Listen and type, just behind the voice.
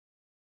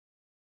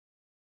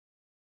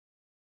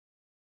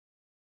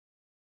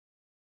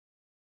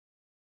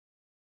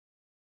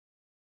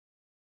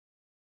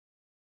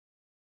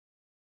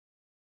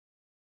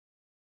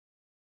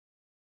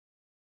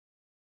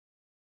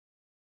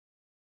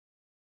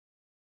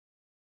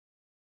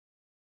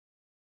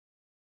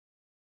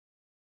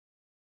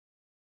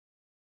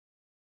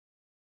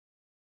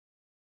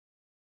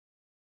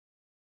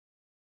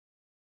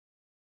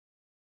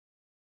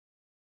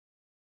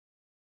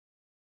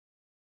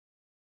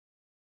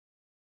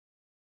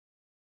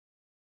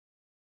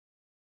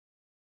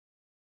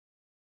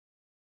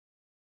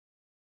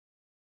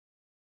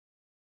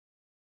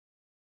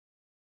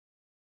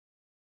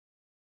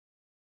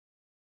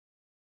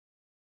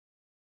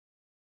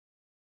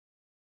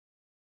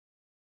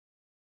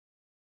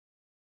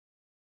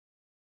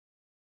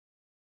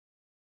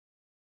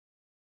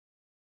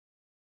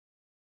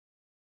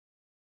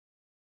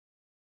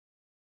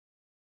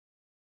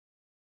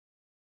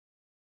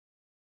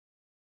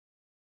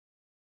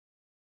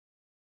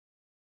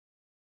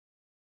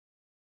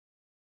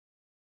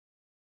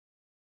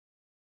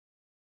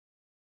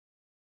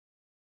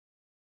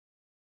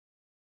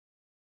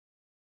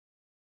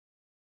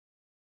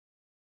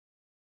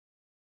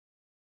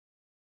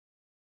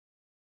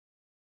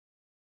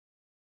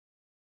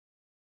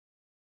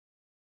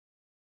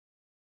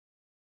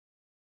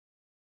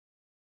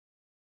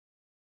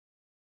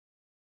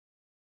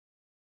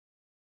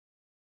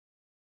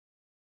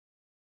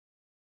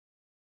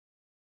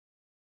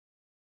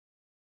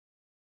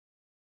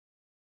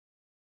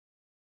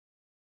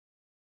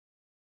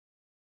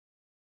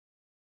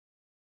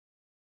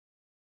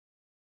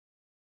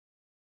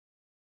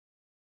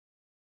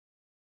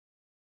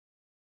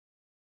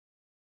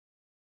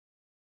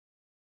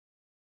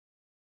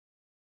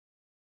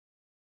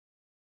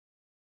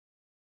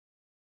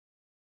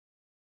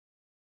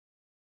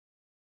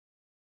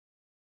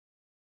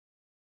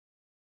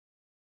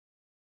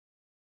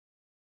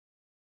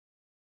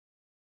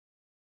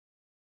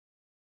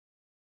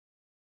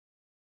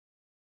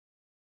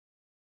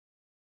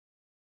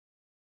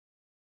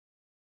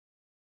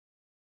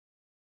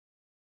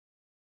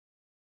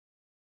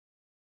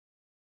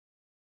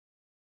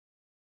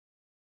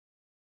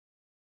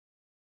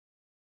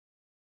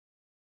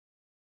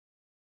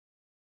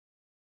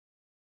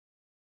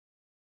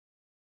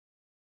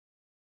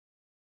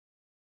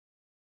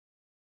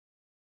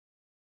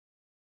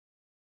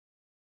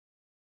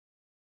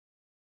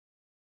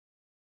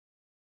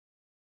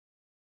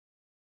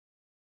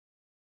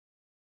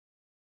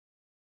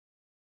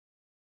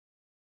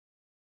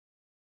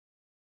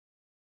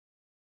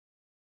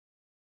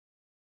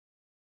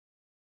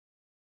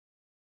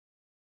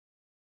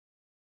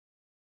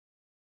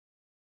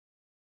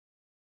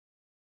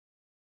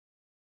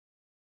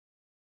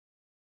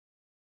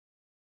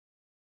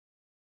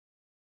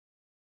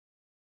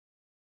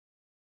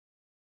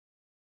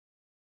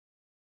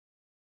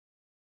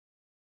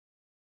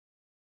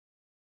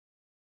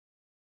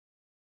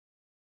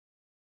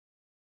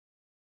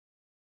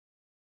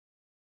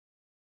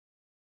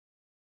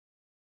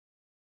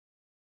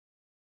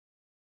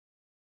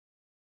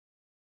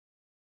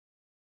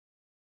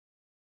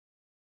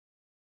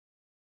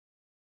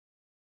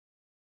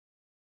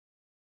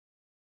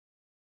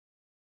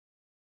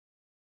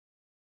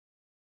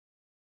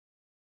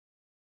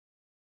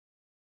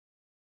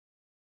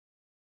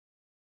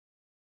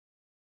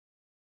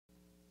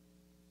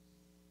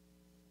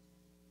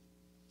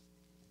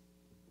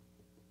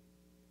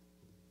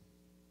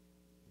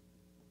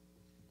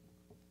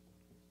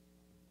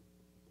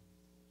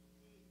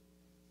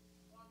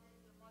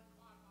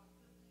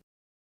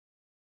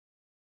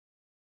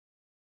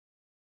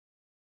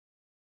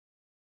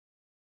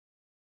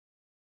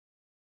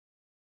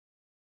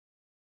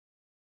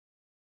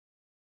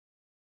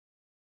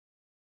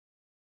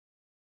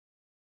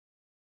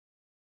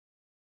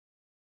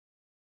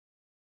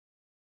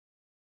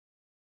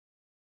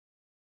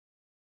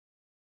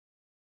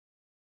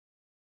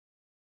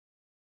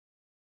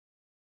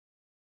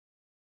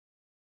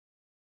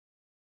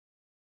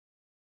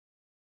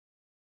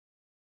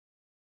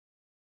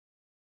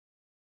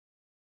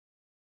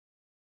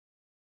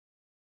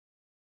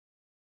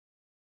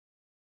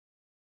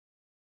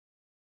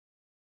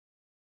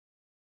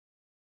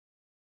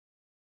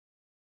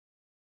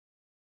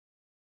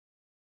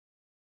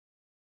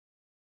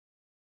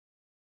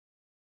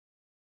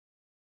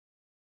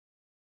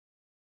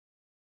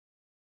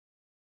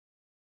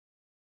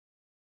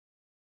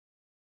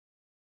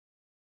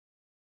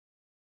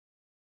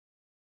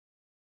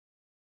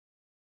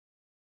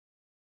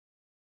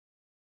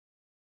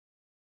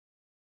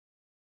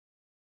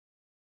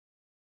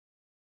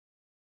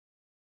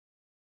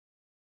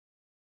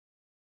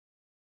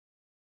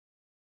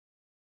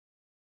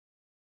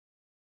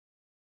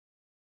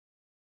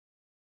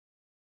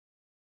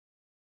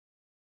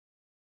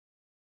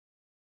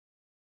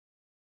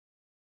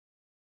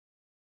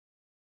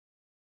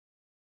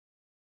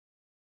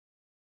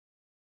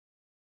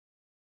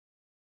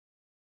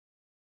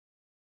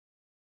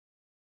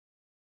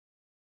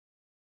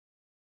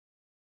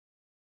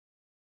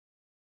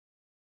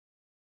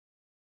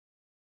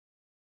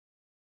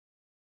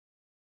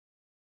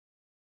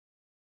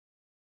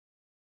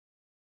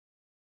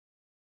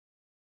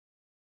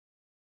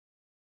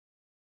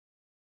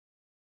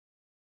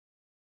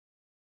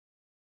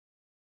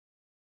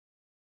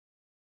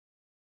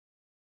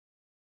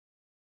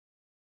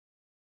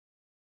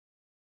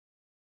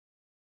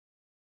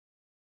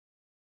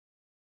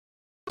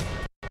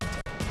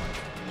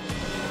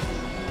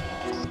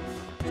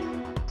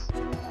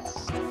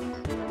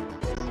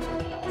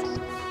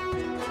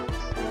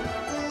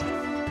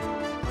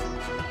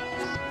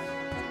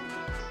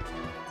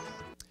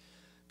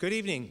Good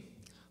evening.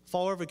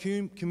 Fall River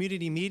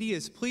Community Media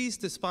is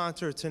pleased to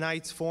sponsor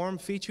tonight's forum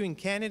featuring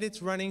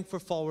candidates running for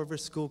Fall River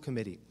School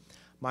Committee.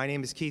 My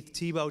name is Keith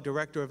Tebow,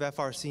 Director of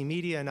FRC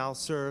Media, and I'll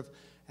serve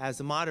as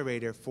the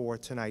moderator for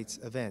tonight's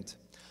event.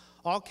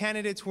 All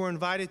candidates were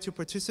invited to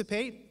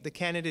participate. The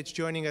candidates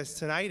joining us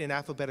tonight in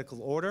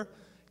alphabetical order: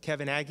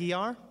 Kevin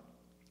Aguiar,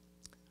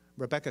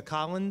 Rebecca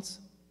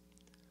Collins,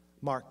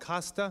 Mark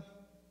Costa,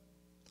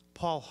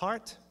 Paul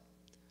Hart,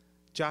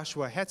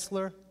 Joshua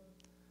Hetzler,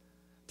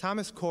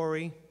 Thomas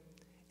Corey,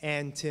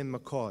 and Tim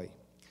McCoy.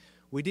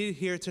 We did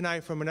hear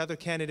tonight from another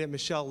candidate,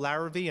 Michelle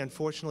Larrabee.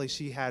 Unfortunately,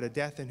 she had a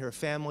death in her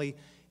family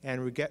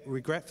and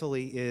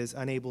regretfully is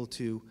unable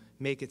to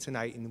make it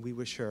tonight, and we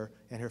wish her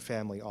and her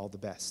family all the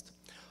best.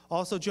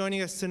 Also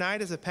joining us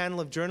tonight is a panel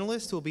of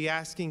journalists who will be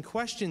asking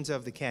questions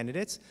of the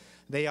candidates.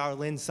 They are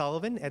Lynn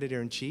Sullivan,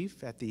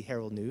 Editor-in-Chief at the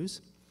Herald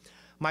News,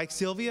 Mike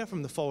Sylvia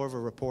from the Fall River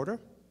Reporter,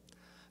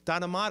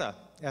 Donna Mata,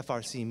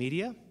 FRC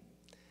Media,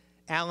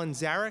 Alan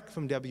Zarek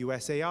from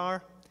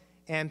WSAR,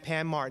 and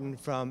Pam Martin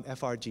from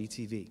FRG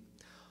TV.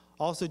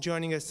 Also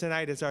joining us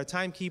tonight as our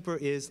timekeeper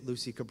is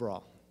Lucy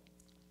Cabral.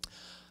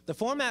 The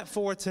format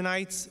for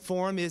tonight's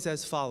forum is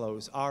as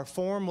follows. Our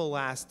forum will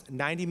last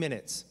 90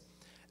 minutes.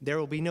 There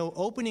will be no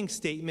opening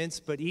statements,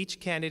 but each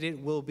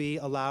candidate will be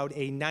allowed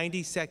a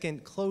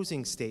 90-second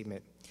closing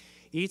statement.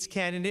 Each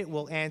candidate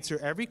will answer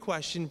every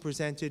question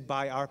presented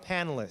by our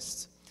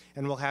panelists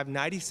and will have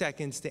 90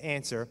 seconds to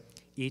answer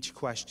each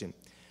question.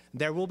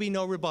 There will be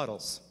no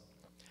rebuttals.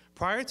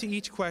 Prior to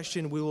each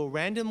question, we will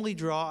randomly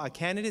draw a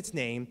candidate's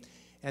name,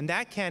 and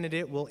that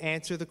candidate will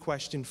answer the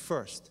question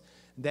first.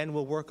 Then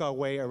we'll work our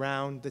way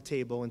around the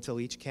table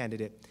until each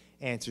candidate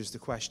answers the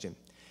question.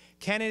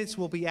 Candidates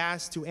will be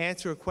asked to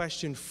answer a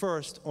question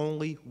first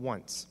only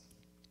once.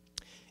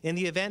 In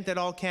the event that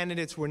all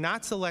candidates were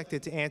not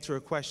selected to answer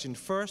a question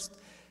first,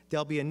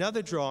 there'll be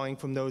another drawing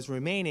from those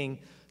remaining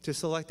to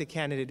select a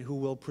candidate who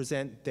will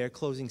present their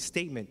closing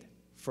statement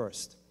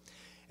first.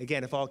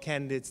 Again, if all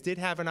candidates did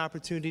have an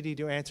opportunity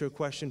to answer a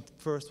question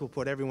first, we'll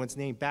put everyone's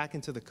name back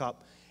into the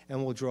cup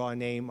and we'll draw a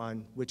name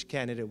on which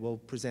candidate will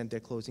present their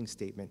closing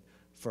statement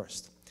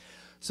first.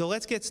 So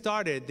let's get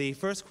started. The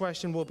first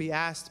question will be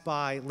asked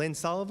by Lynn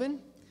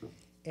Sullivan,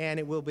 and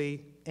it will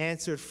be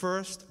answered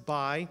first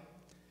by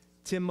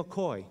Tim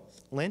McCoy.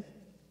 Lynn?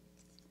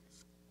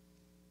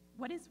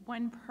 What is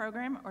one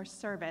program or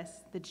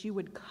service that you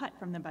would cut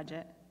from the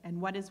budget,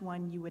 and what is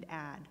one you would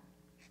add?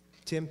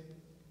 Tim?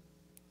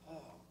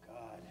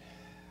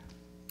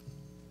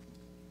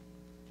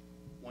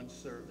 One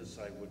service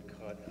I would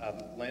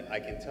cut. Len, I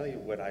can tell you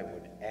what I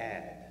would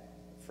add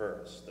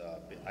first.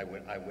 I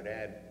would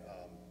add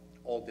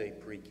all-day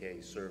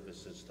pre-K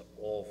services to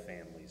all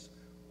families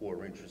who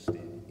are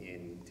interested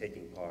in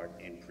taking part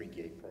in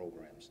pre-K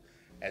programs.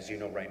 As you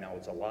know, right now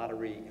it's a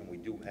lottery, and we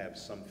do have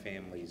some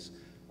families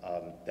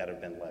that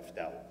have been left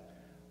out.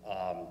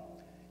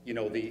 You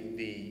know,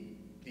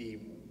 the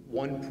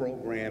one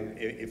program,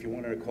 if you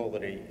wanted to call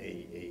it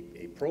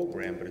a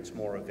program, but it's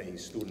more of a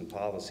student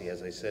policy,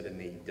 as I said in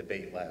the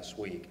debate last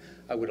week,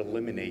 I would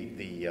eliminate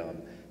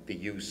the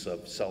use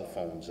of cell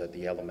phones at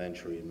the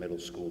elementary and middle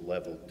school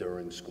level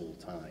during school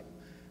time.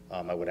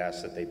 I would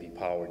ask that they be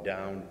powered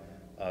down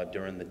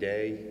during the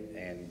day,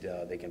 and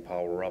they can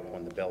power up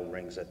when the bell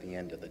rings at the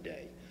end of the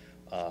day.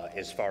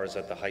 As far as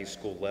at the high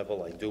school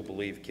level, I do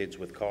believe kids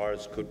with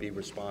cars could be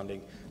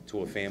responding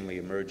to a family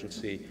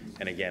emergency.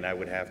 And again, I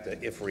would have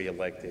to, if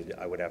re-elected,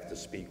 I would have to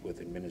speak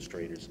with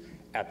administrators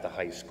at the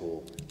high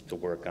school to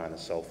work on a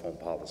cell phone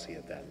policy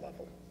at that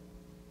level.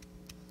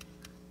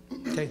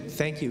 Okay,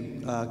 thank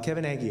you.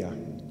 Kevin Aguiar.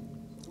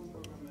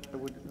 I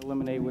would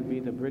eliminate would be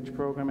the bridge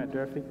program at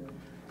Durfee.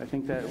 I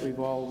think that we've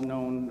all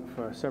known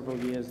for several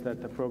years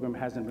that the program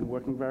hasn't been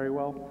working very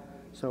well.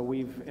 So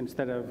we've,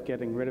 instead of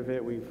getting rid of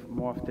it, we've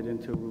morphed it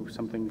into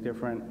something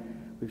different.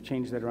 We've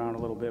changed it around a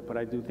little bit, but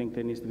I do think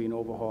there needs to be an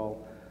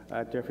overhaul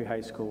at Durfee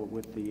High School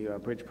with the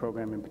bridge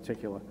program in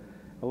particular.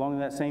 Along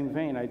that same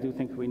vein, I do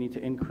think we need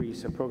to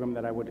increase, a program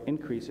that I would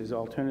increase is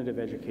alternative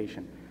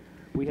education.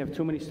 We have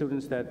too many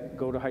students that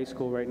go to high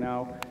school right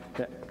now,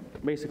 that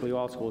basically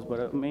all schools, but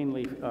it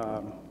mainly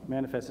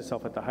manifests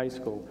itself at the high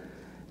school,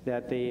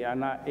 that they are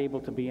not able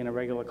to be in a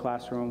regular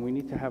classroom. We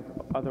need to have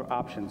other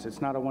options. It's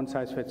not a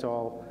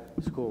one-size-fits-all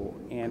school,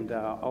 and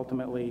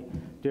ultimately,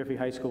 Durfee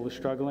High School is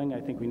struggling.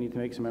 I think we need to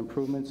make some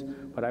improvements,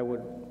 but I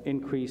would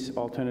increase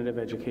alternative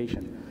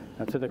education.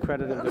 Now, to the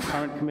credit of the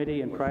current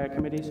committee and prior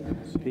committees,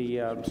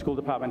 the school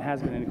department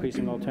has been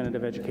increasing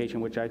alternative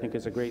education, which I think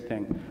is a great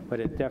thing, but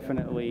it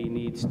definitely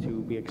needs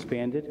to be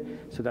expanded.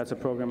 So that's a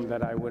program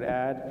that I would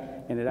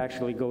add, and it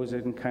actually goes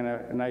in kind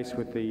of nice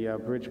with the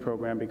bridge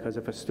program, because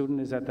if a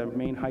student is at the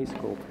main high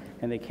school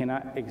and they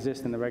cannot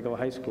exist in the regular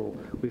high school,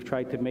 we've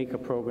tried to make a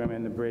program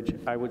in the bridge.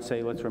 I would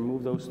say let's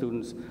remove those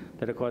students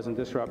that are causing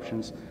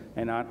disruptions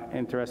and not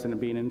interested in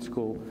being in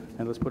school,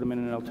 and let's put them in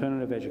an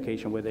alternative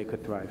education where they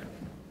could thrive.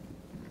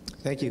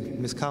 Thank you.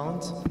 Ms.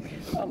 Collins?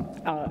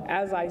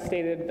 As I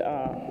stated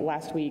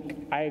last week,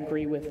 I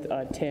agree with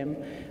Tim.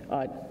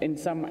 In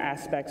some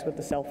aspects with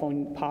the cell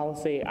phone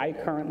policy, I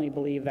currently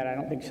believe that I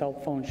don't think cell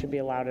phones should be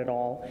allowed at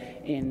all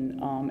in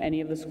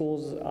any of the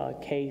schools,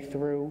 K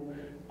through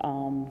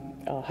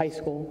high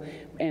school,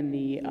 and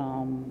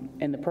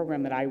the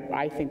program that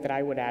I think that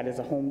I would add is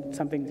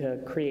something to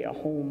create a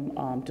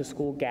home to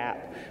school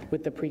gap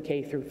with the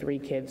pre-K through 3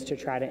 kids to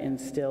try to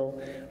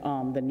instill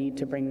the need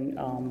to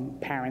bring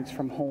parents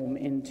from home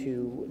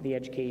into the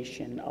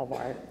education of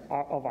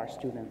our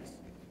students.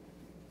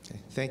 Okay,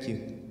 thank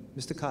you.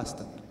 Mr.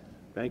 Costa?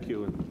 Thank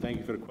you, and thank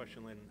you for the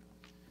question, Lynn.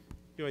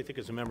 You know, I think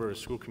as a member of the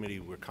school committee,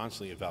 we're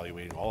constantly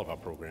evaluating all of our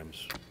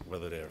programs,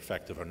 whether they're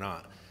effective or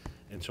not.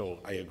 And so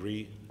I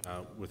agree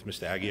with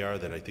Mr.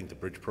 Aguiar that I think the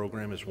Bridge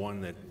program is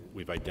one that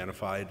we've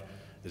identified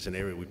as an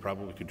area we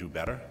probably could do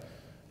better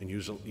in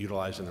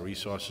utilizing the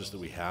resources that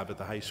we have at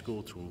the high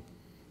school to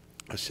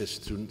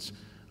assist students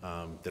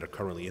that are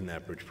currently in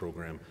that Bridge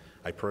program.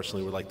 I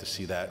personally would like to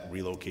see that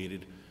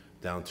relocated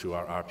down to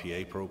our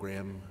RPA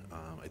program.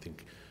 I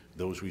think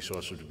those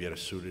resources would be better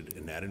suited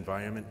in that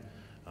environment.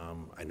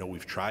 I know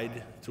we've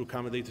tried to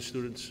accommodate the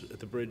students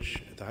at the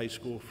Bridge at the high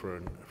school for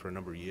a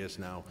number of years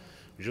now.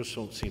 We just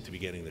don't seem to be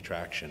getting the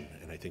traction,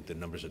 and I think the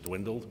numbers have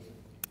dwindled.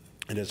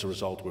 And as a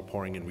result, we're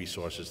pouring in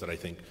resources that I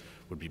think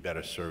would be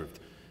better served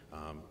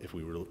if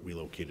we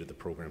relocated the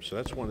program. So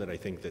that's one that I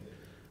think that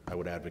I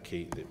would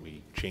advocate that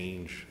we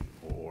change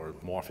or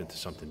morph into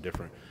something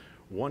different.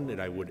 One that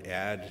I would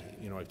add,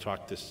 you know, I've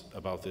talked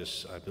about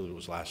this, I believe it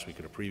was last week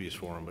at a previous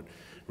forum, but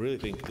I really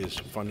think there's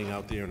funding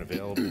out there and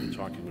available. We're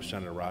talking with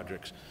Senator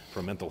Roderick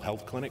for a mental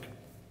health clinic.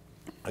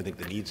 I think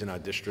the needs in our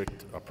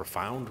district are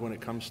profound when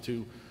it comes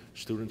to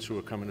students who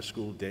are coming to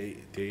school day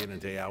in and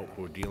day out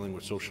who are dealing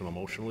with social and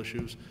emotional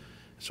issues.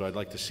 So I'd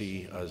like to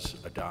see us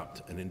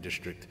adopt an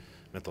in-district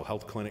mental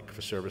health clinic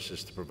for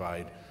services to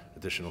provide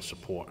additional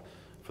support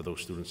for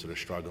those students that are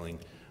struggling,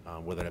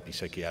 whether that be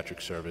psychiatric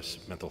service,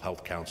 mental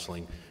health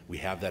counseling. We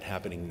have that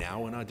happening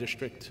now in our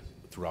district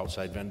through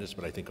outside vendors,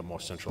 but I think a more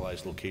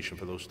centralized location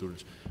for those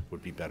students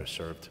would be better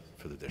served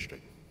for the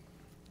district.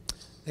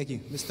 Thank you.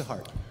 Mr.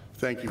 Hart?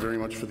 Thank you very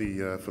much for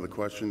the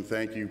question.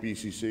 Thank you,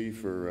 BCC,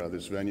 for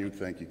this venue.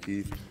 Thank you,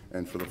 Keith,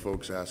 and for the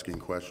folks asking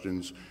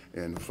questions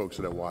and the folks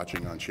that are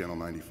watching on Channel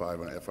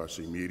 95 on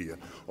FRC Media.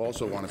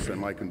 Also want to send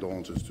my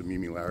condolences to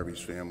Mimi Larrabee's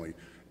family,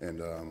 and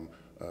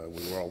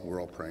we're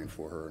all praying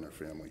for her and her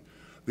family.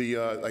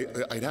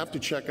 I'd have to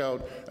check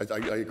out,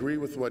 I agree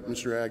with what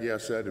Mr. Aguiar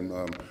said and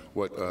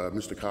what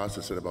Mr.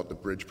 Costa said about the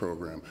Bridge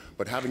program,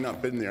 but having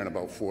not been there in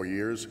about 4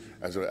 years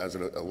as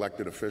an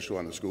elected official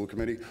on the school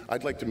committee,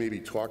 I'd like to maybe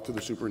talk to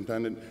the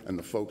superintendent and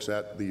the folks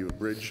at the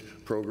Bridge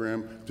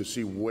program to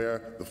see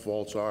where the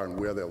faults are and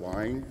where they're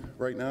lying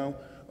right now.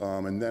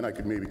 And then I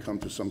could maybe come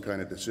to some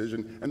kind of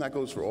decision, and that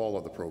goes for all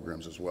other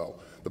programs as well.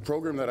 The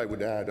program that I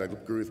would add, I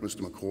agree with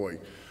Mr. McCoy,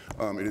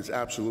 it is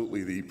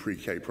absolutely the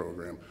pre-K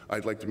program.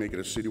 I'd like to make it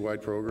a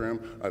citywide program.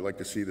 I'd like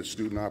to see the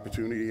Student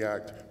Opportunity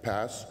Act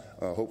pass,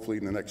 hopefully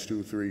in the next 2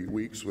 or 3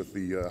 weeks with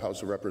the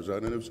House of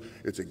Representatives.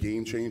 It's a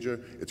game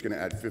changer. It's going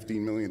to add $15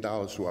 million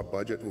to our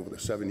budget over the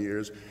 7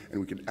 years, and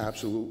we can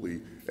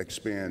absolutely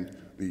expand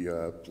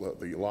the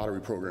lottery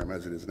program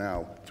as it is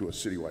now to a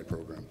citywide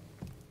program.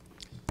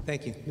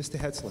 Thank you. Mr.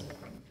 Hetzler?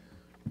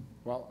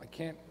 Well, I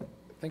can't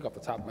think off the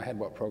top of my head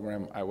what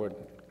program I would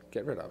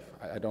get rid of.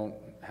 I don't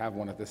have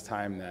one at this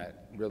time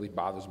that really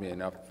bothers me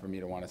enough for me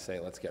to want to say,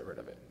 let's get rid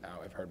of it. Now,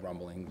 I've heard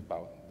rumblings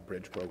about the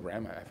Bridge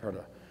program. I've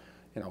heard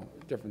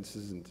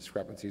differences and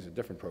discrepancies of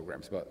different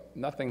programs, but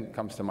nothing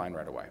comes to mind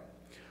right away.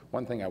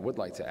 One thing I would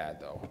like to add,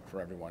 though,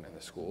 for everyone in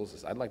the schools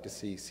is I'd like to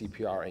see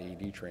CPR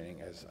AED training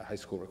as a high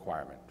school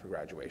requirement for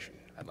graduation.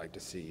 I'd like to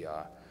see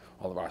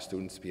all of our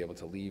students be able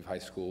to leave high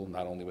school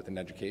not only with an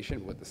education,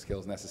 but with the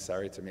skills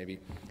necessary to maybe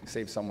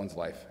save someone's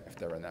life if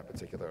they're in that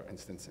particular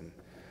instance and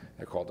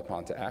they're called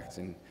upon to act.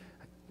 And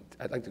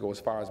I'd like to go as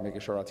far as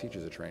making sure our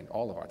teachers are trained,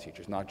 all of our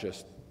teachers, not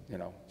just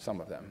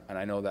some of them. And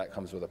I know that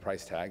comes with a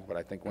price tag, but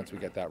I think once we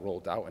get that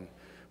rolled out and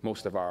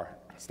most of our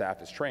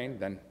staff is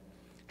trained, then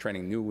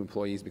training new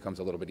employees becomes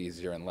a little bit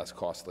easier and less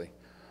costly.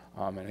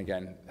 And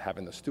again,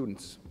 having the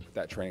students with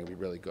that training would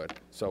be really good.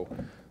 So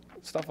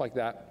stuff like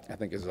that, I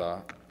think, is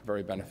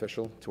very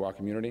beneficial to our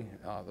community.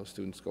 Those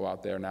students go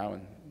out there now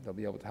and they'll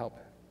be able to help.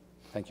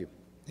 Thank you.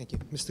 Thank you.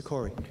 Mr.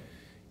 Corey?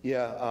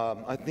 Yeah,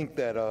 I think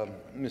that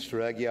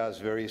Mr. Aguiar is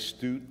very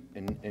astute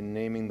in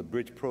naming the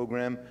Bridge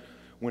program.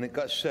 When it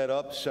got set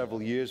up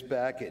several years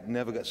back, it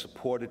never got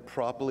supported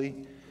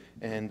properly,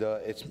 and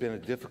it's been a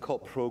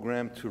difficult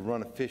program to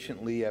run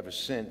efficiently ever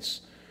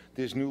since.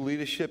 There's new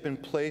leadership in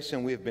place,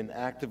 and we have been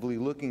actively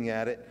looking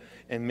at it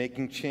and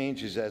making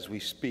changes as we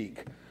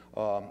speak.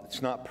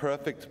 It's not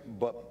perfect,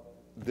 but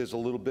there's a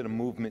little bit of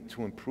movement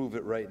to improve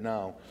it right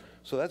now.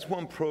 So that's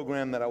one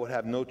program that I would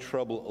have no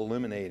trouble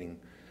eliminating.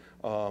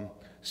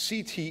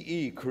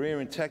 CTE, Career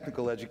and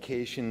Technical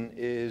Education,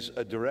 is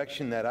a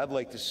direction that I'd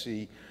like to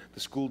see the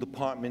school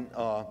department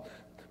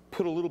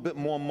put a little bit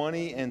more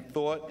money and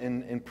thought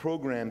and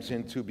programs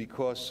into,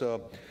 because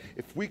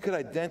if we could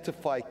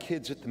identify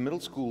kids at the middle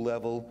school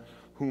level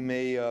who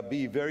may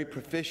be very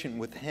proficient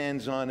with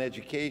hands-on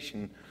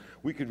education,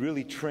 we could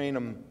really train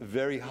them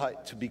very high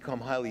to become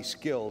highly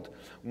skilled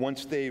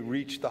once they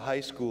reach the high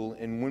school.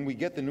 And when we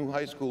get the new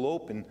high school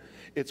open,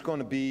 it's going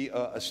to be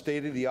a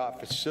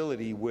state-of-the-art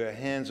facility where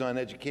hands-on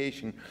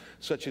education,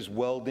 such as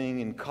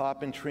welding and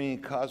carpentry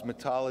and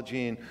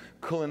cosmetology and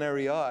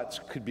culinary arts,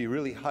 could be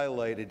really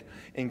highlighted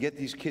and get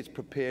these kids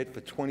prepared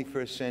for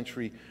 21st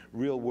century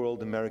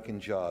real-world American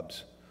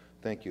jobs.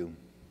 Thank you.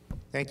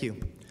 Thank you.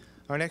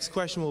 Our next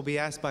question will be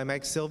asked by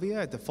Mike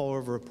Sylvia at the Fall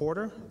River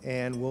Reporter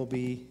and will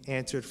be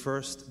answered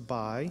first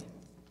by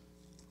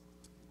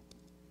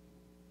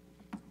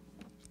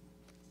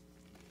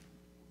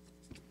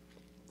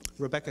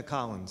Rebecca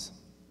Collins.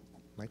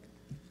 Mike?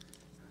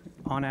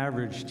 On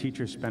average,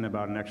 teachers spend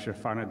about an extra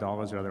 $500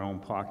 out of their own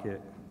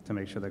pocket to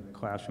make sure the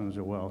classrooms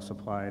are well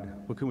supplied.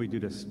 What can we do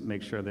to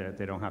make sure that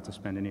they don't have to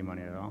spend any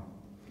money at all?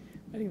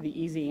 I think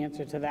the easy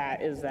answer to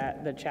that is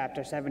that the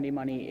Chapter 70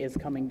 money is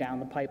coming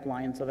down the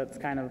pipeline, so that's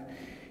kind of,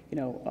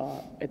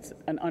 it's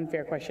an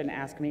unfair question to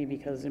ask me,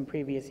 because in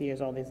previous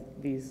years, all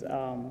these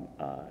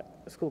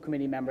school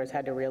committee members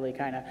had to really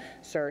kind of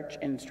search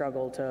and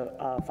struggle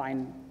to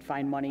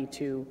find money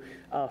to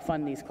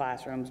fund these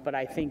classrooms. But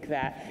I think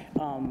that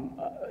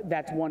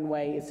that's one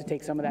way, is to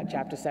take some of that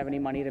Chapter 70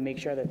 money to make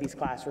sure that these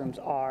classrooms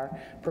are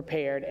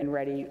prepared and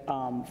ready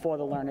for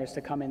the learners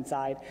to come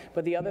inside.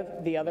 But the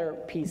other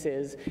piece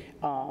is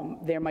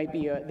there might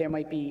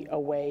be a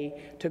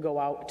way to go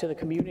out to the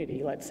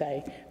community, let's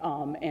say,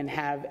 and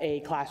have a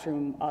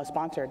classroom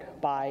sponsored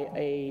by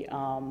a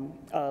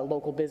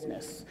local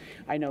business.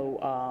 I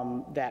know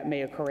that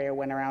Mayor Correa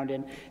went around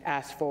and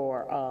asked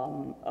for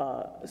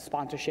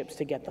sponsorships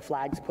to get the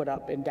flags put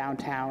up in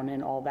downtown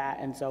and all that.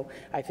 And so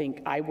I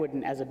think I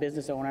wouldn't, as a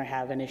business owner,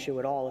 have an issue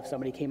at all if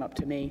somebody came up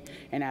to me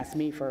and asked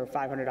me for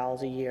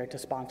 $500 a year to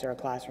sponsor a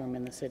classroom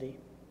in the city.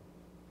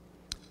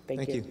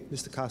 Thank you.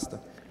 Mr. Costa.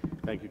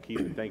 Thank you,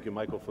 Keith. Thank you,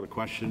 Michael, for the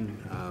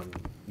question.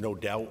 No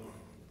doubt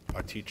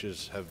our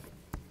teachers have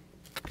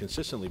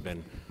consistently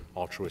been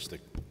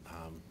altruistic.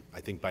 I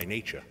think by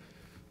nature,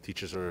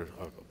 teachers are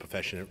a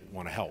profession that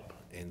want to help.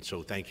 And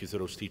so thank you to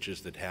those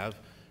teachers that have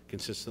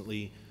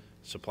consistently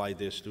supplied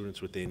their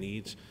students with their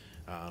needs.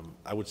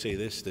 I would say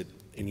this, that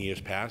in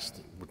years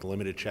past, with the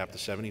limited Chapter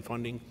 70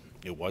 funding,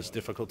 it was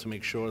difficult to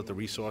make sure that the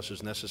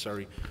resources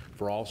necessary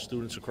for all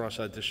students across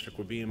our district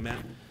were being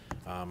met.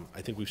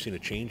 I think we've seen a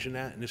change in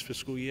that in this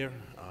fiscal year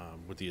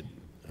with the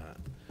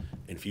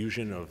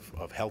infusion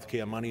of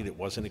healthcare money that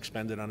wasn't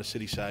expended on the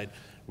city side.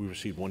 We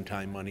received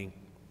one-time money.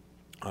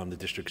 The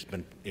district's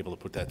been able to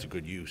put that to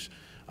good use,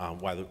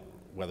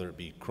 whether it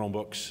be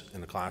Chromebooks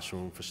in the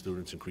classroom for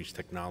students, increased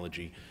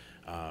technology.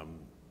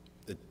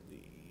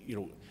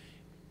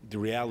 The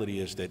reality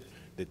is that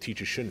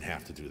teachers shouldn't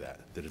have to do that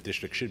a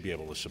district should be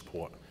able to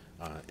support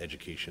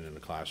education in the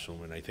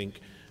classroom. And I think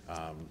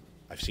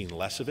I've seen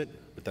less of it,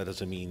 but that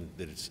doesn't mean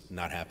that it's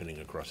not happening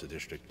across the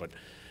district. But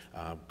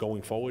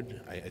going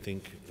forward, I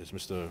think, as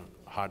Mr.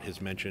 Hart has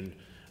mentioned,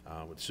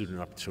 with the Student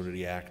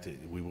Opportunity Act,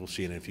 we will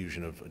see an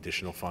infusion of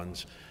additional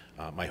funds.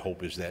 My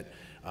hope is that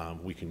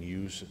we can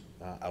use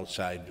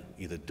outside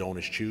either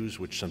donors choose,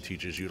 which some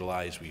teachers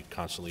utilize. We're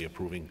constantly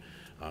approving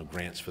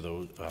grants for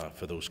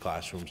those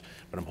classrooms,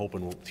 but I'm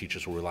hoping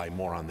teachers will rely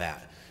more on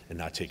that and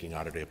not taking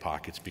out of their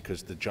pockets,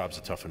 because the jobs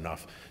are tough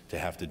enough to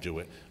have to do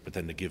it, but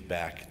then to give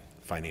back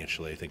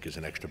financially, I think, is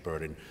an extra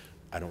burden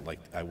I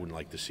wouldn't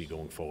like to see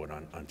going forward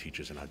on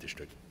teachers in our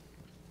district.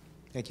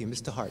 Thank you.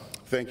 Mr. Hart.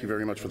 Thank you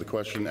very much for the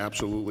question.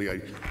 Absolutely. I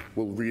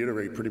will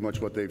reiterate pretty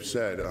much what they've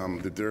said.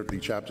 The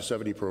Chapter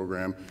 70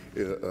 program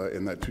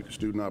in that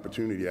Student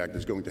Opportunity Act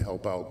is going to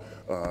help out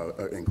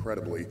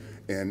incredibly.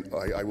 And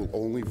I will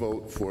only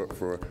vote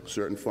for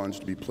certain funds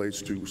to be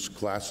placed to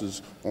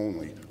classes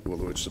only,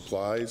 whether it's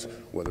supplies,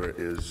 whether it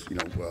is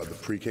the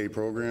pre-K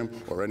program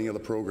or any other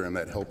program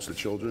that helps the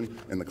children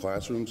in the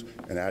classrooms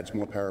and adds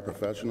more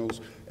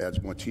paraprofessionals,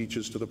 adds more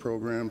teachers to the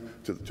program,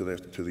 to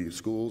the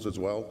schools as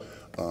well.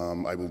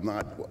 I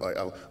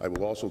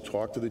will also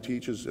talk to the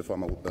teachers if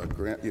I'm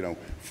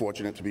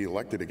fortunate to be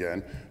elected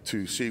again,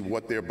 to see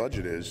what their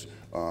budget is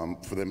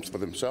for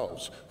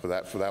themselves for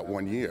that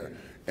 1 year.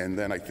 And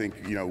then I think,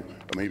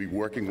 maybe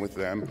working with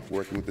them,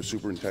 working with the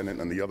superintendent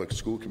and the other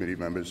school committee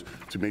members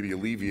to maybe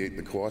alleviate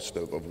the cost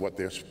of what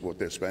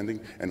they're spending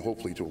and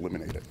hopefully to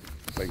eliminate it.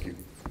 Thank you.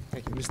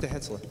 Thank you. Mr.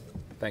 Hetzler.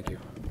 Thank you.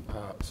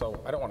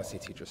 So I don't want to see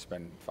teachers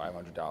spend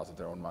 $500 of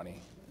their own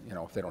money,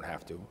 if they don't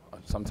have to.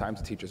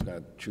 Sometimes a teacher's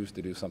going to choose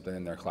to do something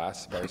in their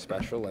class very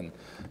special, and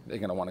they're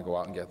going to want to go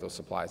out and get those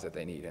supplies that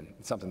they need, and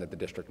it's something that the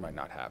district might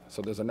not have.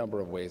 So there's a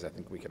number of ways I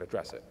think we could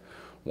address it.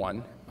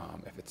 One,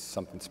 if it's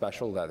something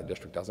special that the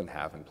district doesn't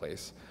have in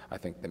place, I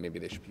think that maybe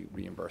they should be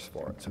reimbursed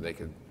for it, so they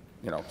could,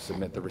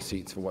 submit the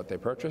receipts for what they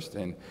purchased.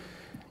 And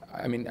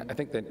I mean, I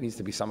think there needs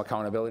to be some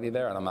accountability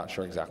there, and I'm not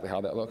sure exactly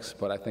how that looks,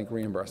 but I think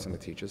reimbursing the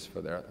teachers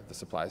for the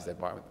supplies they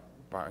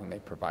barring they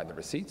provide the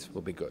receipts,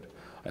 will be good.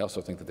 I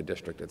also think that the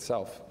district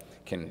itself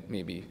can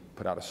maybe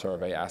put out a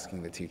survey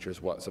asking the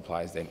teachers what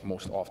supplies they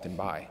most often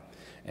buy.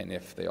 And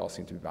if they all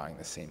seem to be buying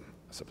the same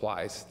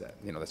supplies that,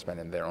 they're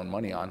spending their own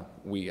money on,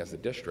 we as the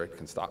district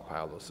can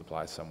stockpile those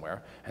supplies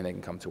somewhere, and they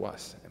can come to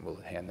us, and we'll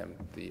hand them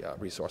the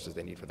resources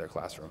they need for their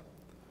classroom.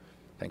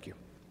 Thank you.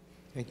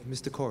 Thank you.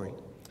 Mr. Corey.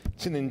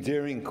 It's an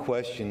endearing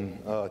question.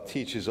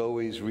 Teachers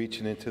always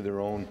reaching into their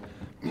own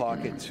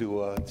pocket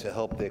to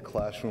help their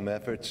classroom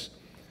efforts.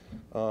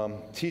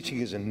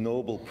 Teaching is a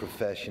noble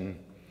profession.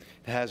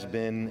 It has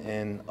been,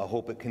 and I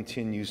hope it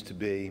continues to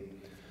be.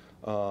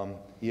 The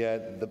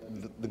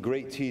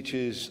great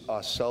teachers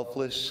are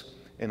selfless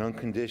and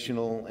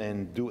unconditional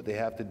and do what they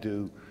have to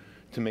do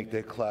to make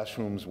their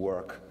classrooms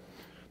work.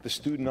 The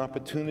Student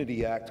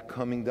Opportunity Act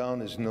coming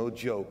down is no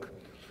joke.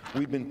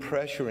 We've been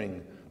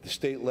pressuring the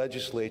state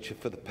legislature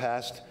for the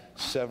past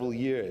several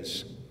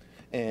years,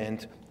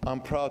 and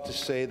I'm proud to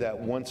say that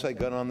once I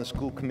got on the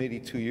school committee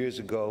 2 years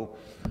ago,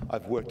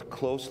 I've worked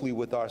closely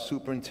with our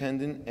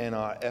superintendent and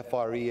our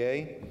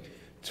FREA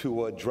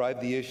to drive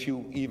the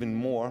issue even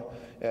more,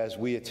 as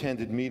we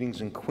attended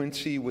meetings in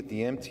Quincy with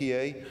the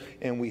MTA,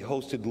 and we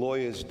hosted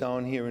lawyers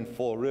down here in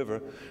Fall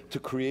River to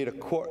create a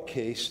court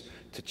case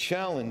to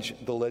challenge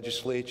the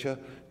legislature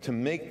to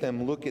make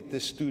them look at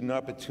this Student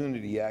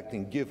Opportunity Act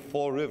and give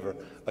Fall River,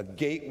 a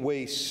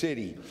gateway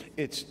city,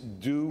 its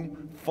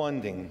due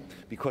funding,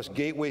 because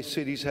gateway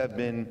cities have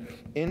been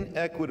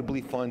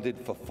inequitably funded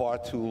for far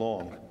too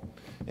long.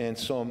 And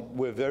so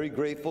we're very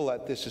grateful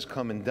that this is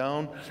coming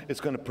down. It's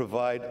going to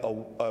provide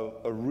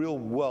a real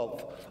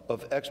wealth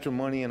of extra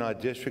money in our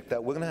district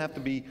that we're going to have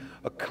to be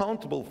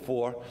accountable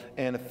for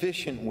and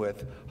efficient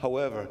with.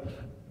 However,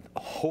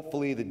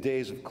 hopefully the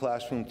days of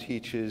classroom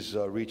teachers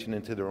reaching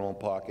into their own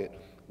pocket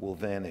will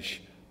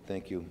vanish.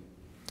 Thank you.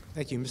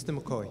 Thank you. Mr.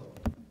 McCoy.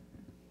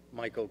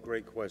 Michael,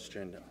 great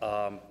question.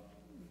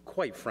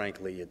 Quite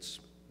frankly, it's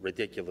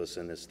ridiculous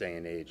in this day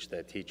and age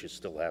that teachers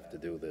still have to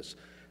do this.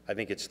 I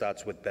think it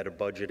starts with better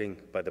budgeting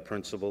by the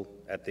principal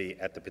at the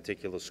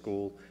particular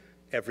school.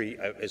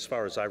 As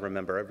far as I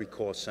remember, every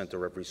cost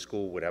center, every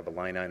school would have a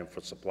line item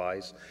for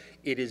supplies.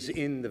 It is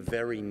in the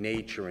very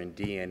nature and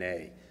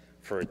DNA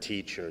for a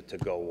teacher to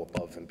go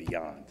above and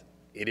beyond.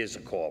 It is a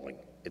calling.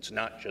 It's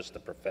not just a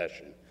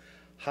profession.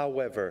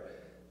 However,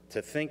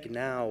 to think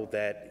now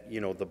that,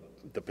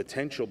 the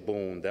potential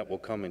boom that will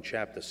come in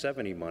Chapter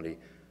 70 money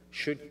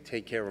should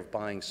take care of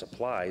buying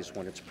supplies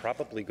when it's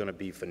probably going to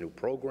be for new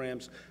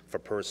programs, for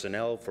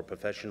personnel, for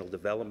professional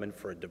development,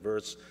 for a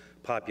diverse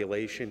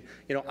population.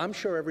 I'm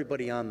sure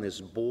everybody on this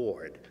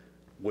board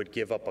would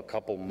give up a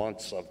couple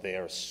months of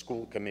their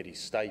school committee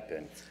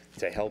stipend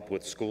to help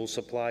with school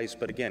supplies.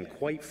 But again,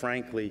 quite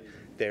frankly,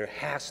 there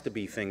has to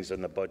be things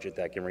in the budget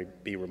that can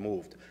be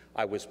removed.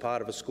 I was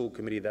part of a school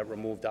committee that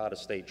removed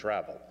out-of-state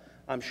travel.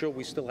 I'm sure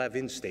we still have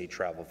in-state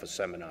travel for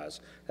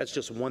seminars. That's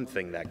just one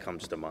thing that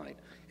comes to mind.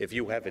 If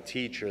you have a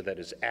teacher that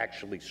is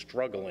actually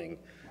struggling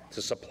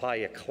to supply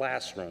a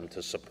classroom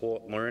to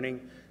support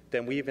learning,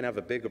 then we even have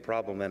a bigger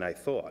problem than I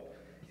thought.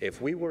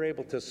 If we were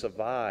able to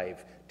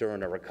survive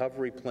during a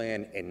recovery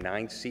plan and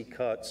 9 seat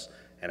cuts,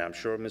 and I'm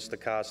sure Mr.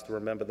 Costa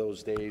remember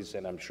those days,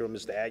 and I'm sure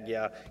Mr.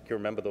 Aguiar can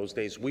remember those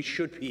days, we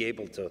should be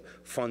able to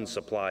fund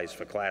supplies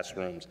for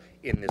classrooms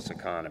in this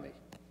economy.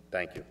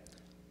 Thank you.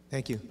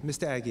 Thank you.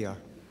 Mr. Aguiar.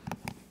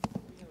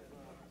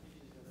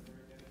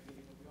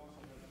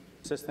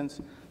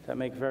 Assistants that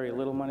make very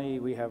little money.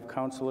 We have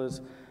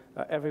counselors.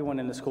 Everyone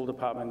in the school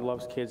department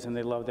loves kids and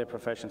they love their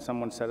profession.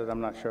 Someone said it, I'm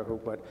not sure who,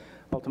 but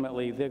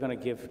ultimately they're going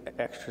to give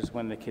extras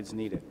when the kids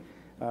need it.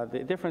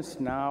 The difference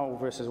now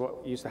versus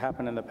what used to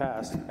happen in the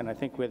past, and I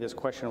think where this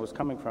question was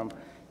coming from,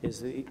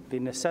 is the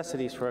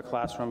necessities for a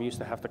classroom used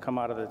to have to come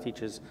out of the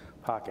teacher's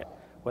pocket,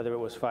 whether it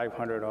was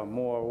 $500 or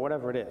more, or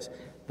whatever it is.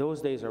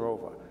 Those days are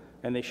over,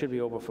 and they should be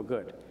over for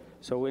good.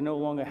 So we no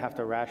longer have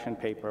to ration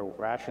paper,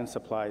 ration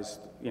supplies.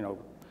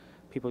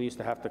 People used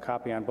to have to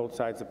copy on both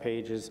sides of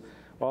pages,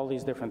 all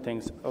these different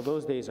things.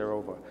 Those days are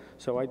over.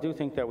 So I do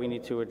think that we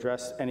need to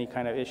address any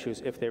kind of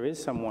issues. If there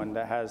is someone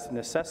that has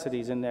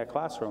necessities in their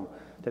classroom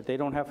that they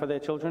don't have for their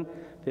children,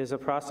 there's a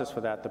process for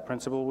that. The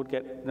principal would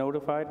get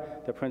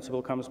notified. The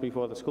principal comes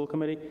before the school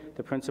committee.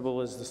 The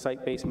principal is the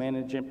site-based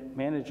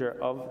manager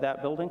of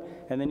that building,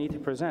 and they need to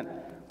present.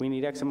 We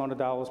need X amount of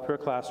dollars per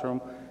classroom,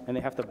 and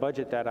they have to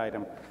budget that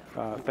item.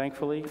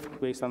 Thankfully,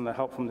 based on the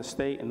help from the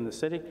state and the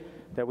city,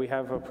 that we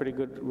have a pretty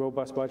good,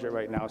 robust budget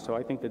right now. So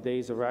I think the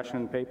days of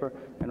rationing paper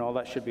and all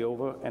that should be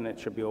over, and it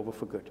should be over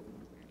for good.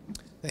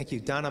 Thank you.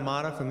 Donna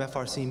Mata from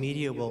FRC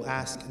Media will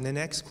ask the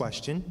next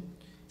question,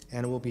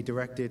 and it will be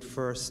directed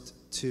first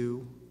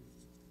to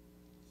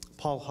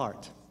Paul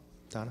Hart.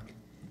 Donna.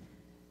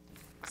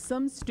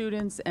 Some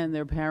students and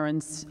their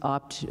parents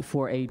opt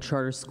for a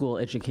charter school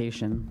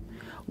education.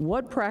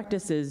 What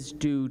practices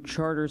do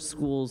charter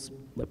schools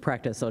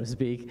practice, so to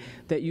speak,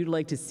 that you'd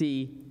like to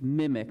see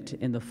mimicked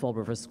in the Fall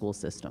River school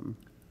system?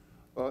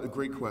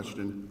 Great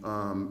question.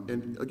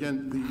 And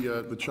again,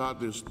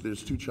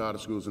 there's 2 charter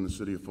schools in the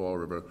city of Fall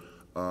River.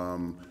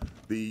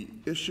 The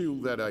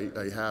issue that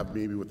I have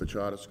maybe with the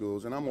charter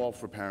schools, and I'm all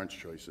for parents'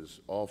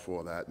 choices, all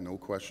for that, no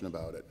question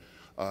about it.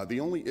 The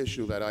only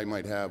issue that I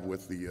might have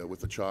with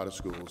the charter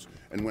schools,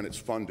 and when it's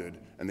funded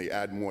and they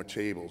add more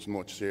tables,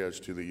 more chairs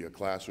to the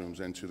classrooms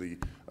and to the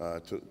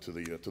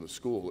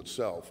school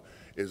itself,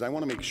 is I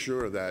want to make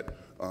sure that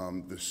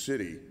the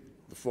city,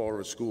 the Fall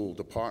River School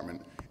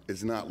Department,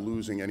 is not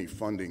losing any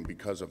funding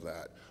because of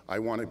that. I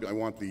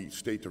want the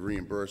state to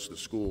reimburse the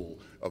school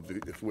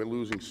if we're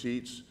losing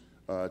seats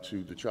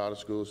to the charter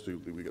schools.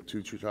 We got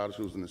two charter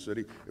schools in the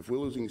city. If we're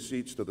losing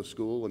seats to the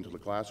school and to the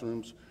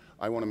classrooms,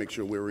 I want to make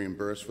sure we're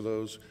reimbursed for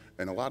those,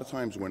 and a lot of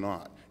times we're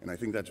not, and I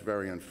think that's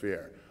very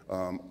unfair.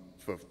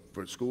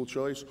 For school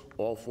choice,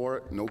 all for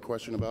it, no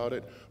question about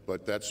it,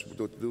 but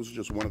those are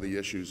just one of the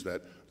issues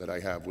that I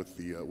have with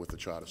the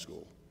charter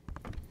school.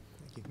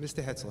 Thank you.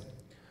 Mr. Hetzler.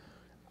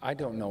 I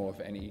don't know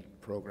of any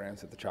programs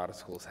that the charter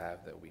schools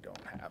have that we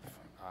don't have.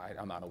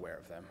 I'm not aware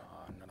of them.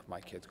 None of my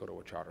kids go to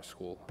a charter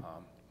school.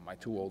 My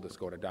two oldest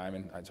go to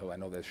Diamond, so I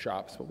know there's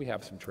shops, but we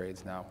have some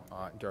trades now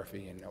in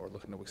Durfee, and we're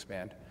looking to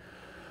expand.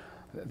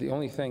 The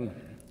only thing,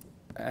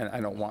 and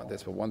I don't want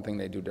this, but one thing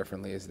they do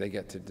differently is they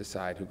get to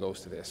decide who goes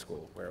to their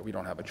school, where we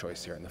don't have a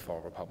choice here in the Fall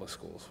River Public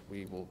Schools.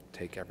 We will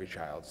take every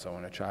child. So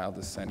when a child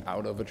is sent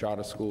out of a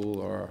charter school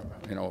or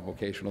a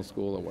vocational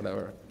school or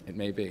whatever it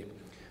may be,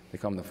 they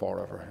come to Fall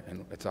River,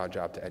 and it's our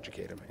job to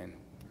educate them, and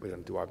we're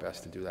going to do our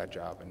best to do that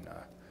job and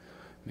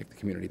make the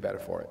community better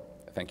for it.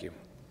 Thank you.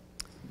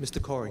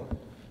 Mr. Corey.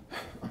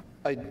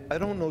 I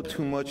don't know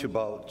too much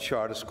about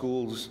charter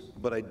schools,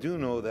 but I do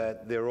know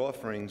that their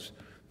offerings,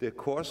 their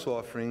course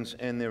offerings,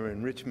 and their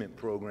enrichment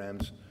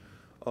programs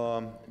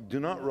do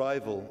not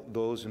rival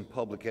those in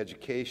public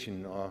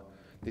education.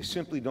 They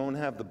simply don't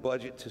have the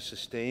budget to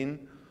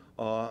sustain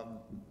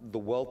the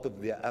wealth of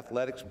the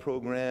athletics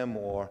program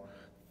or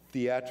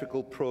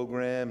theatrical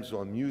programs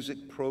or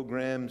music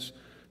programs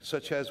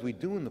such as we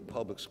do in the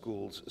public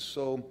schools.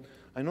 So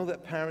I know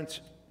that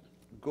parents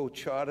go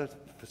charter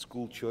for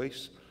school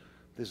choice.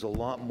 There's a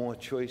lot more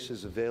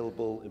choices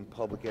available in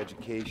public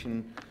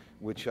education,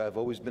 which I've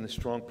always been a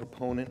strong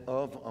proponent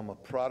of. I'm a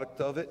product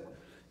of it,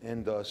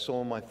 and so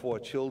are my 4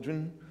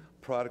 children,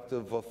 product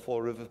of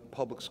Fall River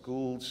Public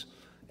Schools,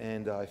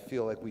 and I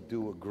feel like we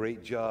do a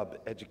great job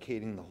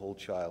educating the whole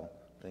child.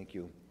 Thank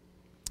you.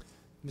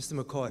 Mr.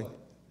 McCoy,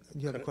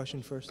 you have a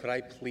question first? Could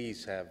I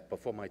please have,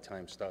 before my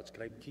time starts,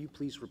 can you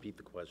please repeat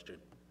the question?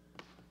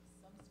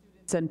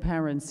 And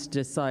parents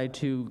decide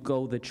to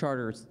go the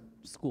charter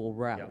school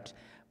route.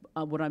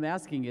 What I'm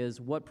asking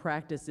is, what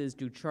practices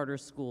do charter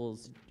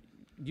schools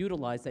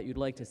utilize that you'd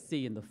like to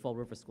see in the Fall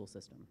River school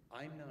system?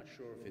 I'm not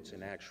sure if it's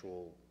an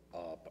actual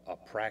a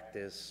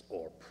practice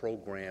or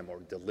program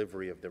or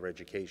delivery of their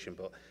education,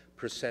 but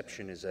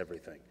perception is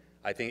everything.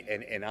 I think,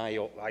 and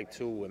I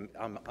too,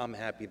 I'm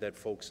happy that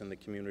folks in the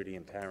community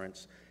and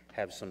parents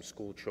have some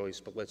school choice,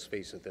 but let's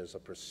face it, there's a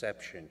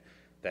perception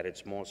that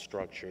it's more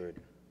structured,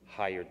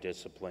 higher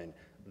discipline.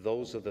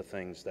 Those are the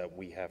things that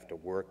we have to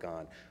work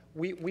on.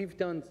 We've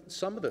done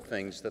some of the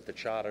things that the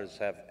charters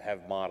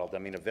have modeled. I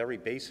mean, a very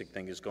basic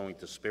thing is going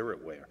to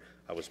Spirit Wear.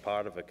 I was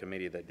part of a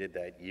committee that did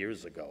that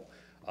years ago.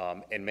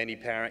 And many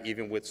parents,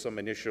 even with some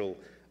initial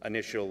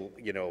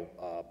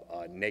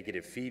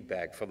negative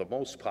feedback, for the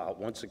most part,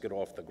 once it got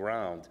off the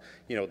ground,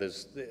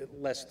 there's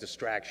less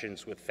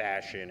distractions with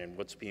fashion and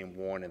what's being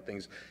worn and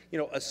things.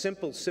 A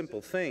simple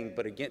thing,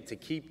 but again, to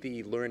keep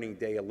the learning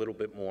day a little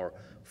bit more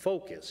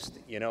focused.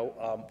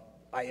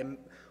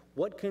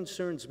 What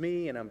concerns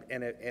me, and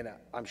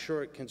I'm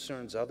sure it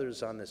concerns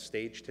others on this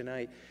stage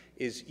tonight,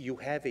 is you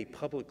have a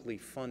publicly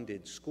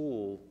funded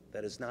school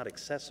that is not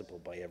accessible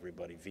by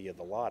everybody via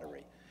the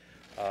lottery.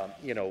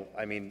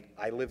 I mean,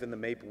 I live in the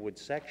Maplewood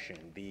section.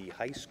 The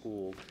high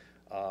school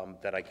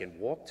that I can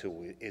walk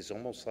to is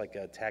almost like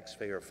a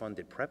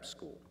taxpayer-funded prep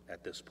school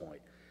at this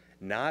point.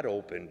 Not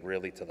open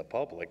really to the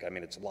public. I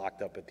mean, it's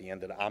locked up at the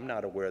end of I'm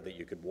not aware that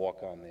you could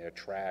walk on their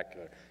track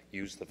or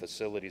use the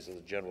facilities of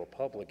the general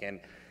public.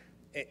 And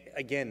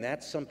again,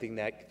 that's something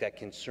that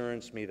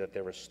concerns me, that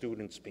there are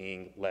students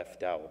being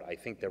left out. I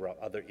think there are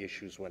other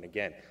issues when,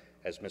 again,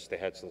 as Mr.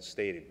 Hetzler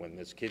stated, when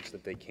there's kids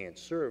that they can't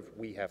serve,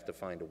 we have to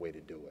find a way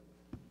to do it.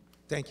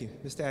 Thank you.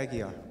 Mr.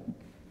 Aguiar.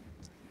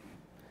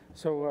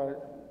 So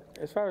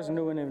as far as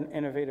new and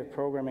innovative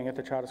programming at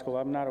the charter school,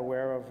 I'm not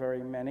aware of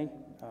very many.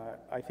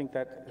 I think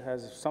that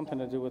has something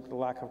to do with the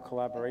lack of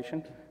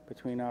collaboration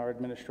between our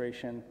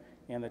administration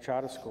and the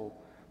charter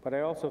school. But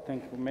I also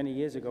think many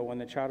years ago, when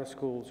the charter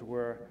schools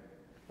were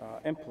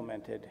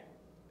implemented,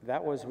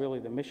 that was really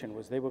the mission,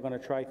 was they were going to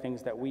try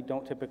things that we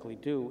don't typically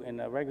do in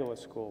a regular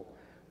school.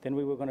 Then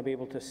we were going to be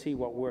able to see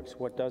what works,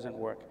 what doesn't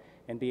work,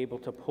 and be able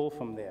to pull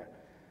from there.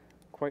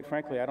 Quite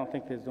frankly, I don't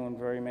think they're doing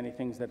very many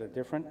things that are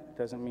different.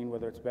 Doesn't mean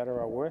whether it's better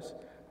or worse.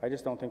 I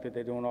just don't think that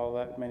they're doing all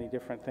that many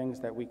different things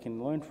that we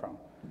can learn from.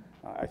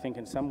 I think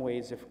in some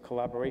ways, if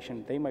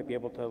collaboration, they might be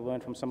able to learn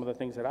from some of the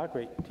things that our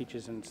great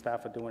teachers and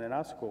staff are doing in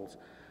our schools.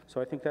 So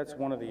I think that's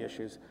one of the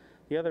issues.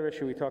 The other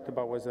issue we talked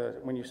about was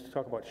when you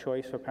talk about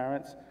choice for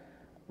parents,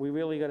 we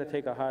really got to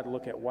take a hard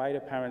look at why do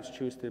parents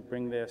choose to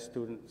bring their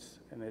students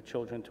and their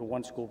children to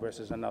one school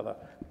versus another.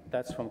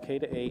 That's from K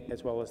to 8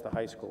 as well as the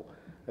high school.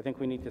 I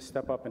think we need to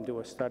step up and do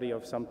a study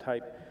of some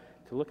type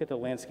to look at the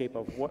landscape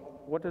of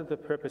what are the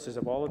purposes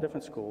of all the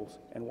different schools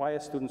and why are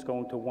students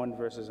going to one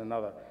versus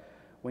another.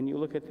 When you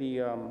look at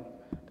the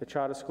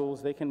charter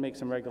schools, they can make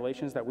some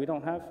regulations that we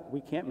don't have. We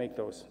can't make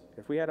those.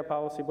 If we had a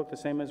policy book the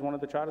same as one of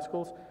the charter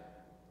schools,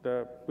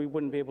 we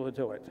wouldn't be able to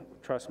do it,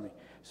 trust me.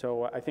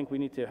 So I think we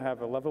need to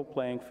have a level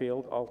playing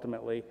field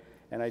ultimately,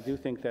 and I do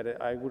think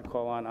that I would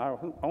call on our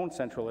own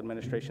central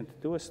administration to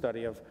do a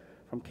study of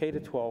from K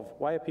to 12,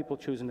 why are people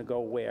choosing to go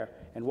where,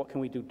 and what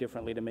can we do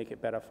differently to make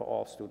it better for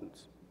all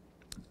students?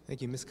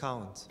 Thank you. Ms.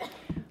 Collins.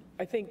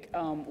 I think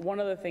one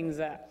of the things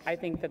that I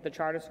think that the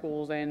charter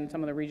schools and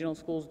some of the regional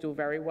schools do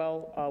very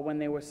well when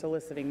they were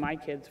soliciting my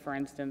kids, for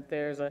instance,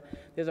 there's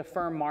a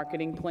firm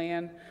marketing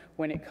plan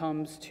when it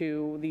comes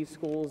to these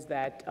schools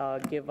that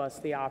give us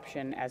the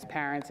option as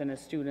parents and as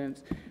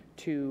students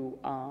to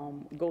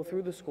go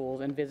through the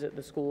schools and visit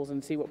the schools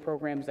and see what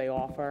programs they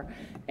offer.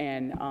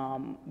 And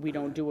we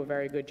don't do a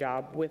very good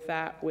job with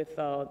that with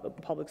the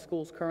public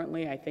schools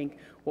currently. I think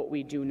what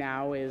we do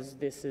now is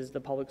this is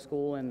the public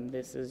school and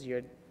this is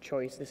your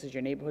choice, this is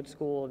your neighborhood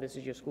school, this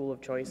is your school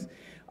of choice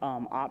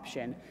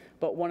option.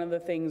 But one of the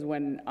things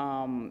when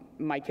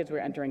my kids were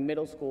entering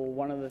middle school,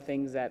 one of the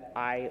things that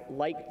I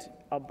liked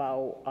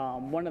about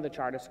one of the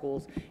charter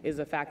schools is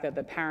the fact that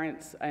the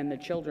parents and the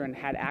children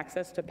had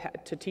access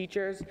to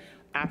teachers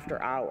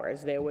after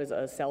hours. There was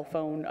a cell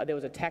phone, there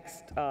was a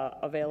text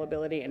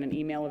availability and an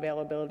email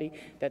availability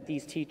that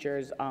these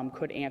teachers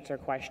could answer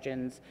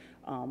questions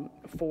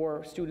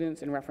for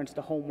students in reference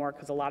to homework,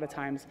 because a lot of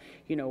times,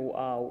 you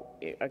know,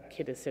 a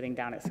kid is sitting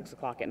down at 6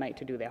 o'clock at night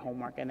to do their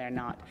homework, and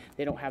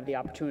they don't have the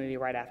opportunity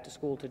right after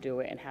school to do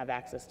it and have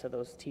access to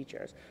those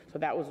teachers. So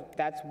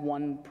that's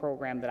one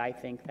program that I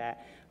think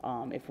that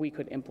if we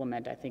could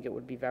implement, I think it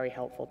would be very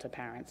helpful to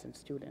parents and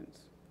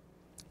students.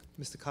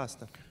 Mr.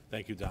 Costa.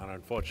 Thank you, Donna.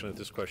 Unfortunately,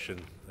 this question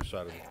I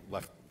sort of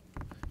left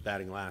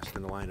batting last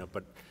in the lineup,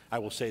 but I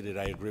will say that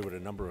I agree with a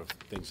number of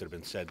things that have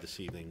been said this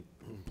evening.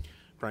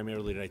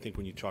 Primarily, that I think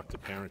when you talk to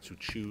parents who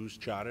choose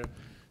charter,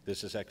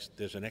 there's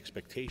an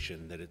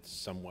expectation that it's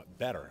somewhat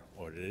better,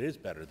 or that it is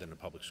better than the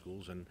public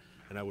schools, and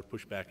I would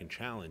push back and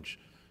challenge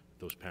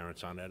those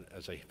parents on that,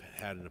 as I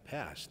had in the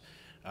past.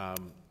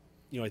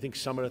 You know, I think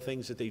some of the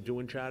things that they do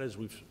in charters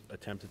we've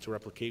attempted to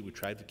replicate. We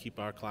tried to keep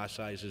our class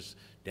sizes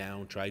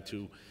down, tried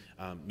to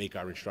make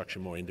our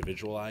instruction more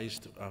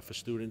individualized for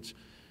students.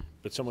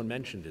 But someone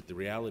mentioned it. The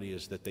reality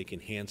is that they can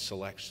hand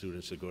select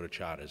students that go to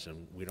charters,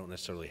 and we don't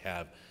necessarily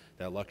have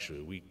that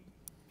luxury. We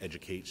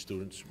educate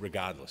students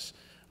regardless.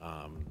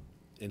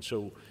 And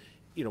so,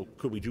 you know,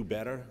 could we do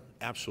better?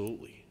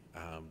 Absolutely.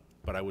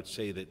 But I would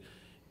say that,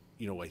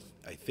 you know, I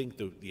think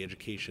the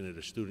education that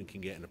a student can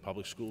get in the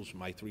public schools,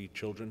 my 3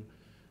 children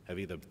have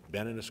either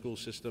been in the school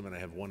system, and I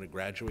have one that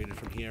graduated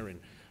from here, and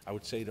I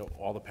would say to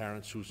all the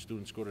parents whose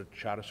students go to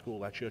charter school,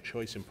 that's your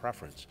choice and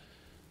preference.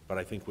 But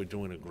I think we're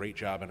doing a great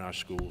job in our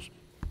schools.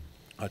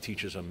 Our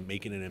teachers are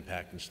making an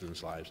impact in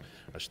students' lives.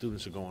 Our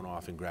students are going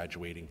off and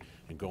graduating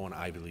and going to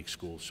Ivy League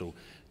schools. So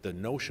the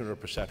notion or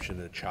perception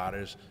that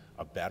charters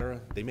are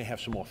better, they may have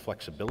some more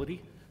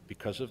flexibility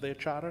because of their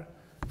charter,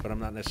 but I'm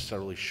not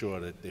necessarily sure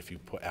that if you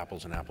put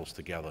apples and apples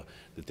together,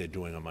 that they're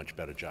doing a much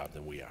better job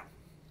than we are.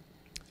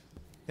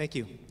 Thank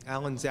you.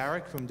 Alan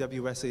Zarek from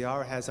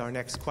WSAR has our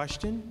next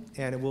question,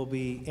 and it will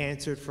be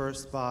answered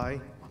first by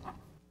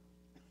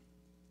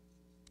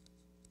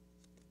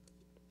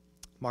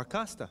Mark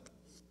Costa.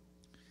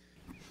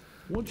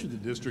 What should the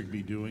district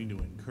be doing to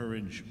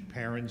encourage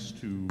parents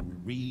to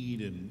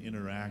read and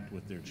interact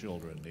with their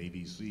children,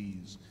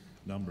 ABCs,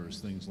 numbers,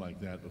 things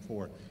like that,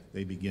 before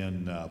they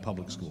begin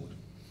public school?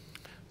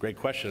 Great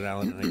question,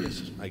 Alan, and I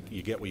guess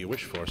you get what you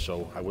wish for,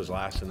 so I was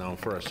last and now I'm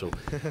first. So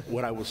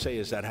what I will say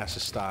is that has to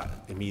start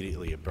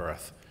immediately at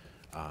birth.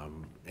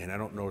 And I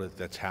don't know that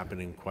that's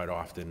happening quite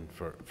often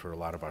for a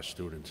lot of our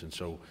students. And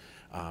so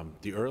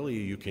the earlier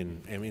you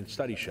can, I mean,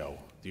 studies show,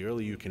 the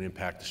earlier you can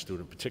impact the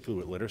student,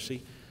 particularly with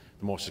literacy,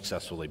 the more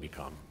successful they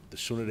become. The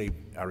sooner they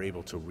are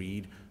able to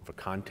read for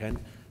content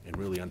and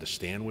really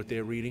understand what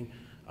they're reading,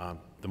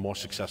 the more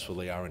successful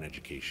they are in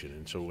education.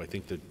 And so I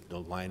think that the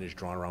line is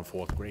drawn around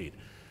 4th grade.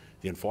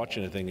 The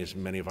unfortunate thing is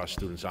many of our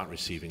students aren't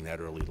receiving that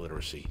early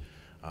literacy.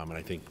 And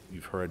I think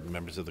you've heard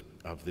members of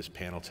this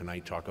panel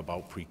tonight talk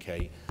about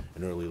pre-K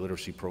and early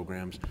literacy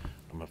programs.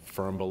 I'm a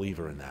firm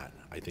believer in that.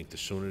 I think the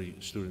sooner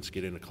students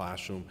get in the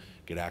classroom,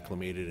 get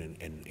acclimated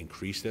and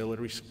increase their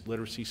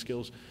literacy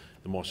skills,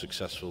 the more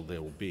successful they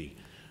will be.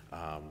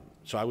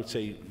 So I would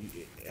say,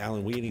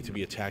 Alan, we need to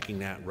be attacking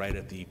that right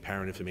at the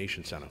Parent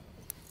Information Center.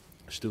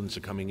 Students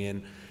are coming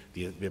in,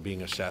 they're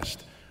being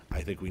assessed.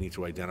 I think we need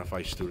to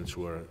identify students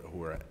who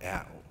are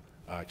at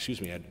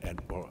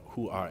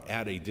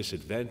a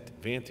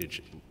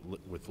disadvantage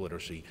with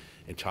literacy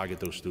and target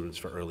those students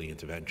for early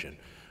intervention,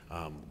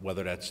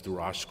 whether that's through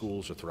our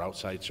schools or through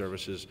outside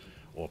services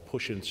or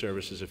push-in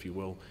services, if you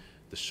will.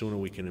 The sooner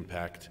we can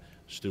impact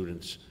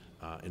students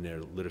in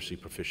their literacy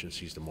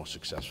proficiencies, the more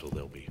successful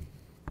they'll be.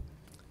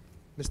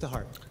 Mr.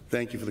 Hart.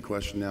 Thank you for the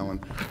question,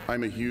 Alan.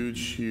 I'm a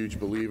huge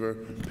believer.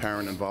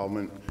 Parent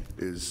involvement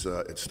is,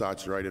 it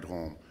starts right at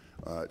home.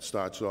 It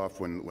starts off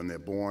when they're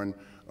born,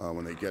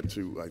 when they get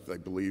to, I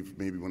believe,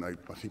 maybe when I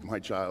think my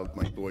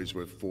boys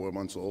were 4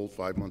 months old,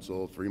 5 months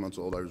old, 3 months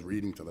old, I was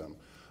reading to them.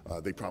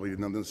 They probably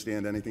didn't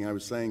understand anything I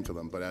was saying to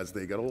them, but as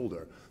they got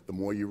older, the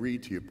more you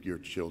read to your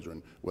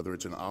children, whether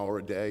it's an hour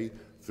a day,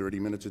 30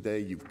 minutes a day,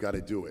 you've got to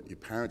do it. Your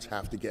parents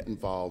have to get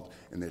involved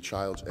in their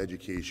child's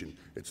education.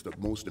 It's the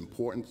most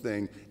important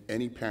thing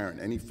any parent,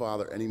 any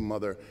father, any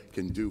mother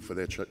can do for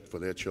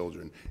their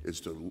children,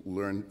 is to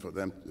learn for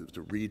them,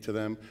 to read to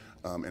them.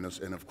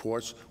 And of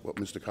course, what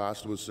Mr.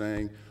 Costa was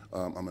saying,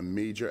 I'm a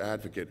major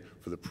advocate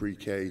for the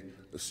pre-K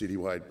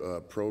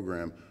citywide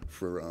program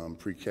for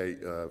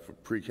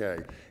pre-K,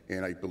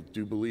 and I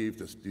do believe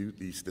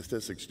these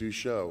statistics do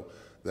show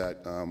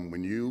that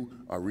when you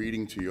are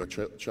reading to your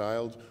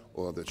child,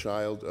 or the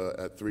child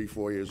at 3,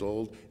 4 years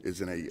old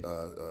is in a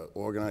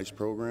organized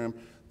program,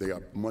 they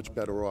are much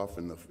better off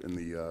in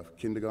the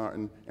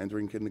kindergarten,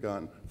 entering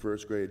kindergarten,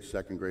 first grade,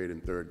 second grade,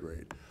 and third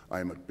grade.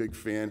 I am a big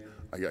fan.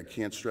 I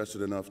can't stress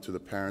it enough to the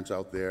parents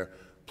out there.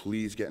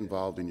 Please get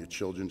involved in your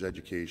children's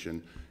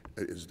education.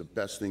 It is the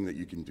best thing that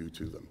you can do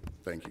to them.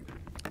 Thank you.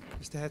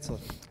 Mr.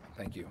 Hetzler.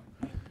 Thank you.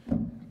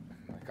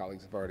 My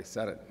colleagues have already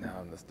said it.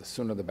 The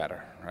sooner the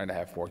better, right? I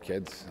have 4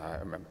 kids. I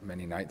remember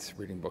many nights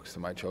reading books to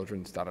my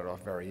children. Started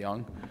off very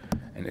young,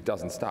 and it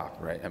doesn't stop,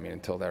 right? I mean,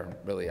 until they're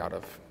really out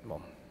of,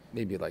 well,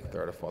 maybe like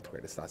 3rd or 4th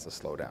grade, it starts to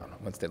slow down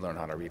once they learn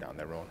how to read on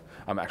their own.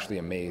 I'm actually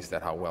amazed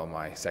at how well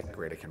my 2nd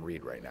grader can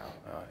read right now.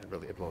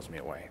 It blows me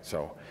away.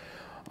 So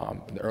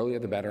the earlier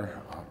the better.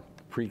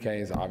 Pre-K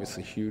is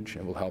obviously huge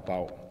and will help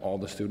out all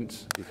the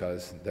students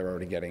because they're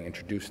already getting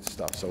introduced to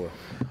stuff. So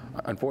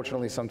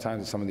unfortunately,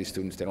 sometimes some of these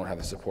students, they don't have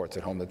the supports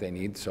at home that they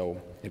need, so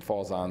it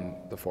falls on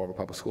the Fall River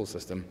Public School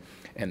System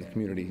and the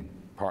community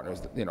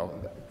partners, you know,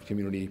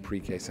 community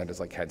pre-K centers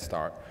like Head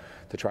Start,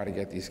 to try to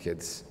get these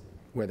kids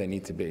where they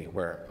need to be,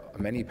 where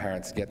many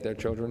parents get their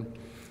children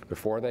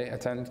before they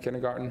attend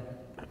kindergarten.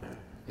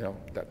 You know,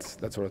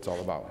 that's what it's all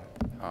about.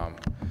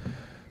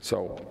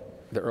 So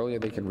the earlier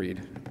they can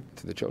read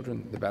to the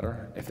children, the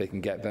better. If they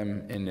can get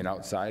them in an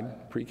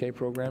outside pre-K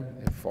program,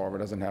 if Fall River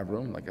doesn't have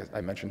room, like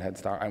I mentioned Head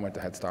Start, I went to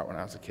Head Start when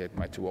I was a kid.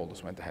 My 2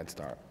 oldest went to Head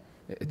Start.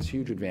 It's a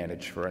huge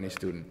advantage for any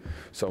student.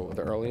 So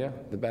the earlier,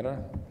 the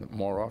better. The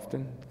more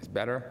often is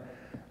better.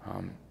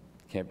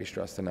 Can't be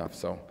stressed enough.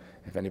 So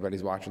if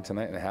anybody's watching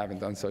tonight and they haven't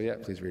done so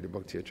yet, please read a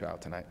book to your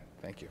child tonight.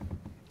 Thank you.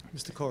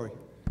 Mr. Corey.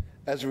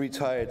 As a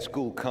retired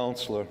school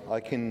counselor,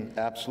 I can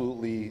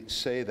absolutely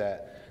say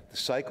that the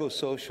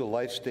psychosocial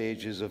life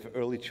stages of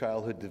early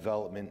childhood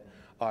development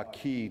are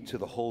key to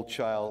the whole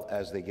child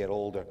as they get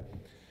older.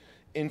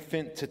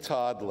 Infant to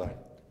toddler,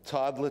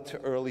 toddler to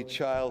early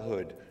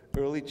childhood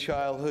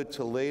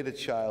to later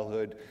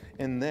childhood,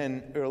 and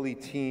then early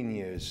teen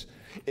years.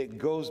 It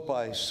goes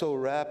by so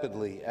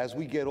rapidly. As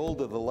we get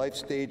older, the life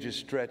stages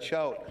stretch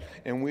out,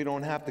 and we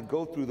don't have to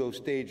go through those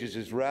stages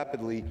as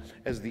rapidly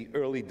as the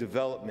early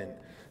development.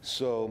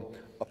 So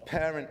a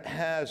parent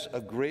has a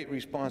great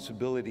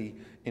responsibility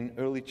in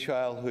early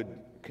childhood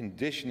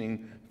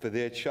conditioning for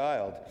their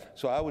child.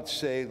 So I would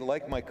say,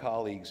 like my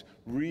colleagues,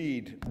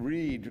 read,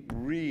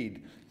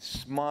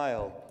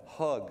 smile,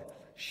 hug,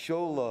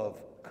 show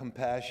love,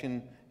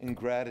 compassion, and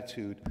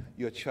gratitude.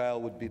 Your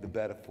child would be the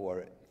better for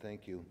it.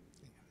 Thank you.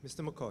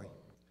 Mr. McCoy.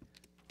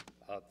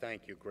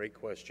 Thank you. Great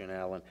question,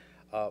 Alan.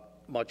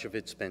 Much of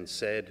it's been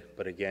said,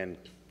 but again,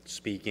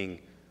 speaking,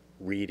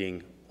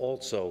 reading,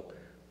 also,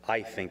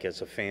 I think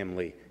as a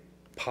family,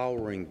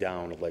 powering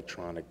down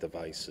electronic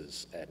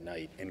devices at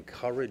night.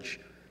 Encourage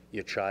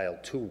your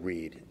child to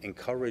read.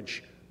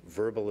 Encourage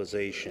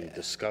verbalization,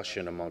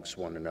 discussion amongst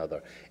one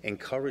another.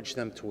 Encourage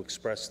them to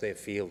express their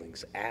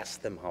feelings.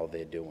 Ask them how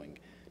they're doing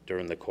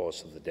during the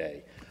course of the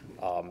day.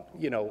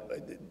 You know,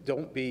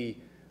 don't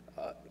be,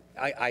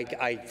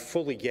 I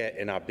fully get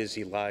in our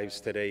busy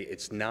lives today,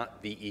 it's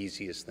not the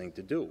easiest thing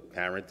to do.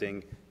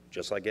 Parenting,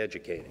 just like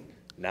educating,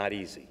 not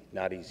easy,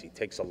 not easy. It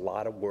takes a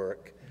lot of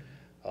work.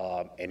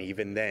 And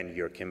even then,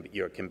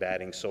 you're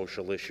combating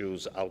social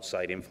issues,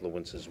 outside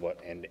influences,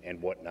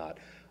 and whatnot.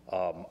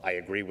 I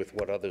agree with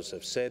what others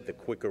have said. The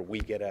quicker we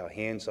get our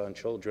hands on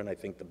children, I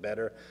think the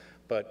better.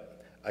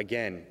 But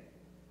again,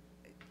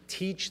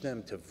 teach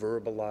them to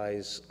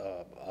verbalize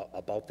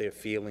about their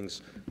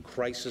feelings.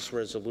 Crisis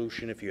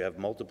resolution, if you have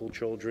multiple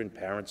children,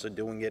 parents are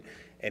doing it,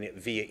 and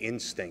via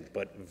instinct.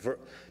 But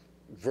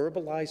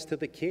verbalize to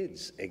the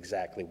kids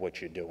exactly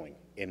what you're doing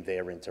in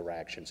their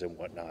interactions and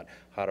whatnot,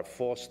 how to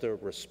foster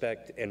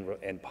respect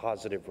and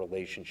positive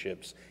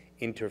relationships,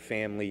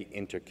 interfamily,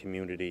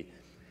 intercommunity.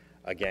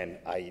 Again,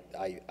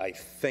 I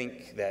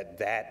think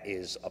that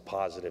is a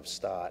positive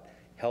start,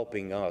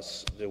 helping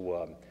us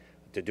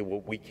to do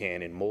what we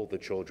can and mold the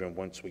children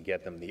once we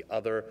get them. The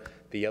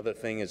other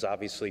thing is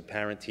obviously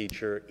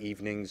parent-teacher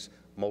evenings.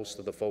 Most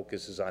of the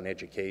focus is on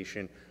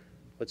education.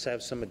 Let's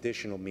have some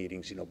additional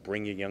meetings, you know,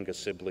 bring your younger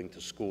sibling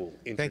to school,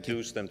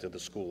 introduce them to the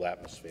school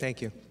atmosphere.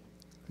 Thank you.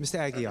 Mr.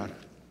 Aguiar.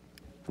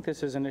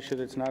 This is an issue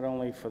that's not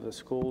only for the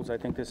schools. I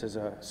think this is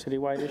a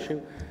citywide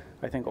issue.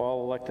 I think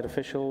all elected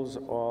officials,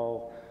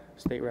 all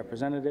state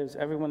representatives,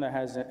 everyone that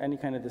has any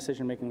kind of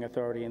decision-making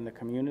authority in the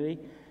community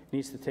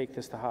needs to take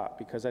this to heart,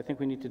 because I think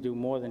we need to do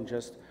more than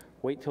just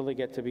wait till they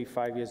get to be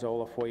 5 years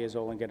old or 4 years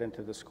old and get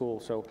into the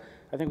school. So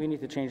I think we need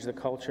to change the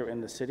culture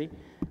in the city.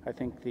 I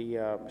think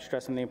the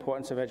stressing the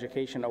importance of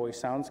education always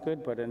sounds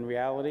good, but in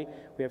reality,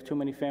 we have too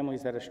many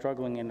families that are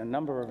struggling in a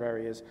number of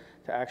areas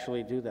to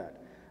actually do that.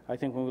 I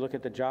think when we look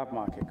at the job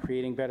market,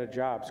 creating better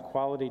jobs,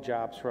 quality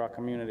jobs for our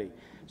community,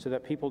 so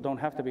that people don't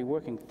have to be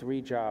working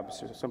 3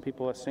 jobs. Some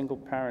people are single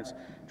parents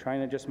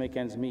trying to just make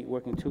ends meet,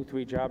 working 2,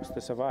 3 jobs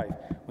to survive.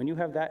 When you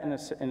have that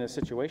in a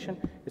situation,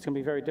 it's going to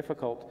be very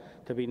difficult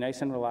to be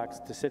nice and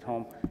relaxed, to sit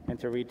home and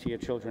to read to your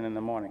children in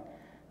the morning,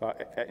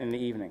 in the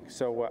evening.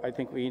 So I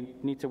think we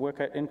need to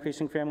work at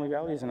increasing family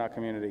values in our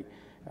community.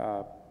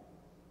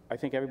 I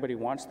think everybody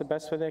wants the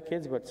best for their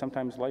kids, but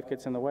sometimes life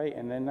gets in the way,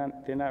 and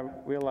they're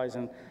not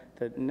realizing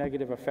the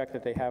negative effect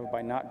that they have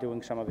by not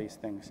doing some of these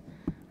things.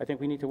 I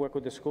think we need to work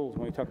with the schools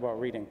when we talk about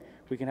reading.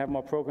 We can have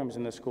more programs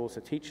in the schools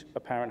to teach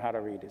a parent how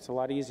to read. It's a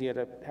lot easier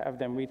to have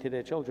them read to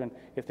their children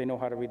if they know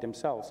how to read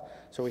themselves.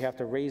 So we have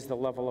to raise the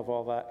level of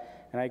all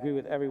that. And I agree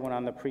with everyone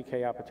on the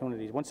pre-K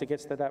opportunities. Once it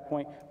gets to that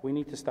point, we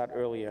need to start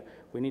earlier.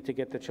 We need to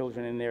get the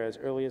children in there as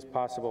early as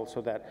possible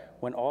so that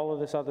when all of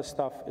this other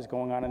stuff is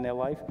going on in their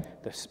life,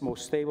 the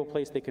most stable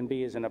place they can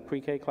be is in a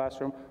pre-K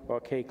classroom or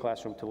a K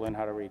classroom to learn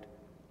how to read.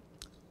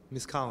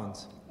 Ms.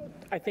 Collins.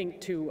 I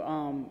think to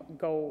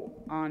go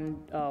on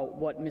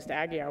what Mr.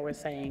 Aguiar was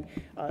saying,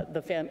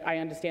 I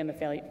understand the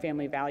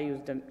family values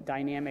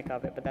dynamic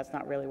of it, but that's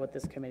not really what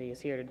this committee is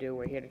here to do.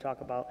 We're here to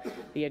talk about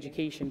the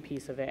education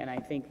piece of it, and I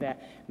think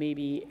that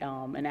maybe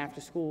an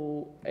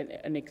after-school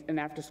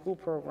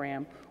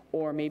program,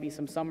 or maybe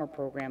some summer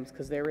programs,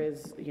 because there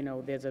is,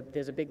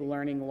 there's a big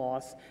learning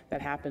loss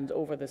that happens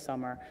over the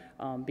summer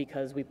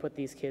because we put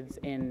these kids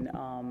in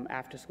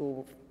after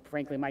school.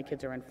 Frankly, my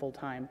kids are in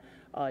full-time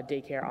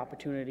daycare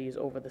opportunities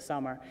over the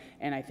summer,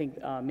 and I think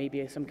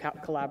maybe some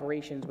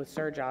collaborations with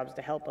SurJobs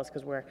to help us,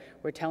 because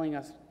we're telling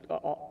us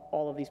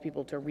all of these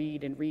people to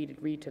read and read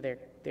and read to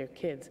their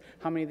kids.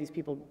 How many of these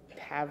people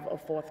have a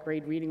 4th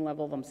grade reading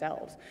level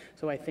themselves?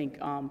 So I think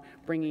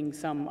bringing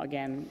some,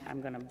 again, I'm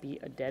going to beat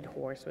a dead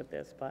horse with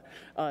this, but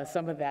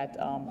some of that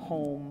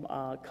home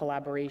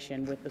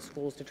collaboration with the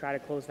schools to try to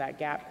close that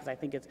gap, because I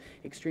think it's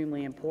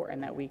extremely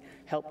important that we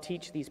help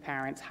teach these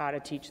parents how to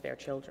teach their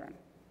children.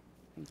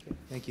 Thank you.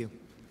 Thank you.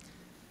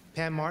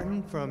 Pam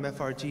Martin from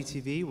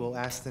FRG-TV will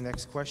ask the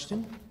next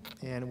question,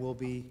 and will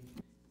be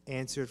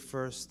answered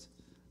first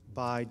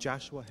by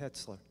Joshua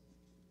Hetzler.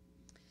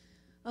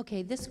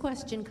 Okay, this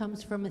question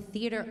comes from a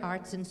theater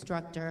arts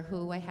instructor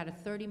who I had a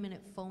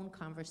 30-minute phone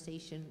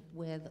conversation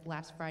with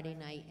last Friday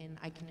night, and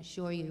I can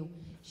assure you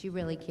she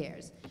really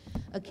cares.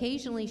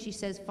 Occasionally, she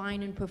says,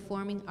 fine and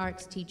performing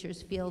arts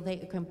teachers feel they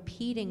are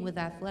competing with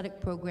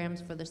athletic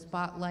programs for the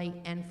spotlight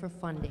and for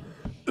funding.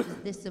 Is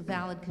this a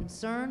valid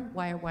concern?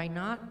 Why or why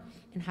not?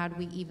 And how do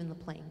we even the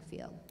playing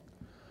field?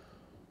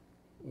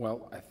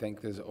 Well, I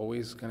think there's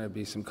always going to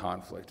be some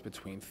conflict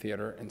between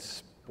theater and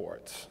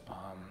sports.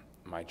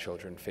 My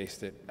children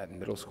faced it at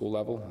middle school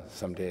level.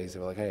 Some days they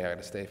were like, hey, I got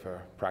to stay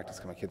for practice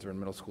because my kids are in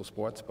middle school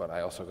sports, but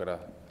I also got to,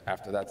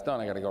 after that's done,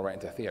 I got to go right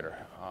into theater.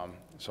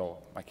 So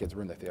my kids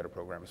were in the theater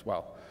program as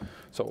well.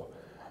 So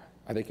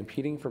are they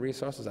competing for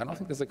resources? I don't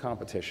think there's a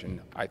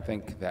competition. I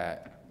think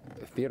that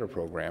the theater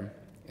program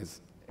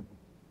is,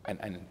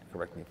 and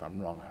correct me if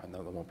I'm wrong, I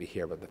know they won't be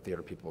here, but the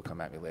theater people will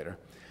come at me later,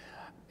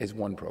 is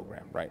one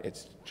program, right?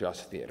 It's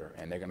just theater,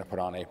 and they're going to put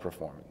on a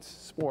performance.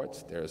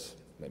 Sports, there's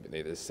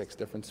 6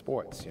 different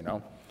sports,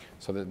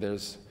 so that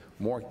there's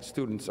more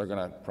students are going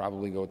to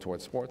probably go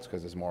towards sports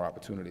because there's more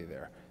opportunity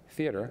there.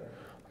 Theater,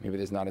 maybe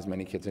there's not as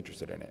many kids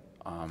interested in it.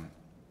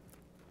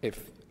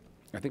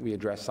 I think we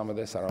addressed some of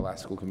this at our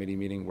last school committee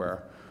meeting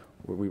where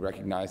we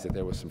recognized that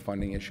there was some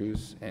funding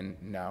issues, and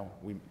now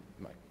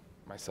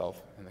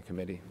myself and the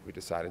committee, we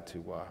decided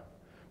to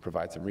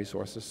provide some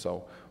resources,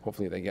 so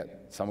hopefully they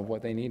get some of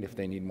what they need. If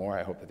they need more,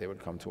 I hope that they would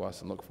come to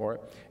us and look for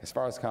it. As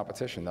far as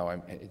competition, though,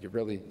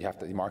 you have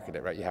to market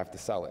it, right? You have to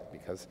sell it,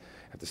 because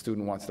if the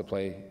student wants to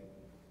play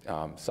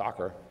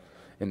soccer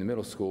in the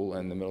middle school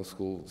and the middle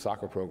school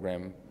soccer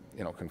program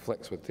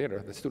conflicts with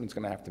theater, the student's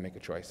going to have to make a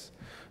choice.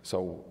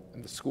 So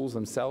the schools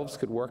themselves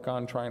could work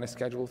on trying to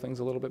schedule things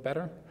a little bit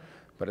better,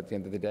 but at the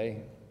end of the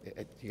day,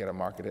 you got to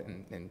market it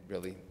and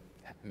really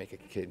make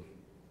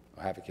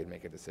have a kid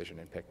make a decision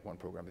and pick one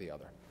program or the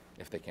other,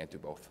 if they can't do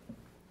both.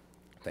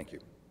 Thank you.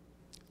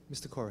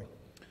 Mr. Corey.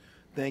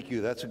 Thank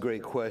you. That's a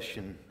great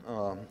question.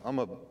 I'm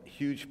a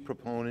huge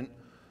proponent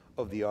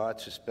of the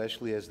arts,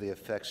 especially as they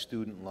affect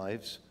student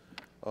lives.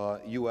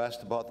 You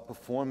asked about the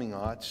performing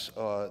arts.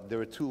 There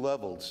are 2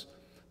 levels.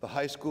 The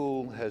high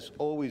school has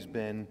always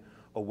been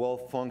a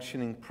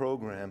well-functioning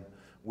program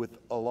with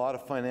a lot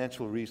of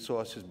financial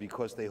resources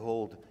because they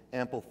hold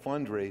ample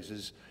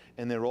fundraisers,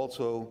 and they're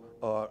also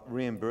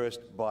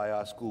reimbursed by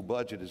our school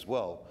budget as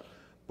well.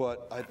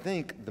 But I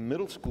think the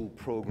middle school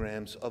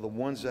programs are the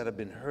ones that have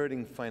been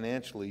hurting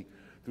financially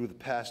through the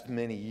past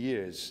many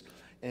years.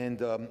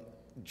 And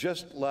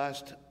just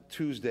last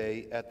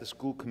Tuesday at the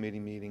school committee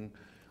meeting,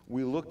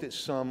 we looked at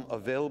some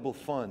available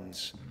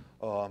funds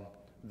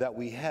that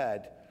we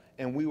had,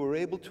 and we were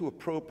able to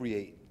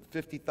appropriate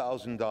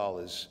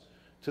 $50,000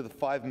 to the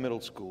 5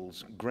 middle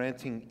schools,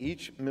 granting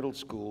each middle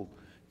school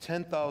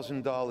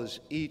 $10,000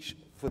 each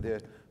for their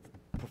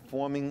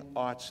performing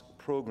arts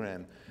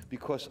program,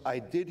 because I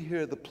did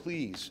hear the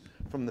pleas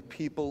from the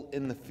people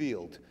in the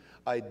field.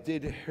 I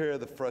did hear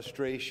the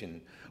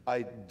frustration.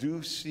 I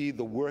do see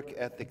the work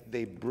ethic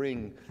they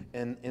bring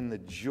and the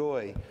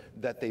joy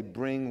that they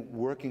bring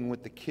working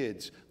with the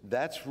kids.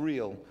 That's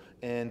real,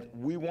 and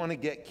we want to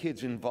get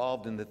kids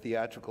involved in the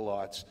theatrical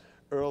arts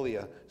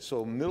earlier.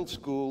 So middle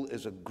school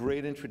is a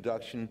great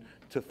introduction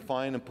to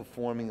fine and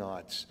performing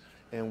arts,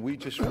 and we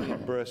just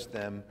reimbursed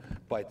them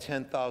by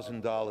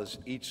 $10,000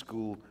 each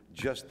school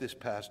just this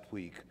past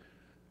week.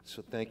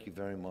 So thank you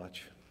very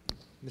much.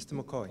 Mr.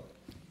 McCoy.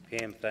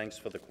 Pam, thanks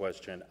for the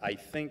question. I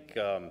think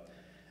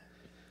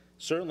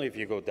certainly if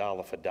you go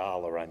dollar for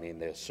dollar, I mean,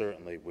 there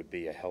certainly would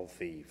be a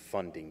healthy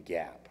funding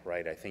gap,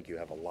 right? I think you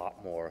have a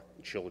lot more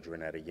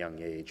children at a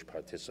young age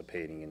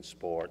participating in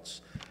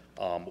sports,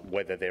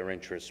 whether their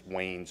interest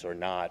wanes or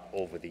not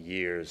over the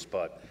years,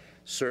 but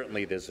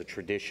certainly there's a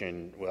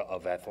tradition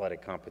of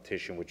athletic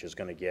competition which is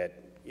going to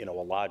get, you know,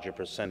 a larger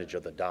percentage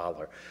of the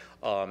dollar.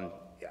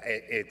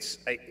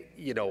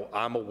 You know,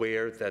 I'm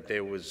aware that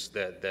there was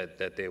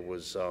that there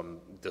was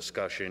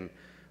discussion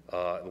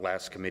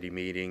last committee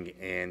meeting,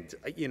 and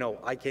you know,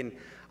 I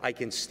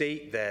can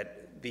state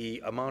that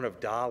the amount of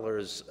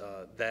dollars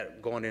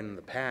that gone in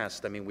the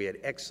past. I mean, we had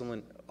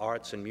excellent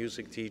arts and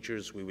music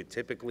teachers. We would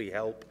typically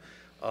help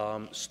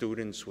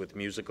students with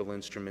musical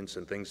instruments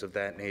and things of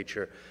that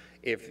nature.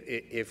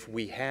 If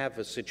we have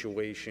a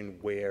situation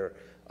where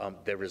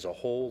there is a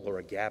hole or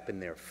a gap in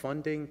their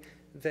funding,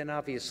 then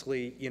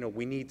obviously, you know,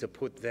 we need to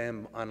put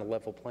them on a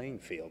level playing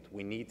field.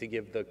 We need to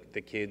give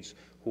the kids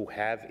who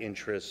have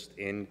interest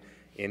in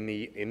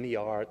the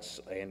arts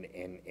and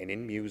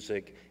in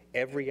music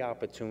every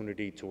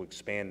opportunity to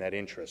expand that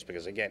interest.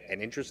 Because again,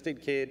 an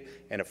interested kid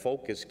and a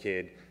focused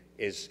kid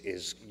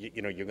is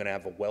you know, you're going to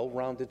have a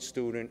well-rounded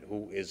student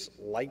who is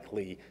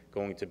likely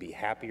going to be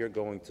happier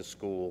going to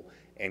school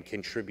and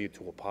contribute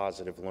to a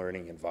positive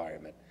learning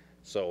environment.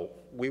 So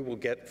we will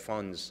get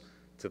funds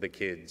to the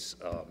kids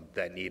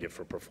that need it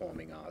for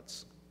performing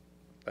arts.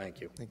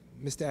 Thank you.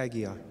 Mr.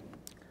 Aguiar.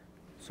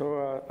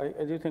 So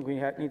I do think we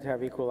need to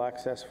have equal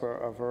access for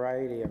a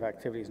variety of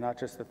activities, not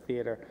just the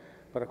theater,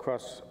 but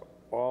across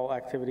all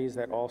activities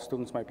that all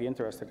students might be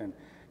interested in.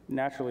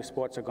 Naturally,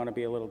 sports are going to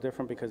be a little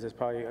different because there's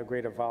probably a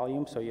greater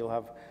volume, so you'll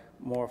have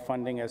more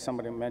funding, as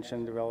somebody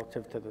mentioned,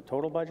 relative to the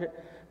total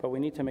budget, but we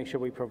need to make sure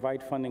we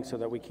provide funding so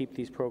that we keep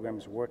these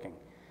programs working.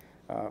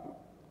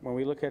 When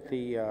we look at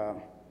the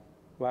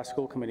last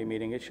school committee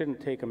meeting, it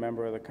shouldn't take a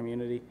member of the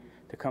community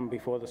to come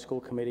before the school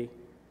committee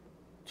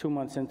 2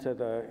 months into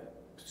the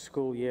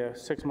school year,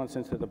 6 months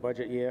into the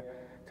budget year,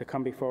 to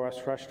come before us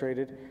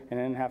frustrated and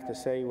then have to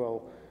say,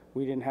 well,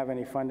 we didn't have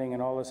any funding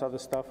and all this other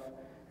stuff.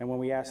 And when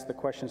we ask the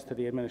questions to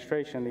the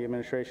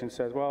administration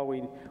says, well,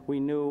 we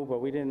knew, but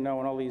we didn't know,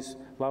 and all these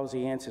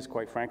lousy answers,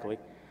 quite frankly.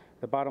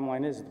 The bottom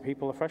line is the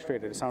people are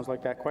frustrated. It sounds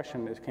like that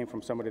question came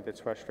from somebody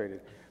that's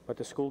frustrated. But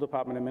the school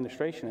department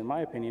administration, in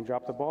my opinion,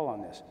 dropped the ball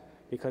on this.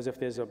 Because if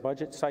there's a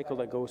budget cycle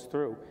that goes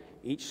through,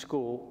 each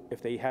school,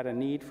 if they had a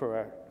need for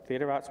a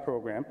theater arts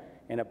program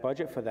and a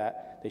budget for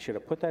that, they should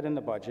have put that in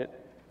the budget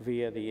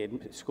via the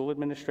school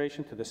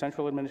administration to the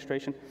central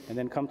administration and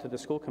then come to the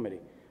school committee.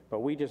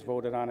 But we just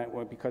voted on it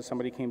because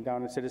somebody came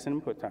down and said it's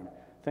input time.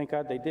 Thank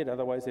God they did,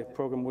 otherwise the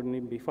program wouldn't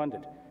even be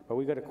funded. But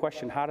we got to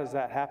question, how does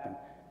that happen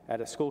at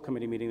a school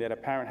committee meeting, that a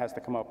parent has to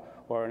come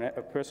up or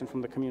a person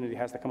from the community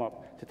has to come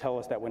up to tell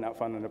us that we're not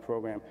funding the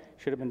program?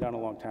 Should have been done a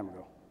long time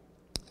ago.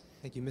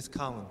 Thank you. Ms.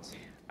 Collins.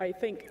 I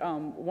think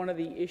one of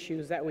the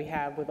issues that we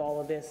have with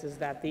all of this is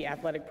that the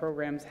athletic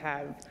programs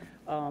have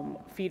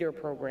feeder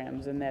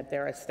programs, and that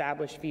they're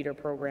established feeder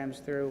programs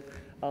through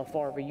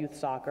Fall River Youth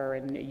Soccer,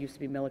 and it used to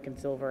be Milliken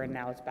Silver, and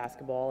now it's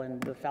basketball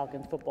and the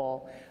Falcons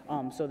football.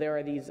 So there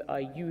are these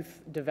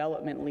youth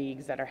development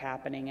leagues that are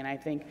happening, and I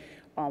think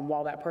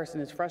while that person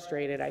is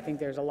frustrated, I think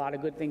there's a lot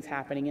of good things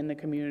happening in the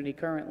community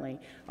currently.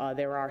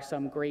 There are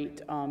some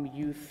great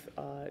youth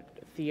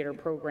theater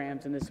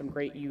programs, and there's some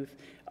great youth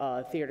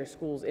theater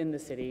schools in the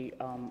city.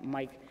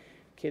 Mike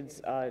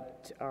kids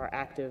are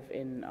active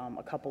in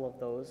a couple of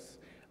those.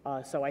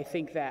 So I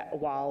think that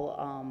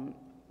while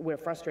we're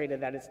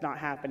frustrated that it's not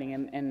happening,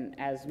 and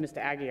as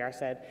Mr. Aguiar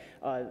said,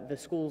 the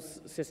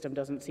schools system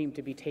doesn't seem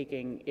to be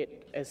taking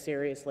it as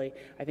seriously,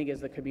 I think,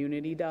 as the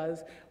community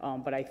does.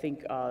 But I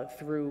think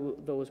through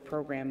those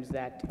programs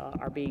that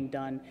are being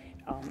done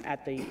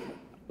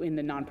in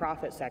the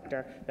nonprofit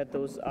sector, that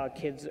those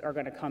kids are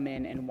going to come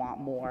in and want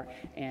more,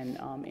 and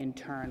in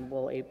turn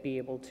will be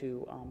able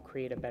to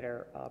create a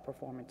better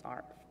performing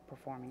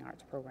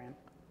arts program.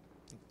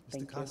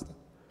 Mr. Costa.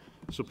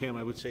 So Pam,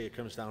 I would say it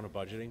comes down to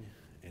budgeting,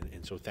 and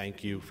And so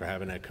thank you for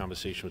having that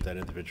conversation with that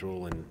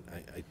individual, and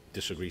I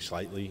disagree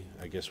slightly,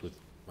 I guess, with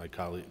my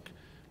colleague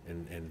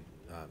and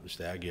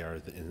Mr.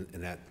 Aguirre, in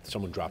that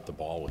someone dropped the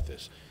ball with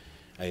this.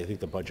 I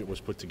think the budget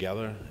was put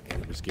together,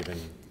 and it was given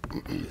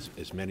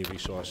as many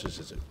resources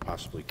as it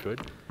possibly could.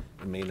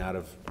 It may not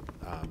have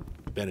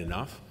been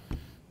enough,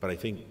 but I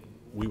think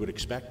we would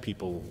expect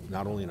people,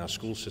 not only in our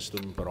school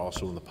system, but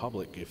also in the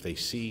public, if they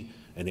see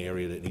an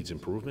area that needs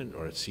improvement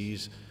or it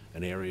sees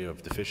an area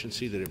of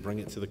deficiency, that it bring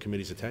it to the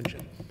committee's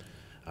attention.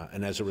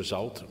 And as a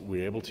result,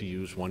 we're able to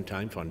use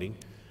one-time funding,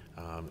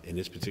 in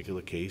this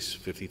particular case,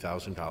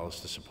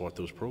 $50,000 to support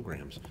those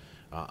programs.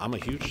 I'm a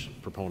huge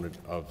proponent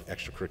of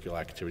extracurricular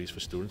activities for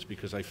students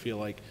because I feel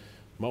like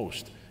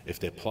most, if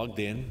they're plugged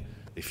in,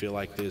 they feel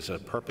like there's a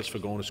purpose for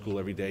going to school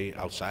every day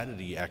outside of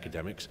the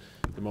academics,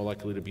 they're more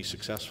likely to be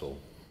successful.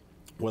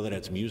 Whether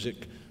that's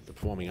music, the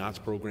performing arts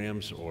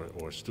programs,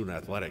 or student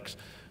athletics,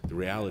 the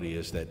reality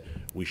is that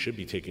we should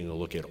be taking a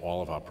look at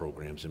all of our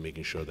programs and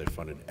making sure they're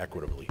funded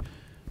equitably.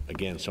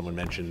 Again, someone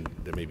mentioned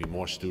there may be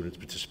more students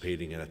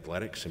participating in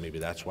athletics, and maybe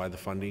that's why the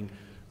funding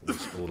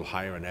was a little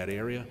higher in that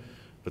area.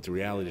 But the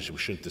reality is we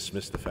shouldn't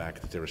dismiss the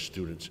fact that there are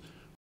students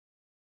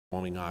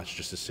performing arts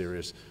just as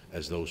serious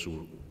as those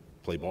who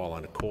play ball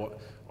on a court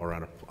or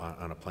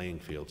on a playing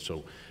field.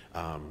 So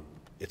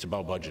it's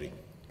about budgeting.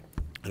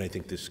 And I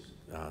think this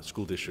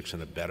school district's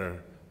in a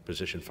better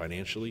position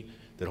financially,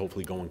 that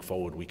hopefully going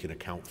forward we can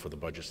account for the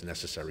budgets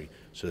necessary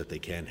so that they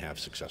can have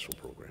successful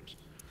programs.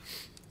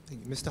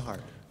 Thank you. Mr.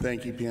 Hart.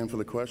 Thank you, Pam, for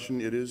the question.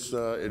 It is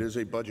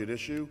a budget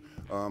issue.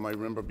 I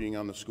remember being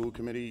on the school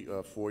committee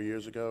 4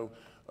 years ago,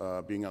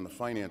 being on the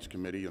finance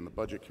committee and the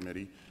budget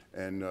committee,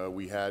 and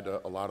we had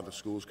a lot of the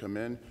schools come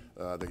in.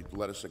 They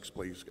let us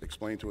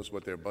explain to us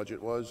what their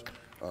budget was,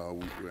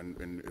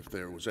 and if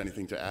there was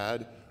anything to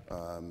add.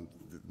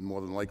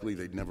 More than likely,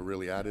 they'd never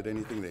really added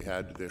anything. They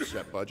had their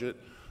set budget.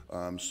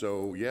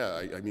 So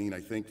yeah, I mean,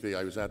 I think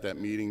I was at that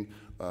meeting,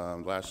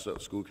 last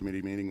school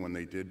committee meeting, when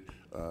they did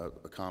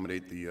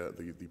accommodate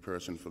the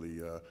person for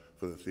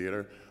the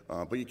theater.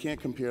 But you can't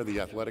compare the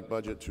athletic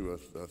budget to a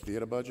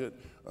theater budget,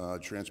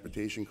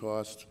 transportation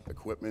costs,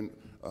 equipment.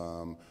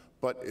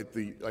 But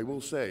I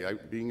will say,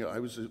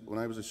 when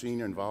I was a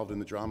senior, involved in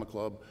the drama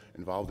club,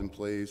 involved in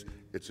plays,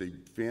 it's a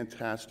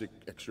fantastic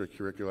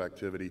extracurricular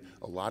activity.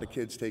 A lot of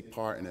kids take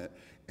part in it,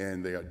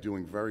 and they are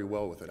doing very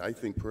well with it. I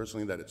think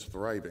personally that it's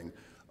thriving.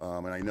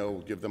 And I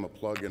know, give them a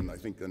plug, and I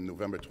think on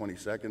November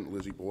 22nd,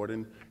 Lizzie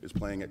Borden is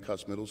playing at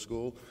Cuss Middle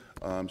School.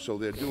 So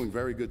they're doing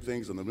very good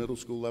things on the middle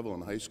school level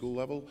and high school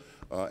level.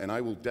 And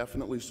I will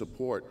definitely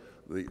support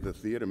the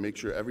theater, make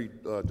sure every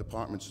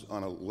department's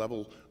on a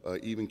level,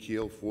 even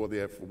keel for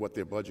what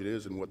their budget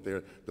is and what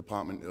their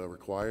department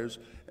requires.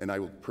 And I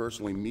will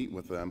personally meet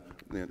with them.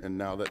 And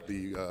now that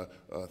the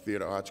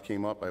theater arts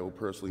came up, I will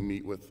personally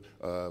meet with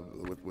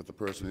the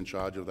person in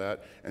charge of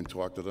that and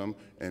talk to them.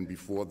 And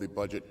before the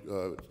budget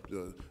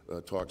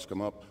talks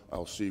come up,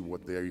 I'll see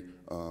what they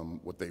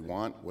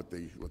want, what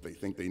they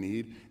think they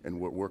need, and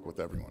work with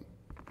everyone.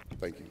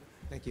 Thank you.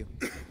 Thank you.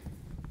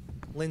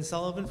 Lynn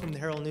Sullivan from the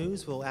Herald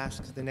News will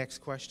ask the next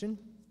question,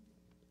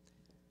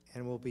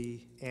 and will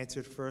be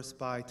answered first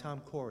by Tom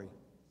Corey.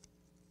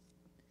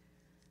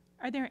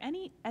 Are there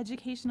any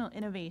educational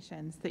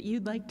innovations that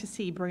you'd like to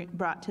see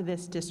brought to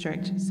this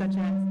district, such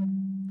as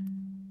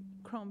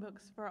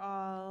Chromebooks for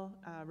all,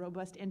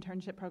 robust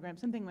internship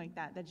programs, something like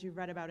that, that you've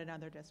read about in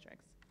other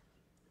districts?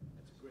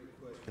 That's a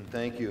great question.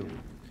 Thank you.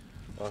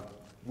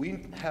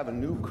 We have a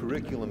new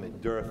curriculum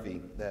at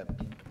Durfee that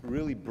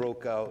really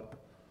broke out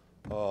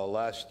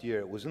last year.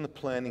 It was in the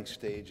planning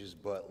stages,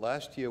 but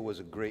last year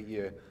was a great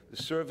year. The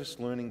Service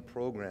Learning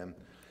Program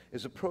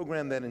is a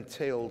program that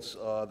entails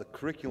the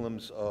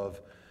curriculums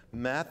of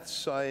math,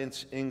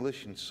 science,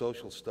 English, and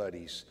social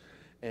studies.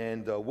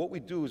 And what we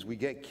do is we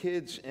get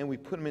kids and we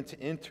put them into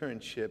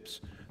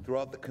internships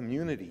throughout the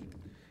community.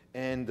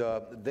 And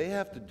they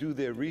have to do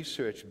their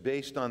research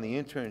based on the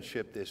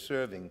internship they're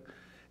serving.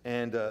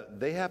 And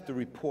they have to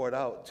report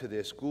out to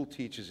their school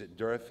teachers at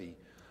Durfee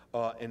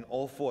in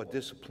all 4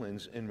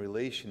 disciplines in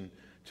relation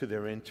to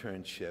their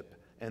internship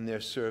and their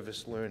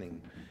service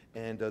learning.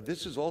 And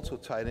this is also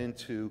tied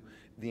into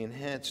the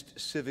enhanced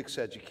civics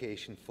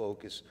education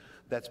focus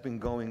that's been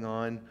going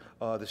on.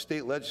 The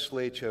state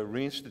legislature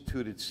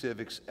reinstituted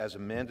civics as a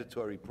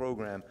mandatory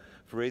program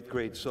for 8th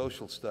grade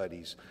social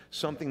studies,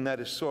 something that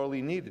is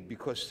sorely needed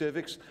because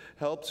civics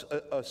helps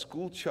a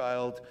school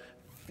child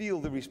feel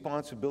the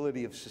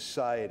responsibility of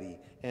society.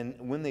 And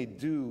when they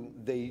do,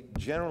 they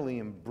generally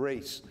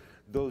embrace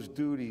those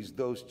duties,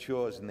 those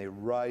chores, and they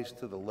rise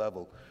to the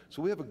level.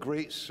 So we have a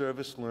great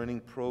service learning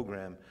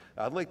program.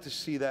 I'd like to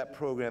see that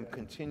program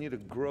continue to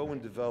grow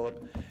and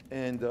develop.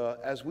 And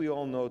as we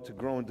all know, to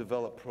grow and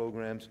develop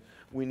programs,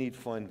 we need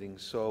funding.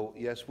 So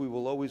yes, we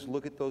will always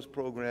look at those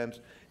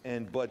programs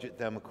and budget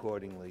them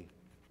accordingly.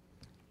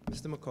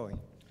 Mr. McCoy.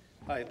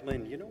 Hi,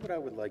 Lynn. You know what I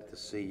would like to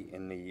see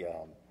in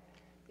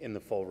the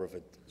Fall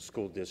River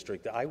School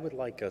District? I would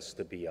like us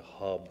to be a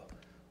hub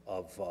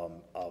of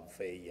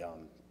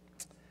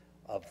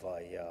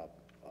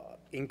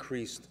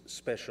increased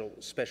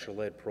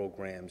special ed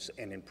programs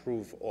and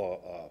improve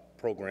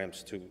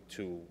programs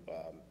to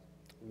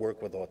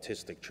work with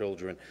autistic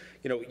children.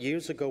 You know,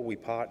 years ago we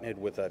partnered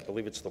with, I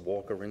believe it's the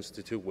Walker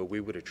Institute, where we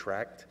would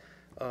attract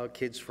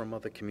kids from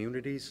other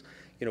communities.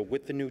 You know,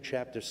 with the new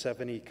Chapter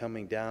 70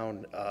 coming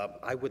down,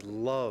 I would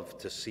love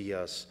to see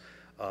us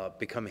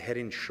become head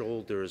and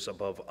shoulders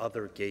above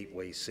other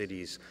gateway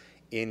cities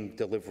in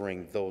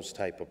delivering those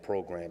type of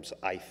programs.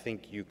 I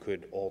think you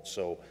could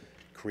also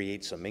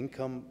create some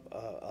income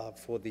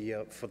for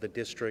the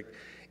district.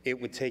 It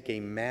would take a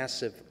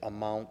massive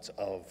amount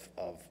of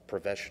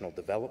professional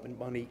development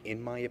money,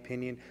 in my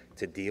opinion,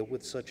 to deal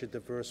with such a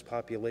diverse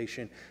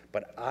population.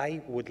 But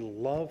I would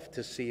love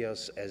to see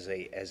us as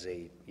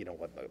a you know,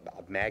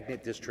 a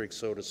magnet district,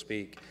 so to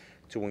speak,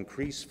 to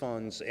increase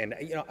funds. And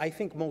you know, I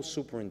think most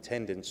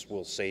superintendents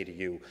will say to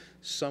you,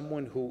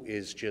 someone who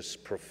is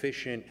just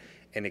proficient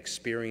and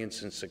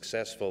experienced and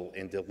successful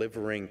in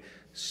delivering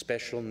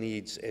special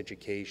needs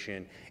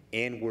education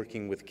and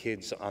working with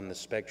kids on the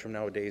spectrum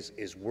nowadays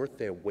is worth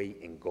their weight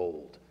in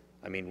gold.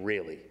 I mean,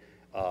 really,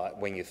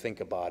 when you think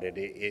about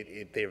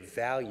it, their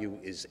value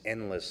is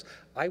endless.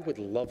 I would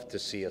love to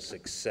see us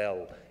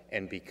excel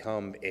and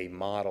become a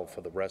model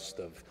for the rest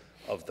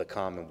of the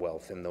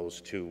Commonwealth in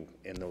those two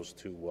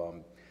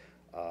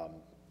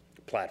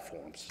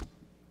platforms.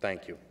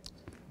 Thank you.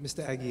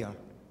 Mr. Aguiar.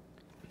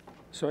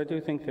 So I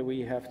do think that we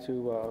have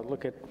to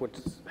look at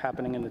what's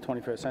happening in the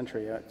 21st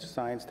century.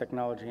 Science,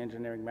 technology,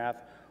 engineering, math,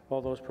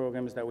 all those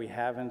programs that we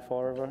have in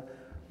Fall River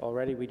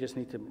already, we just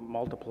need to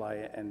multiply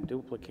it and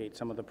duplicate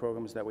some of the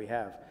programs that we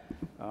have.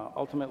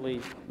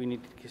 Ultimately, we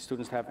need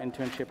students to have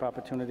internship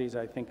opportunities.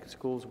 I think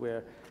schools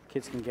where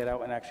kids can get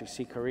out and actually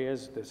see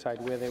careers,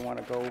 decide where they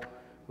want to go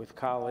with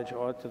college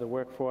or to the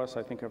workforce,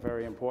 I think are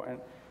very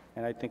important.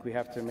 And I think we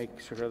have to make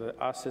sure that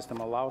our system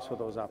allows for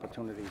those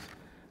opportunities.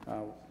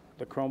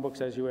 The Chromebooks,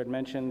 as you had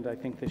mentioned, I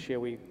think this year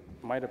we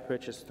might have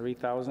purchased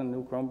 3,000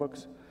 new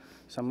Chromebooks,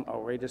 some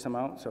outrageous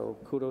amount. So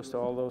kudos to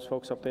all those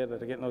folks up there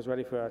that are getting those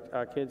ready for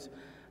our kids.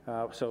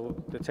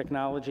 So the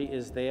technology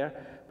is there,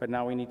 but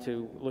now we need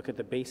to look at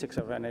the basics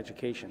of an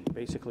education,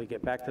 basically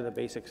get back to the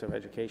basics of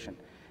education.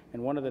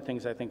 And one of the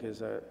things I think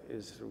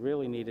is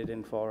really needed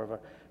in Fall River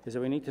is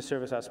that we need to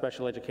service our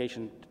special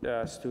education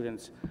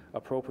students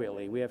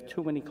appropriately. We have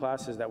too many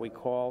classes that we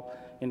call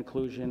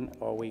inclusion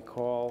or we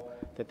call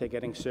that they're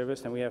getting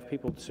serviced, and we have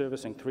people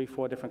servicing 3,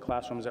 4 different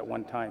classrooms at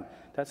one time.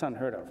 That's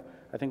unheard of.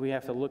 I think we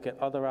have to look at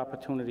other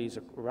opportunities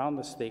around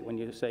the state when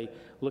you say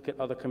look at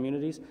other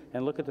communities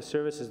and look at the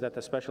services that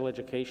the special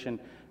education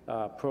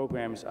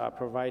programs are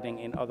providing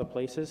in other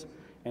places.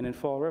 And in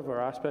Fall River,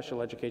 our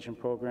special education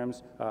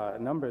programs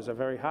numbers are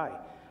very high.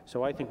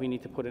 So I think we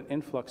need to put an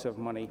influx of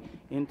money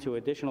into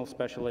additional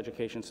special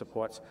education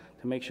supports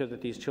to make sure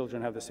that these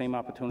children have the same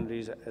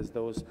opportunities as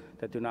those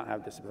that do not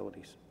have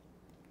disabilities.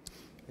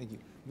 Thank you.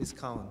 Ms.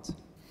 Collins.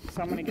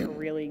 So I'm going to get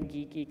really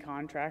geeky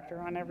contractor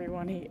on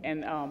everyone.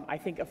 And I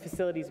think a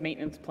facilities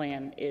maintenance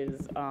plan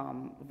is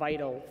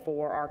vital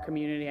for our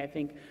community. I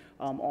think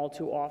all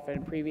too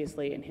often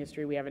previously in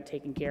history we haven't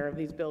taken care of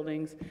these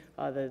buildings.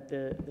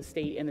 The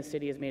state and the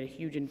city has made a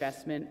huge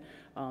investment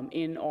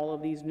in all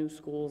of these new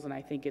schools, and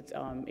I think it's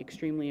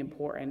extremely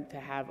important to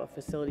have a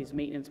facilities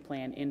maintenance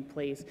plan in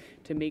place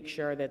to make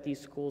sure that these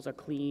schools are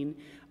clean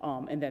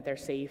and that they're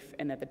safe,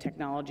 and that the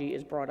technology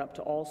is brought up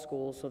to all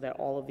schools so that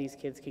all of these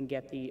kids can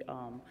get the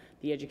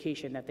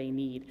education that they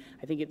need.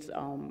 I think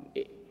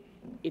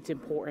it's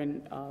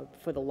important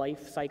for the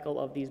life cycle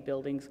of these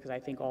buildings, because I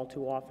think all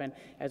too often,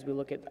 as we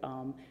look at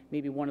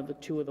maybe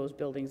two of those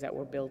buildings that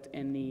were built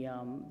in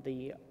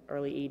the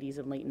early 80s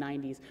and late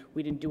 90s,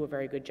 we didn't do a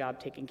very good job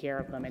taking care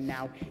of them, and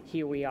now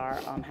here we are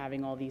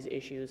having all these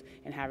issues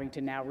and having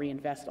to now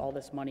reinvest all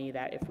this money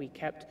that if we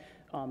kept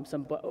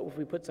if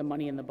we put some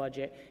money in the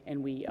budget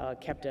and we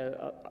kept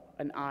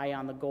an eye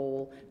on the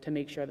goal to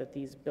make sure that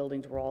these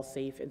buildings were all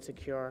safe and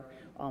secure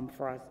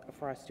for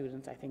our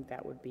students, I think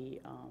that would be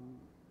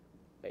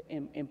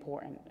an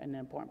important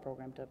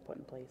program to put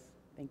in place.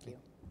 Thank you.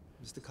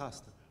 Mr.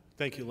 Costa.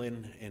 Thank you,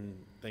 Lynn, and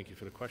thank you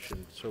for the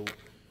question. So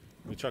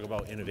when we talk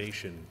about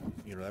innovation,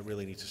 you know, that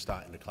really needs to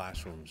start in the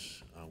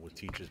classrooms with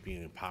teachers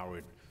being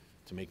empowered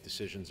to make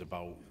decisions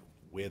about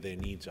where their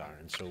needs are.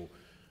 And so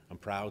I'm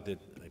proud that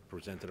I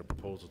presented a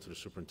proposal to the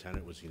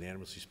superintendent, was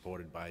unanimously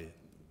supported by the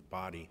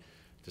body,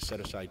 to set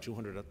aside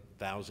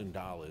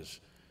 $200,000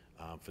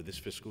 for this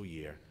fiscal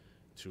year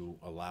to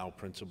allow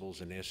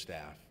principals and their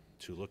staff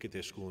to look at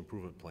their school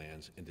improvement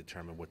plans and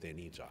determine what their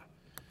needs are.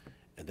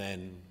 And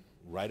then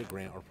write a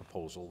grant or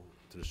proposal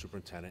to the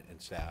superintendent and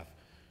staff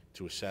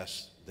to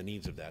assess the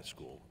needs of that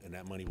school. And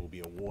that money will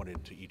be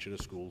awarded to each of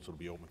the schools. It'll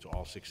be open to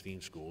all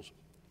 16 schools.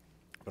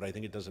 But I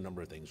think it does a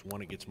number of things.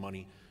 One, it gets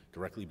money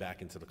directly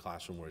back into the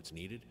classroom where it's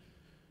needed.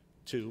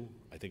 Two,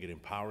 I think it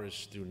empowers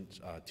students,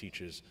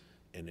 teachers,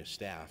 and their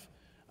staff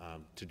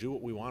to do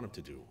what we want them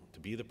to do, to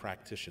be the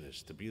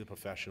practitioners, to be the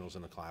professionals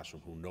in the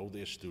classroom who know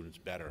their students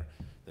better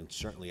than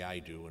certainly I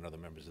do and other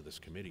members of this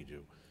committee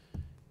do.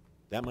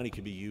 That money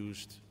could be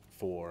used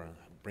for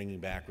bringing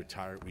back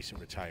recent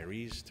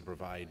retirees to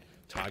provide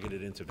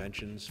targeted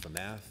interventions for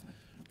math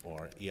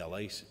or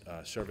ELA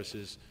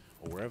services,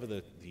 or wherever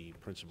the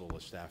principal or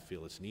staff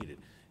feel it's needed.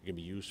 It can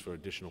be used for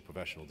additional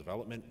professional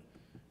development.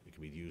 It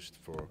can be used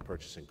for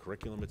purchasing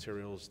curriculum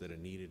materials that are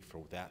needed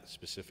for that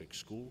specific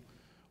school,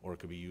 or it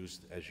could be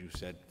used, as you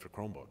said, for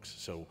Chromebooks.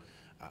 So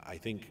I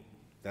think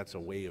that's a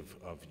way of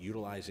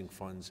utilizing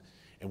funds,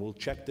 and we'll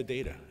check the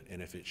data.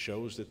 And if it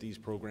shows that these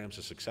programs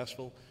are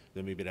successful,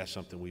 then maybe that's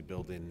something we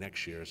build in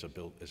next year as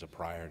a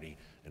priority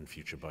in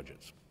future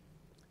budgets.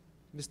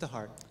 Mr.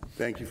 Hart.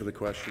 Thank you for the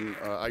question.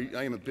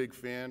 I am a big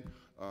fan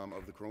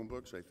of the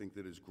Chromebooks. I think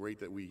that it's great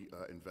that we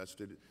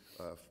invested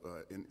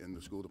in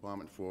the school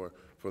department for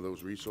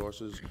those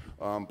resources.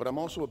 But I'm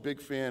also a big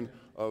fan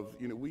of,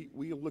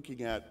 we are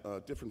looking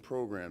at different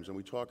programs, and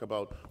we talk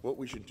about what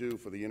we should do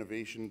for the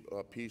innovation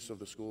piece of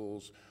the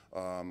schools,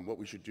 what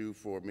we should do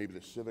for maybe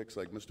the civics,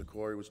 like Mr.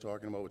 Corey was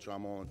talking about, which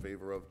I'm all in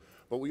favor of.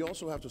 But we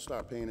also have to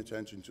start paying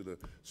attention to the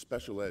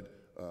special ed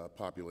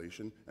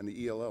population and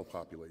the ELL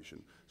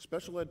population.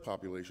 Special ed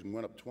population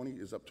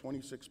is up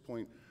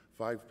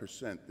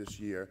 26.5% this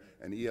year,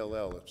 and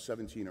ELL up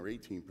 17 or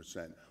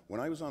 18%. When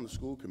I was on the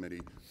school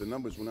committee, the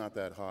numbers were not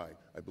that high.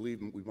 I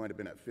believe we might have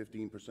been at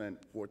 15%,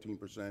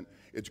 14%.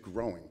 It's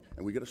growing,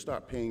 and we got to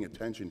start paying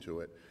attention to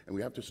it, and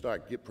we have to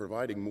start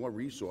providing more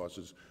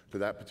resources to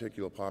that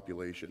particular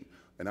population.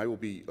 And I will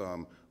be,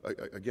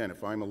 again,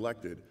 if I'm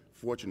elected,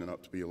 fortunate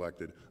enough to be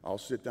elected, I'll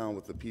sit down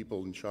with the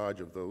people in charge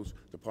of those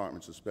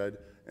departments, the SPED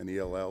and the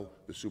ELL,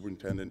 the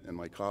superintendent and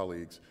my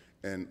colleagues,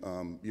 and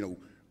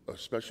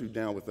especially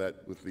now with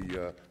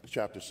the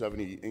Chapter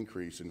 70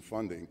 increase in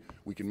funding,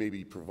 we can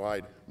maybe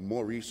provide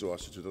more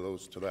resources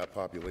to that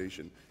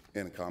population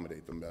and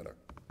accommodate them better.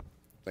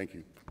 Thank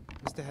you.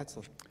 Mr.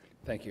 Hetzler.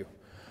 Thank you.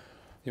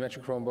 You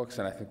mentioned Chromebooks,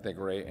 and I think they're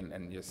great,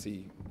 and you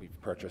see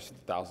we've purchased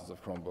thousands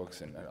of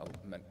Chromebooks, and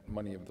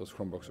many of those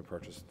Chromebooks are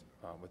purchased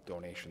with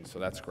donations, so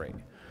that's great.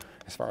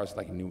 As far as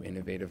like new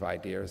innovative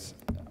ideas,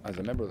 as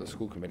a member of the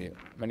school committee,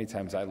 many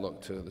times I look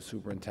to the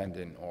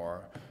superintendent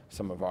or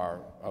some of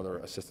our other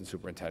assistant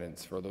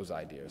superintendents for those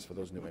ideas, for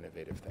those new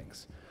innovative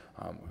things.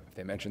 If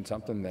they mention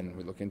something, then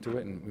we look into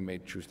it and we may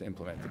choose to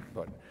implement it.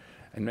 But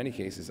in many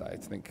cases, I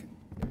think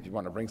if you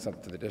want to bring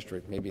something to the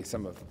district, maybe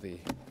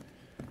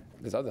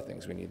there's other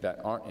things we need that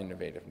aren't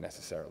innovative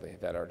necessarily,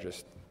 that are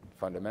just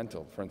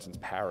fundamental. For instance,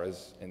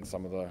 paras in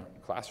some of the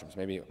classrooms.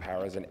 Maybe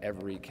paras in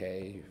every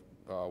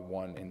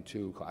K1 and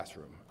 2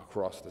 classroom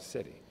across the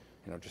city,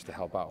 just to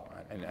help out.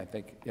 And I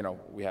think,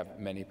 we have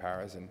many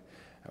paras, and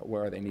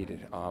where are they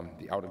needed?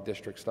 The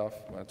out-of-district stuff,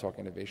 when I talk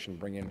innovation,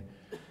 bring in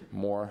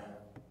more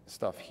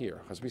stuff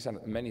here, because we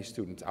send many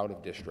students out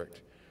of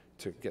district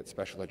to get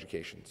special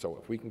education. So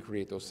if we can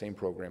create those same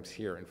programs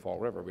here in Fall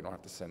River, we don't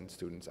have to send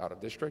students out of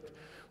district,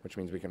 which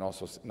means we can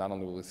also, not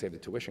only will we save the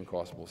tuition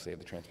costs, we'll save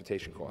the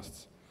transportation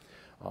costs.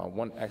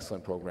 One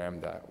excellent program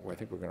that I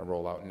think we're going to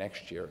roll out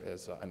next year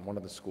is, in one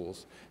of the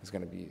schools, is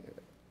going to be,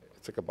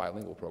 it's like a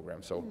bilingual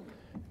program. So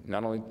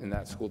not only in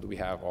that school do we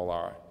have all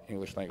our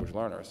English language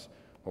learners,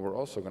 but we're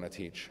also going to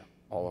teach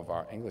all of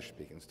our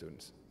English-speaking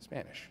students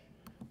Spanish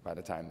by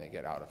the time they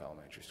get out of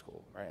elementary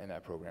school, right? And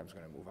that program's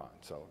going to move on.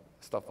 So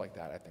stuff like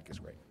that I think is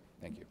great.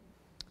 Thank you.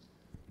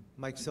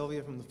 Mike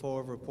Sylvia from the Fall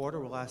River Reporter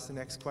will ask the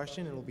next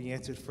question, and will be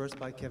answered first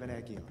by Kevin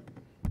Aguilar.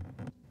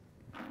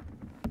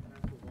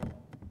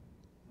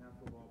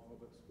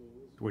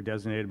 Were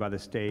designated by the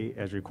state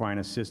as requiring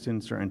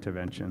assistance or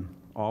intervention.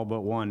 All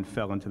but one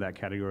fell into that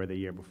category the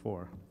year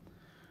before.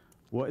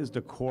 What is the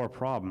core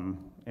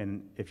problem,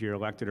 and if you're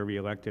elected or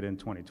re-elected in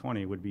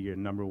 2020, would be your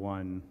number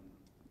one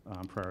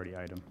priority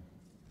item?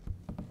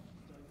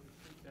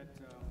 That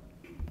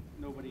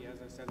nobody, as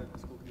I said at the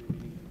school committee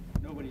meeting,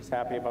 nobody's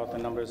happy about the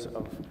numbers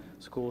of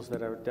schools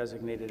that are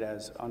designated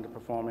as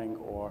underperforming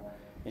or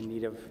in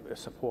need of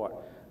support.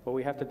 But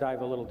we have to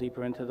dive a little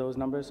deeper into those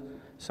numbers.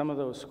 Some of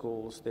those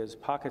schools, there's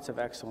pockets of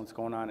excellence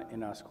going on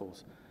in our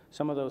schools.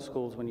 Some of those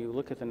schools, when you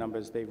look at the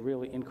numbers, they've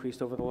really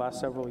increased over the last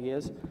several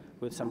years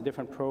with some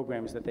different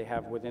programs that they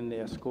have within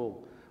their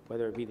school,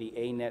 whether it be the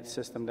ANET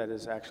system that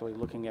is actually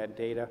looking at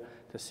data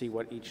to see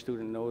what each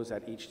student knows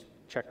at each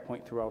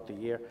checkpoint throughout the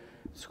year.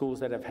 Schools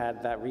that have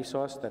had that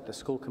resource that the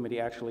school committee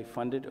actually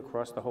funded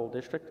across the whole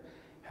district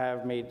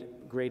have made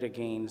greater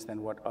gains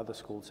than what other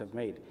schools have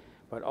made.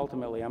 But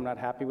ultimately, I'm not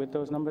happy with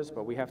those numbers,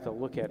 but we have to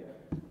look at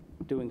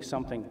doing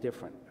something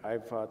different.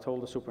 I've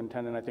told the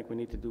superintendent I think we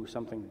need to do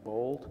something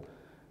bold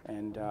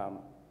and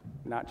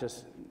not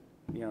just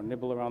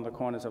nibble around the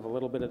corners of a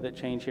little bit of the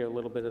change here, a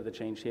little bit of the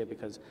change here,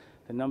 because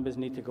the numbers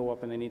need to go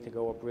up, and they need to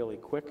go up really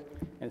quick.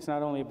 And it's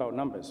not only about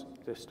numbers,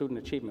 the student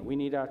achievement. We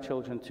need our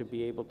children to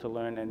be able to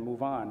learn and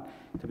move on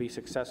to be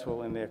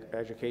successful in their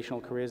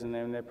educational careers and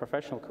in their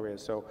professional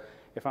careers. So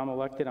if I'm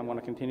elected, I'm going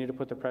to continue to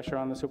put the pressure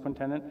on the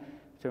superintendent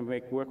to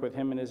work with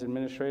him and his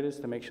administrators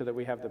to make sure that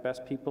we have the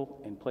best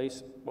people in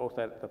place, both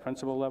at the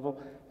principal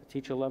level, the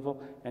teacher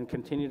level, and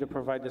continue to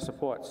provide the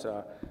supports.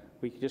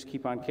 We just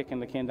keep on kicking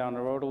the can down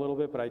the road a little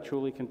bit, but I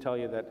truly can tell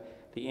you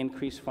that the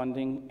increased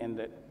funding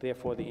and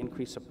therefore the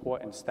increased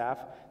support and staff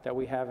that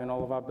we have in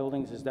all of our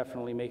buildings is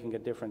definitely making a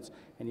difference.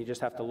 And you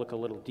just have to look a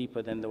little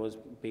deeper than those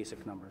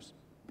basic numbers.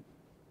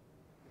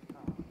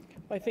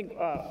 I think,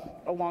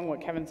 along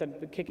what Kevin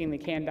said, kicking the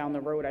can down the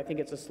road, I think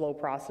it's a slow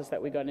process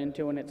that we got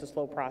into, and it's a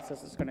slow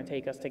process it's going to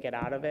take us to get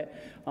out of it.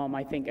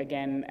 I think,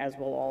 again, as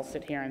we'll all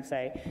sit here and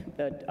say,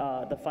 that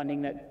the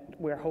funding that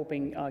we're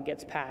hoping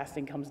gets passed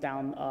and comes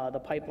down the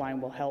pipeline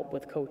will help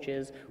with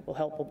coaches, will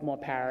help with more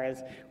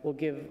paras, will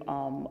give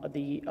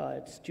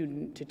the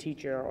student to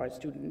teacher or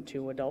student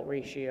to adult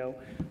ratio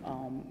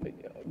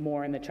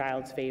more in the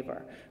child's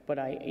favor. But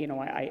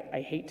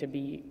I hate to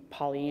be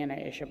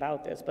Pollyanna-ish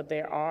about this, but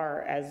there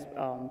are, as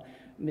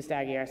Mr.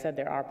 Aguiar said,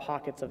 there are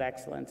pockets of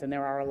excellence, and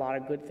there are a lot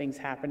of good things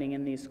happening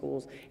in these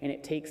schools, and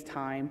it takes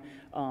time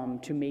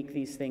to make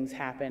these things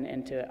happen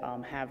and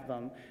to have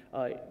them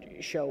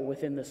show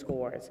within the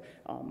scores.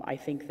 I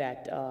think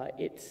that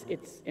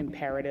it's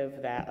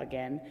imperative that,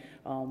 again,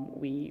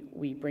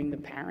 we bring the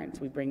parents,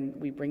 we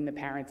bring the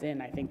parents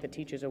in. I think the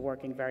teachers are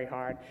working very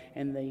hard,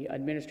 and the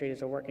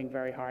administrators are working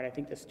very hard. I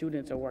think the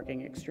students are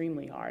working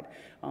extremely hard,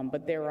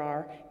 but there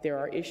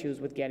are issues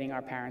with getting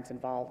our parents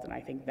involved, and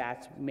I think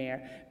that's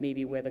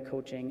maybe where the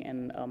coaching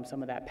and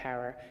some of that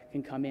para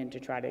can come in to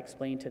try to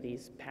explain to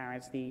these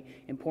parents the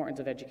importance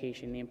of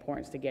education, the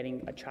importance to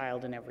getting a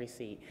child in every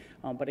seat.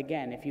 But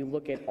again, if you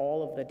look at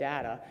all of the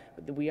data,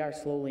 we are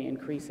slowly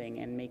increasing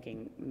and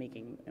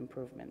making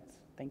improvements.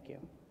 Thank you.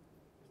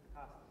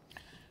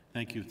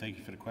 Thank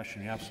you for the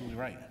question. You're absolutely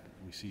right.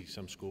 We see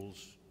some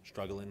schools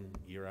struggling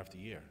year after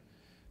year.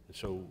 And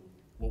so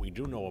what we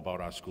do know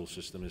about our school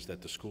system is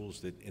that the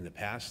schools that in the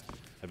past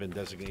have been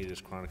designated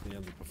as chronically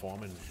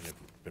underperforming and have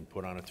been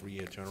put on a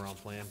 3-year turnaround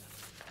plan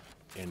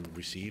and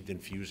received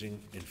infusion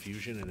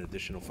and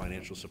additional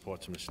financial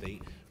support from the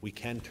state, we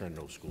can turn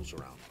those schools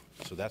around.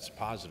 So that's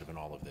positive in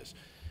all of this.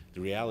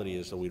 The reality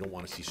is that we don't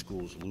want to see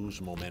schools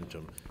lose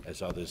momentum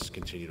as others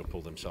continue to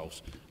pull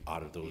themselves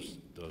out of those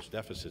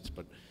deficits.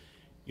 But,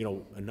 you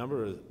know, a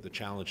number of the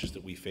challenges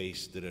that we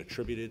face that are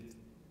attributed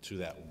to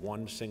that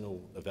one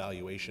single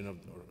evaluation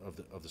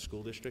of the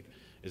school district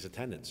is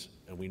attendance,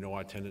 and we know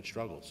our attendance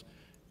struggles.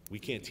 We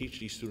can't teach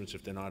these students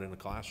if they're not in the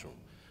classroom.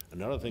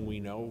 Another thing we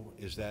know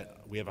is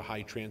that we have a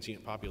high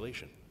transient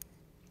population,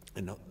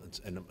 and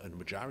the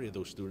majority of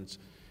those students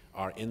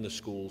are in the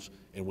schools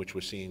in which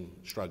we're seeing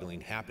struggling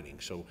happening.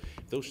 So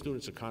if those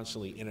students are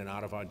constantly in and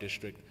out of our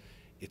district,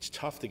 it's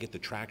tough to get the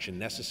traction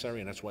necessary,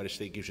 and that's why the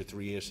state gives you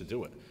 3 years to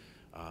do it.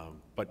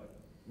 But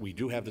we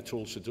do have the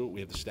tools to do it.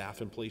 We have the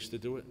staff in place to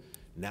do it.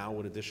 Now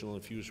with additional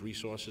infused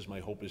resources, my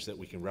hope is that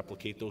we can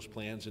replicate those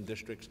plans in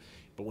districts,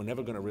 but we're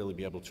never going to really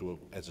be able to,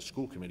 as a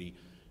school committee,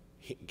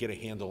 get a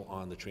handle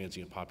on the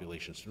transient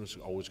population. Students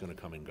are always going to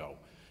come and go,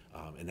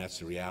 and that's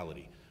the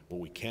reality. What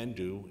we can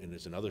do, and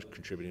there's another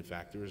contributing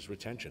factor, is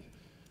retention.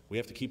 We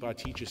have to keep our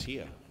teachers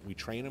here. We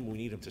train them, we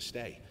need them to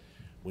stay.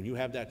 When you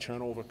have that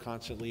turnover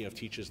constantly of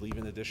teachers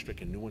leaving the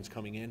district and new ones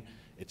coming in,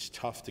 it's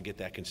tough to get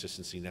that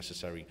consistency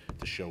necessary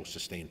to show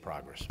sustained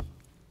progress.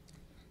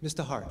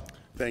 Mr. Hart.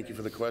 Thank you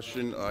for the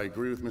question. I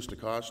agree with Mr.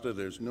 Costa.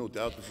 There's no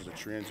doubt this is a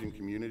transient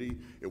community.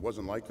 It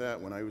wasn't like that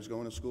when I was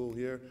going to school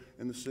here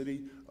in the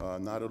city.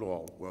 Not at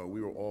all. Well, we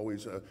were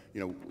always,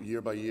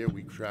 year by year,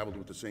 we traveled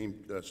with the same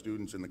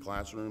students in the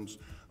classrooms.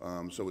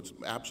 So it's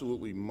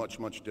absolutely much,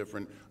 much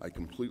different. I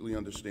completely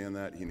understand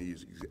that, and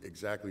he's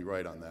exactly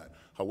right on that.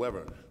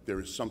 However, there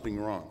is something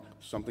wrong.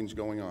 Something's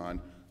going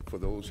on for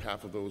those,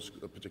 half of those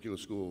particular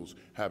schools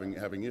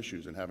having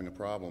issues and having a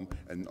problem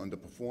and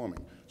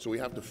underperforming. So we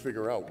have to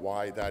figure out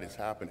why that is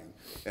happening.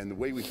 And the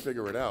way we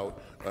figure it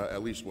out,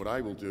 at least what I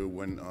will do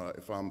when,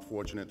 if I'm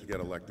fortunate to get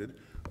elected,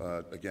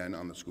 again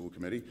on the school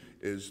committee,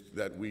 is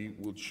that we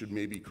should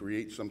maybe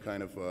create some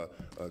kind of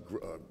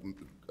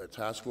a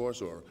task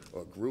force or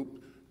a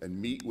group and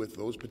meet with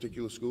those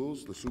particular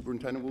schools. The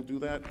superintendent will do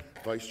that.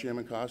 Vice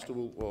Chairman Costa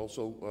will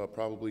also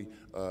probably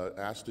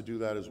ask to do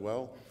that as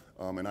well.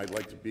 And I'd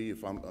like to be,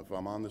 if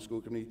I'm on the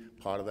school committee,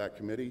 part of that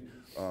committee,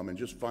 and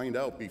just find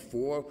out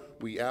before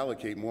we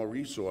allocate more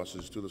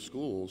resources to the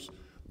schools.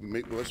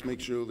 Let's make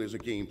sure there's a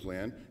game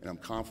plan, and I'm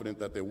confident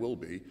that there will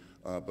be.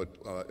 But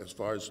as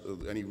far as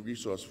any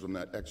resources from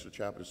that extra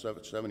Chapter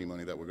 70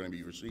 money that we're going to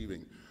be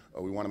receiving,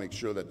 we want to make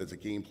sure that there's a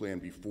game plan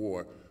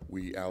before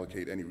we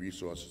allocate any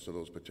resources to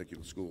those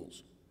particular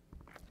schools.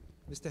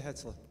 Mr.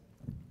 Hetzler.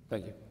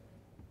 Thank you.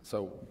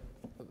 So,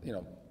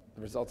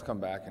 the results come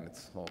back, and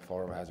Fall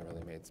River hasn't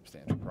really made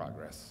substantial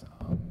progress.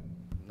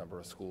 A number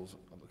of schools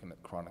are looking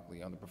at chronically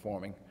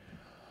underperforming.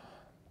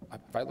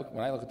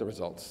 When I look at the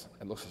results,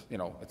 it looks,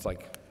 it's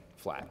like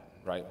flat,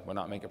 right? We're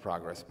not making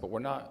progress, but we're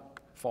not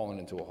falling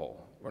into a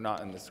hole. We're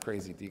not in this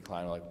crazy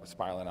decline, like we're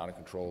spiraling out of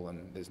control,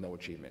 and there's no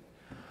achievement.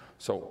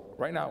 So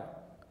right now,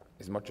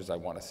 as much as I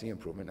want to see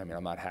improvement,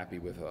 I'm not happy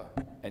with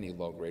any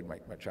low grade.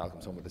 My child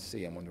comes home with a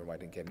C. I'm wondering why I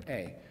didn't get an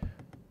A.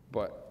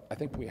 But I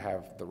think we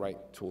have the right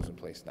tools in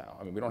place now.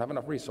 We don't have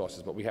enough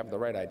resources, but we have the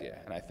right idea.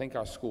 And I think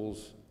our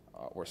schools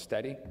were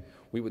steady.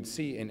 We would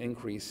see an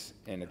increase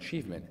in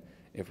achievement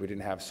if we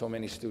didn't have so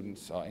many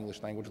students,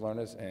 English language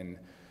learners, and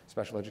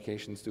special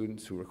education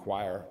students who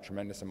require a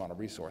tremendous amount of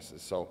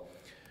resources. So,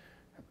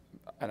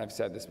 and I've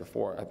said this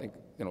before, I think,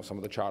 some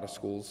of the charter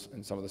schools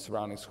and some of the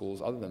surrounding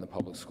schools, other than the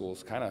public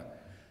schools, kind of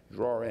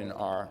draw in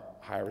our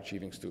higher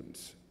achieving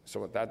students.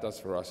 So what that does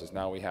for us is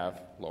now we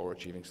have lower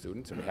achieving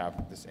students, and we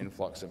have this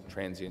influx of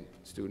transient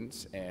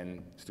students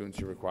and students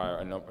who require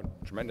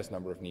a tremendous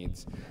number of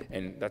needs,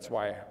 and that's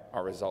why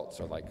our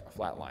results are like a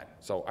flat line.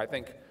 So I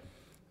think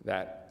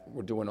that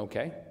we're doing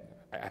okay.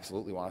 I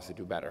absolutely want us to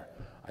do better.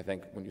 I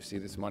think when you see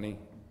this money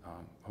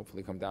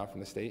hopefully come down from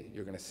the state,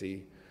 you're going to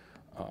see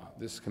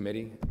this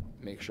committee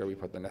make sure we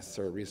put the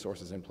necessary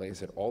resources in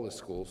place at all the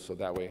schools, so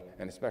that way,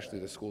 and especially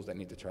the schools that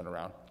need to turn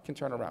around, can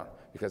turn around.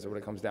 Because what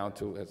it comes down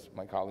to, as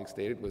my colleague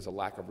stated, was a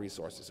lack of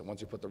resources. And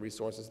once you put the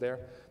resources there,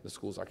 the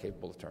schools are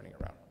capable of turning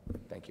around.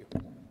 Thank you.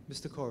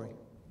 Mr. Corey.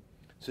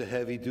 It's a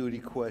heavy-duty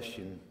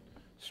question.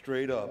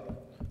 Straight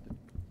up,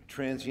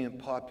 transient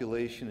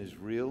population is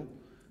real,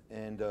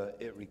 and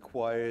it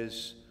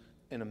requires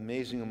an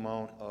amazing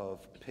amount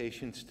of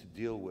patience to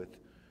deal with.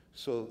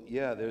 So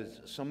yeah,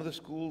 there's some of the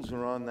schools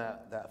are on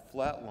that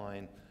flat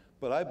line,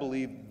 but I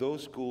believe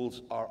those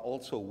schools are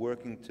also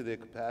working to their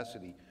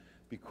capacity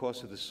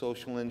because of the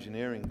social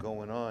engineering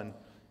going on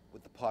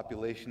with the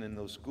population in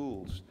those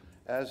schools.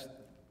 As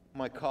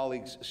my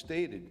colleagues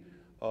stated,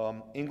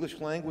 English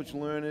language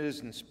learners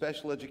and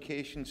special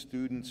education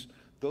students,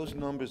 those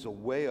numbers are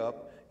way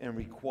up and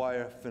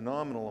require a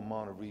phenomenal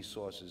amount of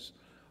resources.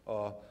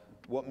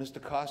 What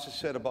Mr. Costa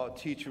said about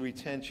teacher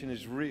retention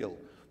is real.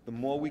 The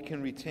more we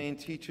can retain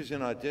teachers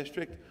in our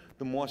district,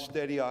 the more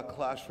steady our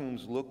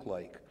classrooms look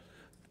like.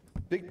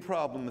 Big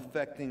problem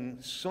affecting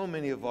so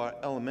many of our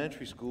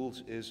elementary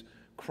schools is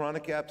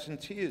chronic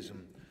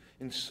absenteeism.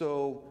 And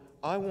so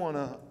I want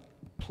to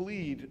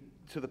plead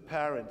to the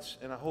parents,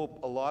 and I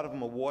hope a lot of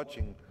them are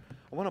watching,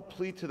 I want to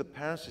plead to the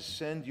parents to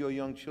send your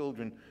young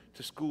children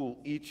to school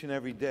each and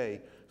every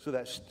day so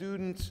that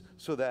students,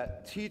 so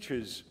that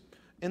teachers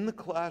in the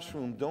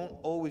classroom don't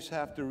always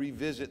have to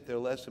revisit their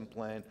lesson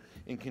plan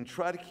and can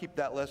try to keep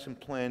that lesson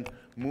plan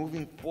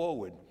moving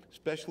forward,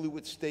 especially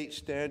with state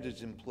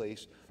standards in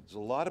place. There's a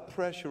lot of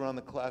pressure on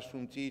the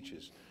classroom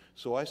teachers,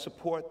 so I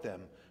support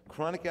them.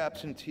 Chronic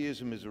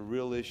absenteeism is a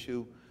real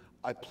issue.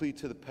 I plead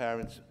to the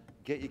parents,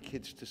 get your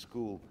kids to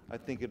school. I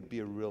think it'd be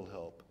a real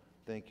help.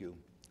 Thank you.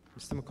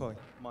 Mr. McCoy.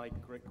 Mike,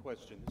 great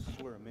question. This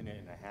is where a minute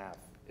and a half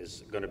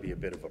is going to be a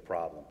bit of a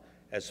problem.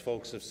 As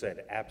folks have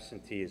said,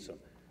 absenteeism,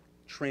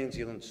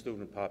 transient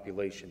student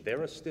population,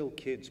 there are still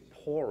kids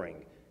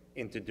pouring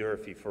into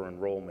Durfee for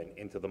enrollment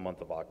into the month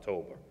of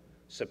October.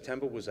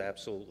 September was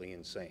absolutely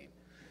insane.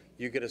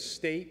 You get a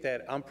state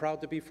that I'm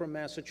proud to be from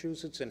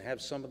Massachusetts and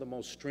have some of the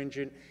most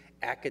stringent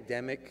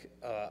academic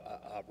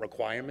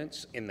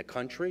requirements in the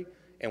country,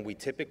 and we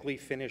typically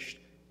finish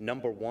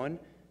 #1.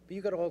 But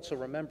you got to also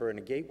remember, in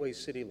a gateway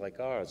city like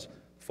ours,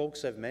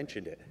 folks have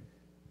mentioned it,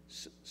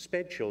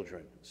 SPED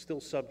children still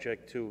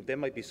subject to, there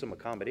might be some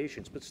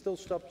accommodations, but still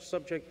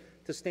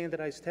subject to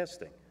standardized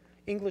testing.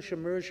 English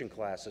immersion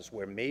classes,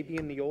 where maybe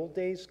in the old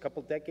days, a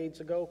couple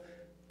decades ago,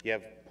 you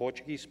have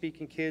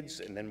Portuguese-speaking kids,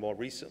 and then more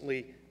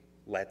recently,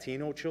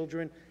 Latino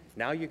children.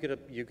 Now you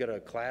get a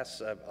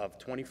class of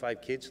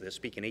 25 kids, they're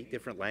speaking 8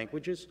 different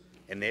languages,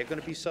 and they're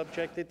going to be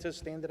subjected to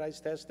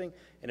standardized testing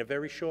in a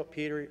very short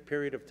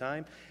period of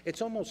time.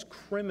 It's almost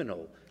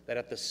criminal that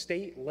at the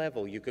state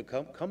level you could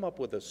come up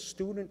with a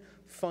student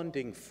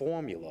funding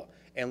formula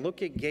and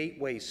look at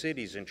gateway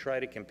cities and try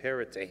to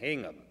compare it to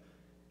Hingham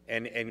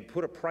and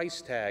put a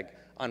price tag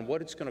on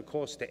what it's going to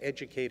cost to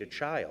educate a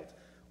child,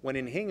 when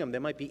in Hingham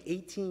there might be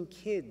 18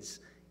 kids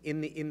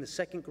in the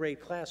second grade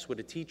class with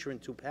a teacher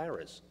and 2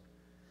 paras.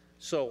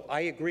 So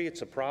I agree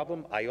it's a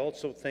problem. I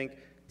also think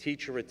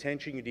teacher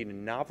retention, you need a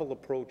novel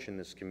approach in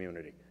this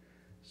community.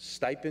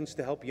 Stipends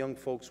to help young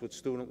folks with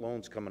student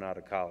loans coming out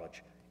of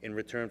college in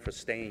return for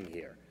staying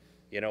here.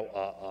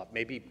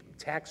 Maybe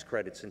tax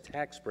credits and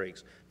tax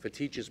breaks for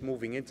teachers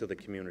moving into the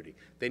community.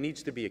 There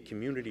needs to be a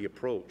community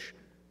approach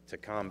to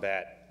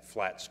combat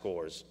flat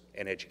scores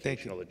and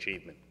educational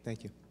achievement.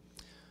 Thank you.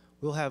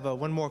 We'll have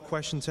one more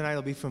question tonight.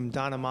 It'll be from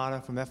Donna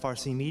Mata from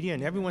FRC Media.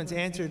 And everyone's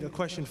answered a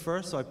question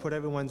first, so I put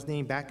everyone's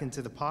name back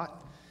into the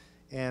pot.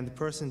 And the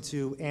person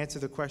to answer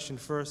the question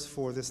first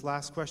for this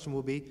last question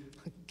will be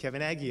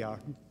Kevin Aguiar.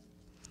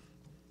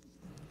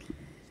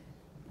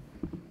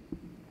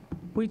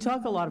 We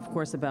talk a lot, of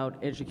course,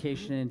 about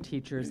education and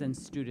teachers and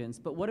students,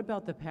 but what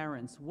about the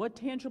parents? What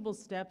tangible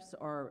steps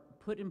are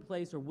put in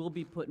place or will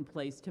be put in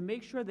place to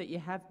make sure that you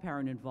have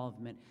parent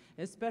involvement,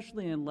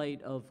 especially in light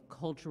of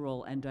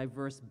cultural and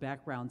diverse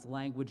backgrounds,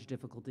 language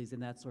difficulties,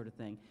 and that sort of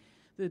thing?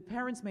 The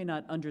parents may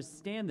not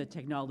understand the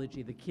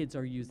technology the kids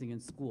are using in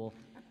school.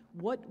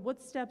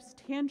 What steps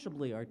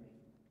tangibly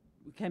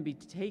can be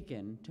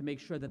taken to make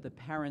sure that the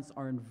parents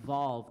are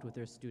involved with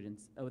their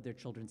students, with their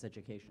children's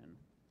education?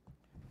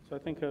 So I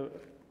think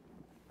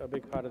a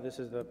big part of this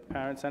is the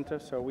parent center.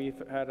 So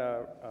we've had an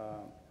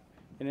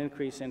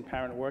increase in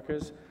parent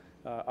workers.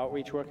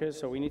 outreach workers,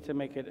 so we need to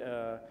make it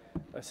a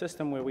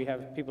system where we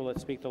have people that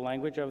speak the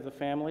language of the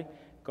family,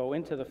 go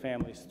into the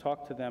families,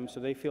 talk to them so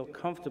they feel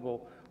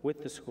comfortable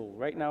with the school.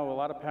 Right now, a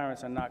lot of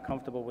parents are not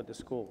comfortable with the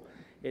school.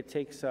 It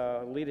takes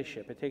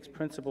leadership. It takes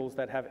principals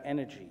that have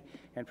energy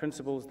and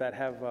principals that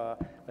have a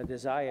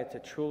desire to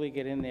truly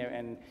get in there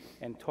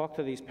and talk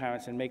to these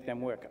parents and make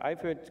them work.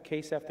 I've heard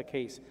case after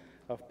case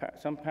of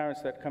some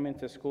parents that come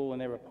into school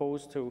and they're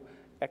opposed to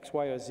X,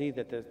 Y, or Z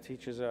that the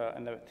teachers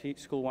and the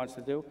school wants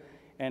to do,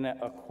 and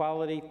a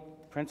quality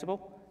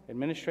principal,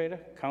 administrator,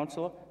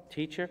 counselor,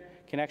 teacher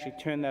can actually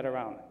turn that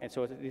around. And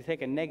so you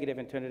take a negative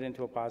and turn it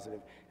into a positive.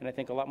 And I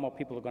think a lot more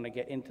people are going to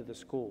get into the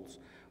schools.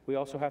 We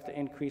also have to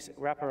increase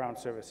wraparound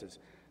services.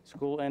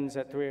 School ends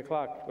at 3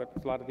 o'clock, but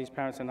a lot of these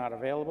parents are not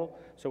available.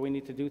 So we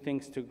need to do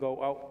things to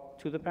go out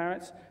to the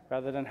parents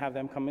rather than have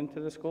them come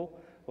into the school.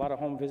 A lot of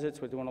home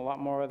visits, we're doing a lot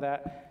more of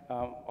that.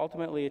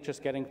 Ultimately, it's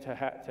just getting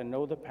to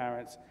know the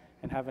parents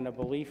and having a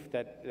belief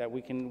that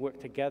we can work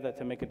together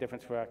to make a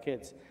difference for our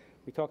kids.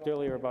 We talked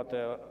earlier about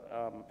the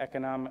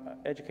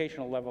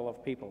educational level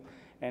of people.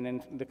 And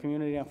in the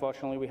community,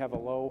 unfortunately, we have a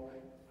low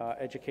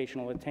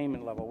educational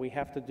attainment level. We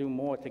have to do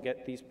more to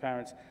get these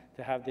parents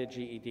to have their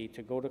GED,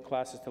 to go to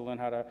classes to learn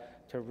how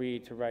to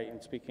read, to write,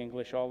 and speak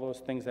English, all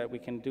those things that we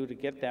can do to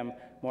get them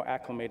more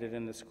acclimated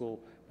in the school.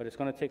 But it's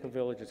going to take a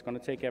village. It's going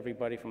to take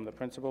everybody from the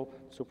principal,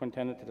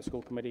 superintendent, to the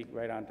school committee,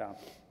 right on down.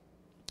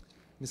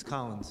 Ms.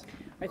 Collins.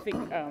 I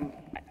think,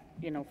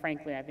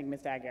 frankly, I think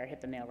Ms. Aguirre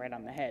hit the nail right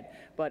on the head.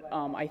 But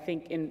I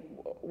think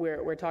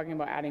we're talking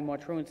about adding more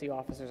truancy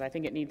officers. I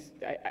think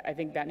I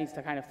think that needs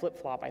to kind of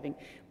flip-flop. I think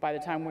by the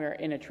time we're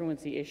in a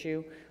truancy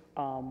issue,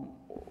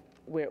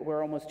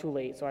 we're almost too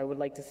late. So I would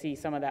like to see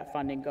some of that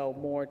funding go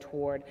more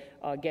toward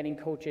getting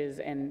coaches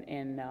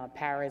and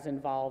paras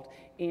involved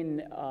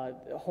in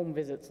home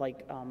visits,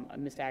 like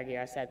Ms.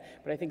 Aguirre said.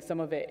 But I think some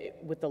of it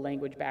with the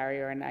language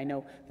barrier, and I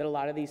know that a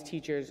lot of these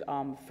teachers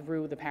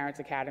through the Parents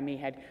Academy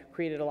had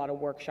created a lot of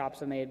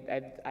workshops, and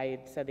I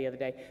had said the other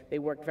day, they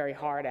worked very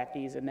hard at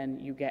these, and then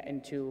you get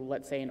into,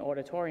 let's say, an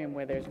auditorium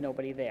where there's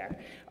nobody there.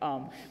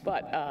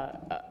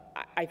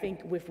 I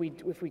think if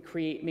we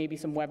create maybe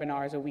some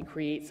webinars, or we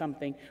create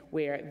something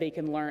where they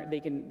can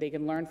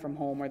learn from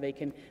home, or they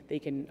can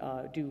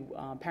do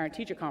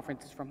parent-teacher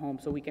conferences from home,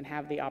 so we can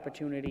have the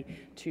opportunity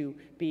to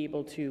be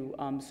able to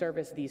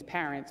service these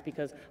parents,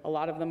 because a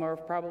lot of them are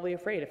probably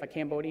afraid. If a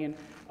Cambodian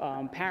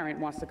parent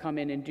wants to come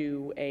in and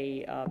do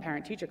a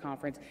parent-teacher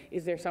conference,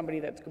 is there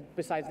somebody that's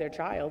besides their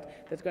child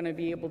that's going to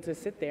be able to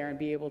sit there and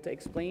be able to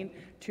explain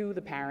to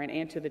the parent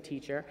and to the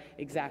teacher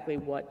exactly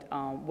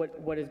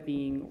what is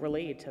being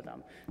relayed to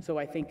them? So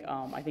I think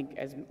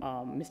as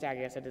Ms.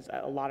 Aguirre said, there's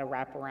a lot of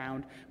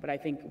wraparound, but I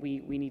think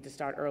we need to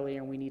start earlier,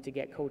 and we need to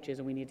get coaches,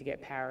 and we need to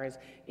get paras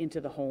into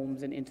the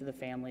homes and into the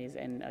families,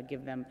 and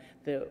give them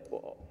the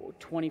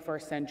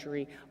 21st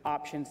century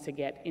options to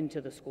get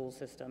into the school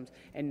systems,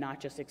 and not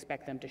just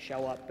expect them to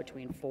show up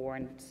between 4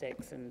 and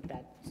 6, and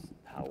that's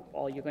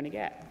all you're going to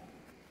get.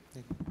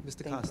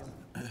 Mr. Costa.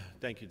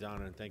 Thank you,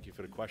 Donna, and thank you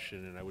for the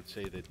question. And I would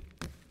say that,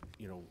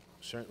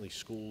 certainly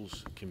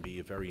schools can be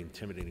a very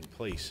intimidating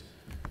place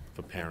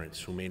for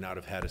parents who may not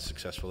have had a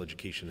successful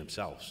education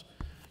themselves.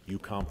 You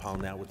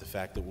compound that with the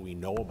fact that what we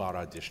know about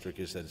our district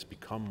is that it's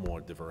become more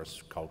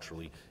diverse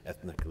culturally,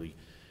 ethnically,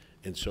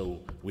 and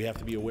so we have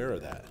to be aware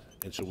of that.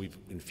 And so we've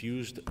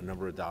infused a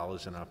number of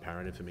dollars in our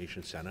Parent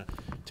Information Center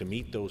to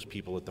meet those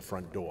people at the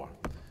front door,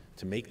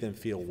 to make them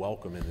feel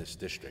welcome in this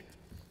district.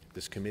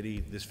 This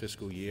committee, this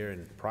fiscal year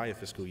and prior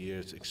fiscal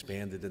years,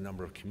 expanded the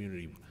number of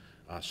community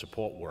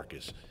support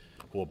workers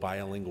who are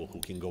bilingual, who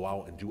can go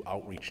out and do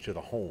outreach to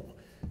the home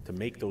to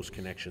make those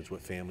connections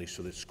with families,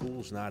 so that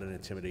school's not an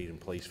intimidating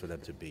place for them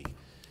to be.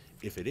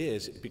 If it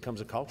is, it becomes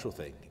a cultural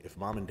thing. If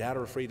mom and dad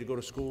are afraid to go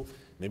to school,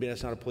 maybe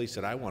that's not a place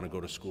that I want to go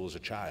to school as a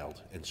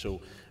child. And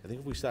so I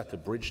think if we start to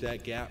bridge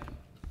that gap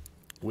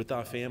with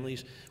our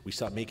families, we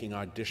start making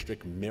our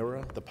district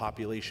mirror the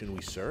population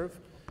we serve,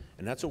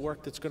 and that's a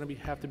work that's going to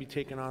have to be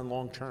taken on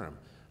long term.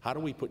 How do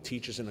we put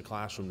teachers in the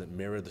classroom that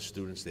mirror the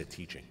students they're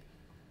teaching?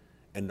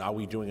 And are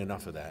we doing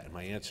enough of that? And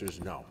my answer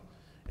is no.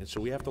 And so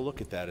we have to look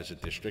at that as a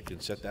district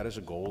and set that as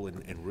a goal,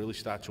 and really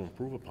start to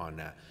improve upon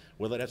that.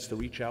 Whether that's to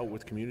reach out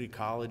with community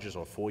colleges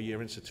or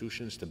four-year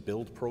institutions to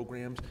build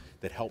programs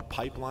that help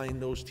pipeline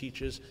those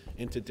teachers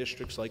into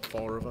districts like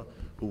Fall River,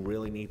 who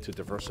really need to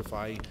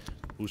diversify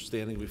who's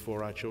standing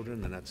before our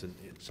children, and that's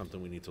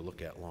something we need to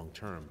look at long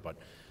term. But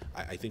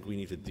I think we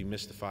need to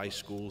demystify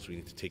schools. We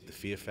need to take the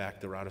fear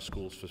factor out of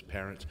schools for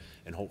parents,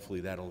 and hopefully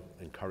that'll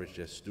encourage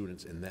their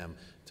students and them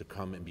to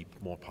come and be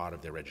more part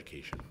of their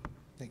education.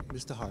 Thank you.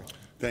 Mr. Hart.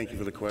 Thank you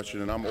for the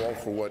question, and I'm all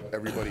for what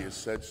everybody has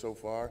said so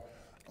far.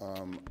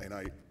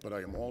 But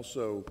I am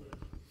also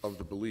of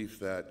the belief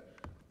that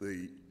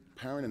the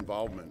parent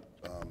involvement,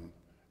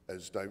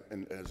 as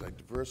a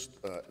diverse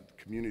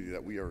community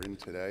that we are in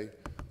today.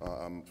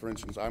 For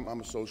instance, I'm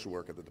a social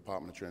worker at the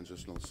Department of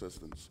Transitional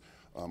Assistance.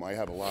 I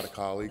have a lot of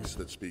colleagues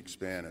that speak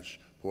Spanish,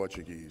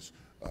 Portuguese,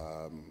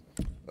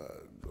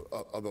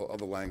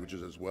 other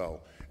languages as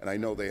well. And I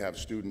know they have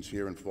students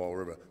here in Fall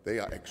River. They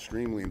are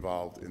extremely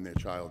involved in their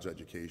child's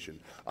education.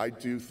 I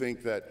do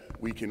think that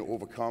we can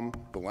overcome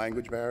the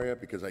language barrier,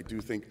 because I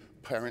do think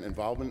parent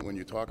involvement, when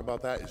you talk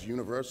about that, is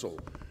universal.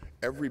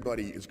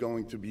 Everybody is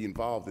going to be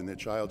involved in their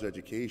child's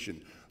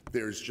education.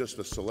 There's just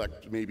a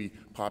select, maybe,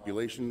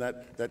 population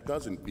that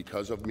doesn't,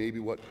 because of maybe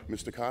what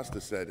Mr.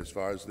 Costa said, as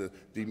far as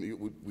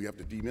we have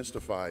to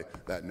demystify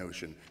that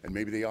notion, and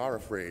maybe they are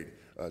afraid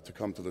to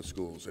come to the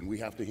schools, and we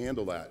have to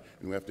handle that,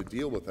 and we have to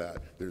deal with that.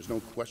 There's no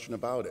question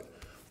about it.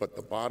 But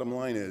the bottom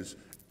line is,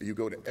 you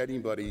go to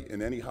anybody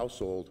in any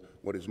household,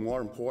 what is more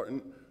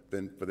important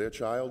than for their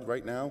child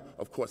right now?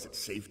 Of course, it's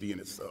safety,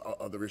 and it's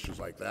other issues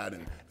like that,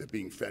 and they're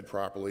being fed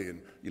properly,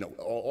 and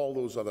all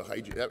those other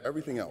hygiene,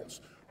 everything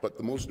else. But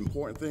the most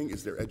important thing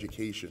is their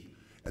education,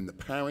 and the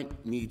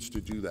parent needs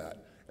to do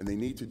that, and they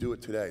need to do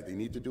it today. They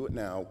need to do it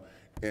now,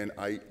 and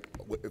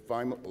if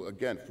I'm,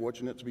 again,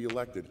 fortunate to be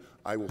elected,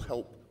 I will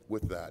help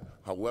with that.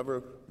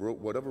 However,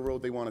 whatever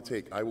road they want to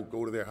take, I will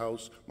go to their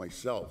house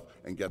myself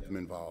and get them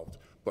involved.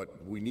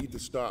 But we need to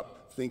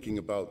stop thinking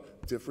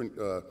about different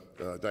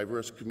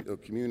diverse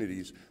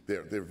communities.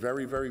 They're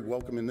very, very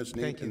welcome in this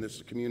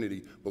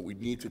community, but we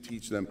need to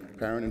teach them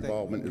parent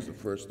involvement is the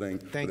first thing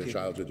for their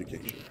child's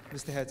education.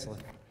 Mr. Hetzler.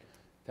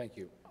 Thank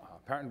you.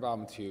 Parent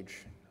involvement's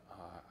huge.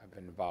 I've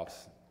been involved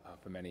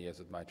for many years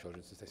with my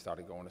children since they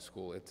started going to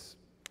school.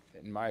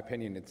 In my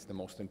opinion, it's the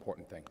most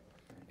important thing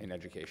in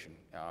education.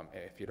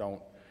 If you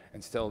don't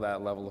instill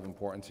that level of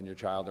importance in your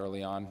child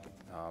early on,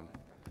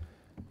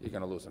 you're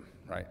going to lose them,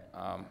 right?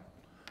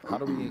 How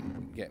do we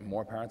get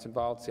more parents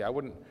involved? See, I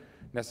wouldn't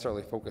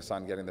necessarily focus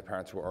on getting the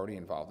parents who are already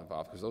involved,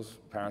 because those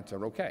parents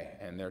are okay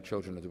and their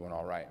children are doing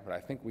all right. But I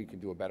think we can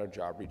do a better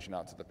job reaching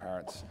out to the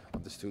parents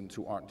of the students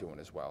who aren't doing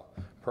as well.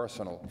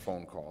 Personal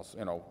phone calls,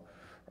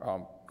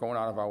 going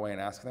out of our way and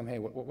asking them, hey,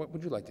 what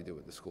would you like to do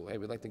at the school? Hey,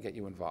 we'd like to get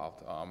you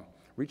involved.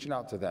 Reaching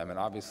out to them, and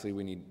obviously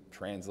we need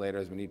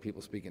translators, we need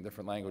people speaking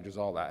different languages,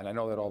 all that. And I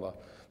know that all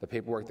the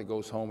paperwork that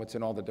goes home, it's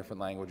in all the different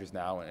languages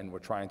now, and we're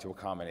trying to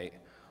accommodate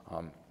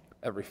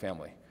every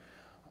family.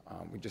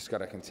 We just got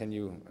to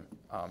continue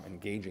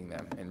engaging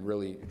them and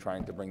really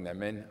trying to bring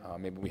them in.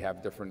 Maybe we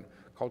have different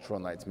cultural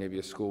nights, maybe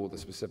a school with a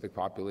specific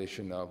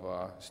population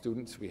of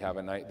students. We have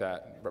a night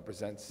that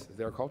represents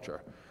their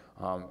culture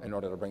in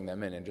order to bring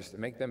them in and just to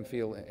make them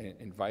feel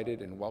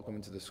invited and welcome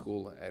into the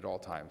school at all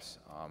times.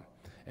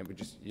 And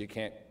you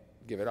can't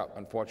give it up.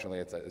 Unfortunately,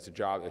 it's a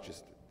job.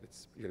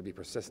 You got to be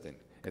persistent.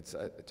 It's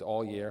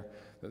all year.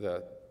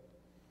 The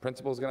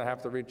principal's going to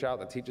have to reach out.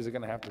 The teachers are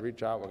going to have to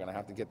reach out. We're going to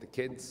have to get the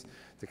kids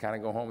to kind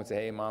of go home and say,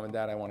 hey, Mom and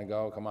Dad, I want to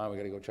go. Come on, we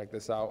got to go check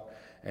this out.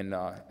 And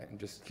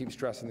just keep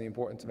stressing the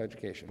importance of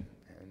education.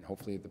 And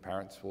hopefully the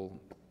parents will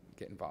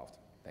get involved.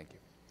 Thank you.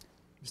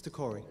 Mr.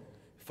 Corey.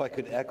 If I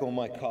could echo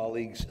my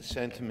colleague's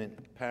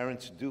sentiment,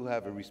 parents do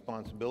have a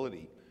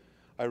responsibility.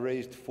 I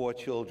raised 4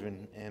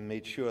 children and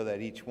made sure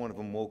that each one of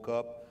them woke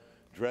up,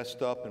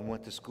 dressed up, and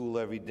went to school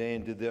every day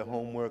and did their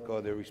homework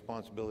or their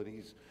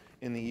responsibilities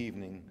in the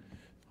evening.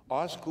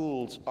 Our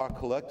schools are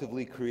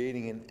collectively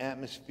creating an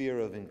atmosphere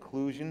of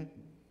inclusion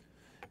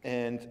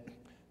and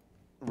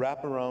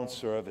wraparound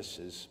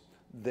services.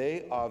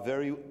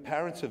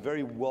 Parents are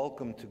very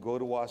welcome to go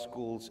to our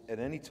schools at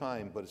any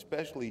time, but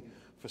especially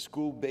for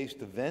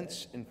school-based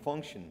events and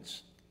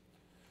functions.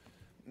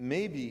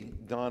 Maybe,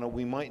 Donna,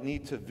 we might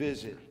need to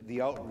visit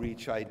the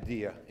outreach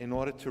idea in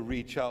order to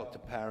reach out to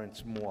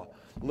parents more.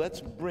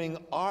 Let's bring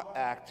our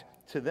act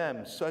to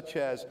them, such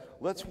as,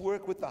 let's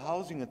work with the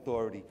Housing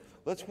Authority.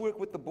 Let's work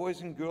with the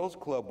Boys and Girls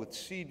Club, with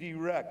CD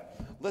Rec.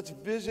 Let's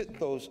visit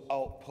those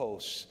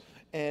outposts.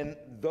 And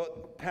the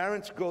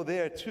parents go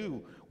there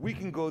too. We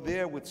can go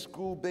there with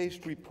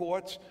school-based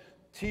reports,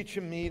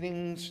 teacher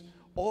meetings,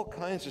 all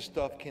kinds of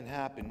stuff can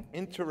happen.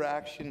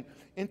 Interaction,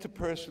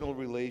 interpersonal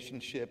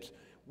relationships.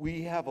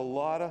 We have a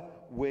lot of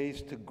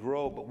ways to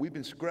grow, but we've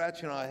been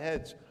scratching our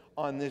heads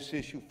on this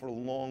issue for a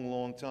long,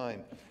 long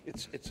time.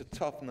 It's a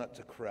tough nut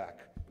to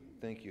crack.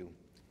 Thank you.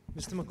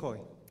 Mr. McCoy.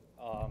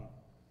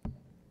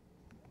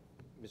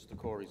 Mr.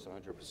 Corey's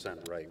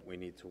 100% right. We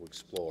need to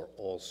explore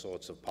all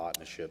sorts of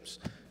partnerships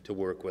to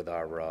work with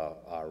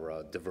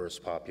our diverse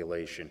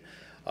population.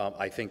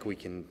 I think we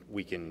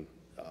can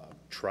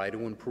try to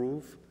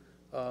improve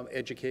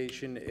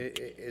education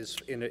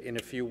in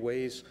a few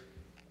ways.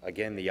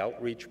 Again, the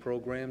outreach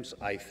programs,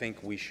 I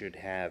think we should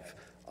have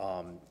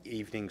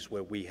evenings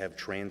where we have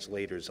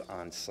translators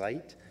on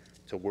site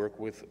to work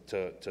with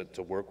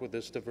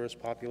this diverse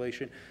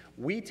population.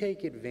 We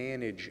take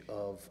advantage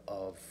of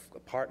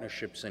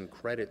partnerships and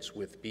credits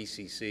with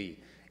BCC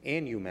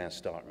and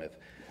UMass Dartmouth.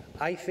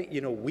 I think,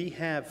 we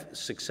have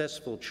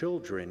successful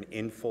children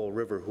in Fall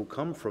River who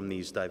come from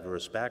these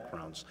diverse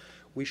backgrounds.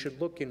 We should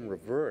look in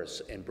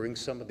reverse and bring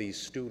some of these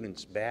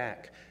students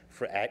back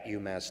at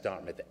UMass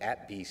Dartmouth,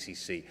 at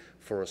BCC,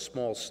 for a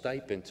small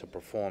stipend to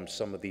perform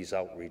some of these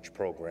outreach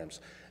programs.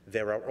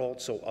 There are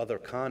also other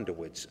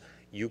conduits.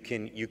 You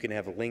can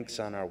have links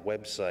on our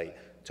website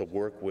to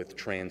work with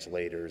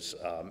translators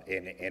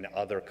and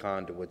other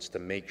conduits to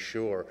make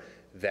sure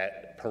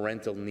that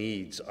parental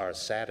needs are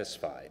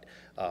satisfied.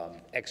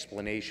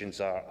 Explanations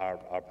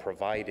are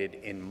provided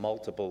in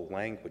multiple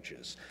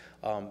languages.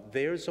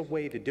 There's a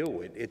way to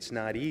do it. It's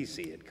not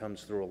easy. It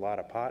comes through a lot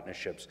of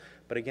partnerships.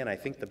 But again, I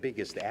think the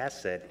biggest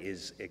asset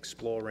is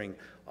exploring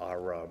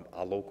our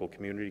local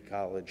community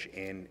college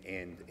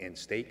and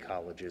state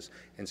colleges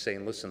and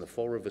saying, listen, the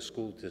Fall River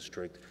School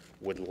District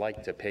would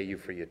like to pay you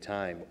for your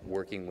time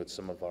working with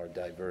some of our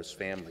diverse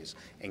families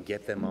and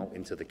get them out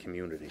into the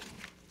community.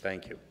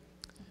 Thank you.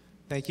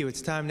 Thank you.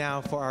 It's time now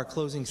for our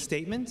closing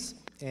statements.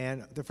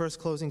 And the first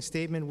closing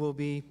statement will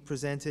be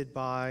presented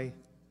by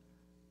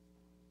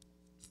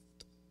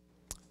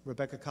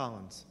Rebecca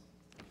Collins.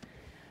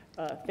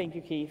 Thank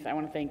you, Keith. I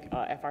want to thank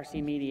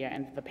FRC Media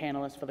and the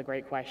panelists for the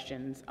great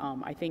questions.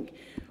 I think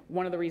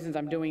one of the reasons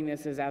I'm doing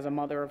this is as a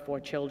mother of 4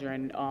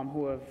 children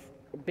who have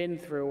been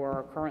through or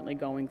are currently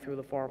going through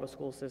the Fall River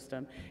school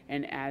system,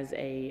 and as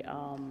a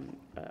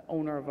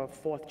owner of a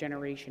 4th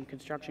generation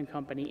construction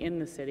company in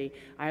the city,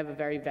 I have a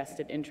very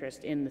vested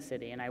interest in the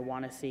city, and I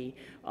want to see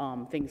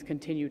things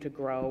continue to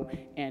grow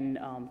and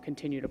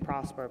continue to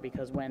prosper,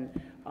 because when,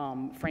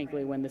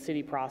 frankly, when the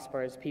city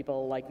prospers,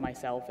 people like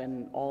myself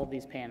and all of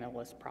these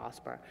panelists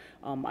prosper.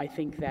 I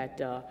think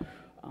that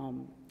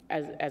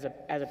as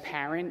a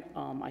parent,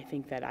 I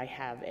think that I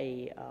have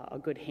a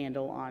good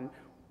handle on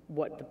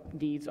what the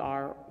needs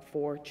are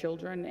for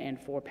children and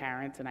for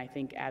parents, and I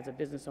think as a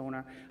business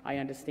owner, I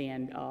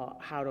understand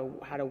how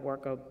to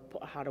work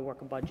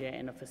a budget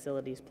and a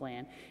facilities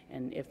plan.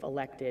 And if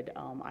elected,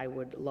 I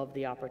would love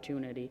the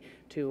opportunity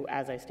to,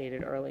 as I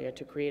stated earlier,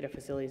 to create a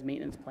facilities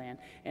maintenance plan,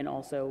 and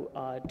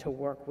also to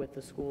work with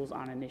the schools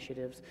on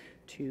initiatives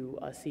to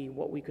see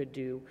what we could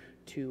do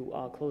to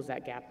close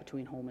that gap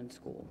between home and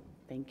school.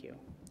 Thank you.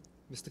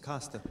 Mr.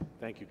 Costa.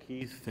 Thank you,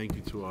 Keith. Thank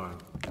you to our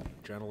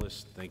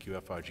journalists. Thank you,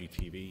 FRG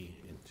TV,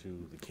 and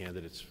to the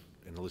candidates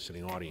and the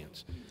listening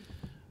audience.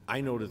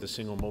 I know that the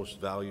single most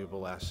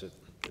valuable asset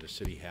that a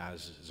city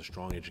has is a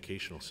strong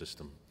educational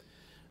system.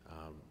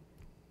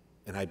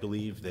 And I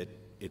believe that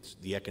it's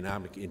the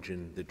economic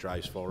engine that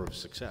drives forward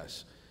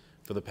success.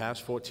 For the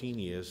past 14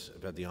 years,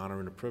 I've had the honor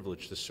and the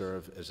privilege to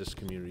serve as this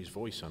community's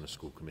voice on the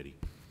school committee.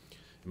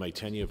 In my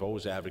tenure, I've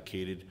always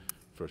advocated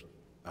for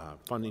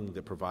funding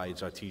that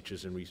provides our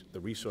teachers and the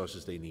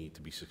resources they need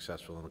to be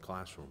successful in the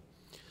classroom.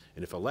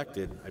 And if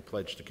elected, I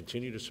pledge to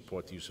continue to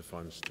support the use of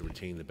funds to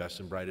retain the best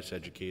and brightest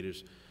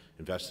educators,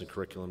 invest in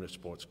curriculum that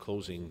supports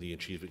closing the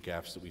achievement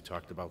gaps that we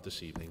talked about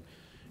this evening,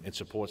 and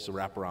supports the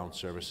wraparound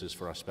services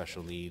for our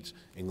special needs,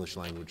 English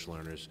language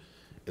learners,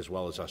 as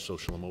well as our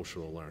social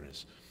emotional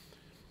learners.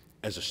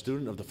 As a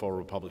student of the Fall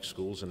River Public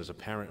Schools and as a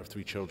parent of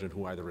 3 children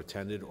who either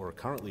attended or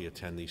currently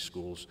attend these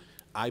schools,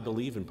 I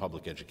believe in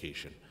public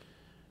education.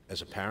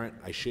 As a parent,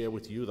 I share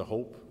with you the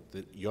hope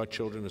that your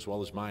children, as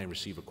well as mine,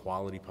 receive a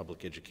quality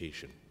public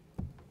education.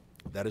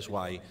 That is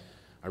why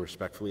I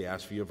respectfully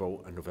ask for your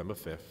vote on November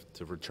 5th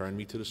to return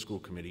me to the school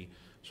committee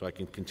so I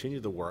can continue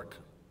the work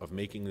of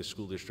making this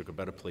school district a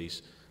better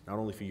place, not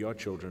only for your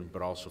children,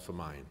 but also for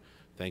mine.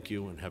 Thank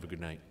you, and have a good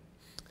night.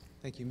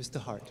 Thank you. Mr.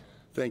 Hart.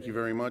 Thank you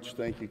very much.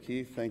 Thank you,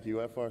 Keith. Thank you,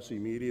 FRC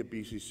Media,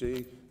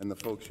 BCC, and the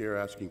folks here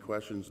asking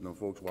questions, and the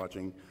folks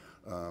watching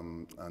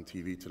on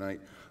TV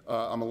tonight.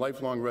 I'm a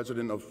lifelong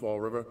resident of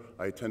Fall River.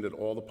 I attended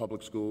all the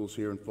public schools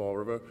here in Fall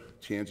River,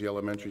 Tansy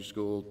Elementary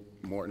School,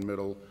 Morton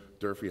Middle,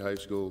 Durfee High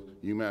School,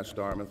 UMass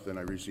Dartmouth, and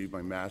I received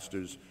my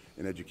master's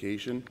in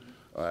education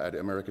at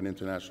American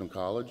International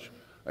College.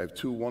 I have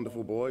 2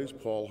 wonderful boys,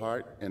 Paul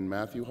Hart and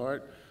Matthew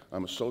Hart.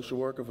 I'm a social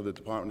worker for the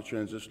Department of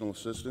Transitional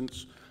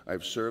Assistance.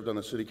 I've served on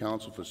the City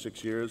Council for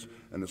 6 years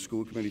and the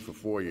school committee for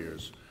 4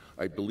 years.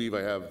 I believe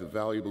I have the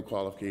valuable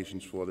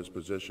qualifications for this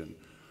position.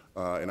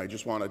 And I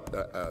just want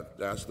to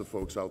ask the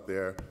folks out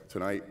there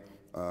tonight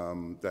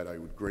that I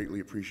would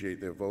greatly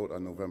appreciate their vote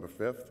on November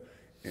 5th.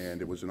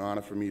 And it was an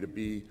honor for me to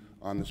be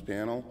on this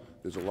panel.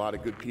 There's a lot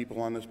of good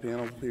people on this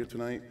panel here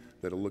tonight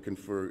that are looking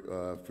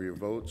for your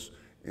votes.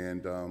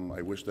 And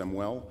I wish them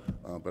well,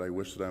 but I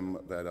wish them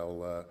that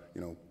I'll,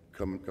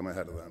 come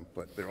ahead of them.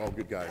 But they're all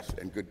good guys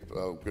and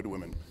good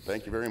women.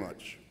 Thank you very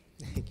much.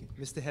 Thank you.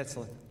 Mr.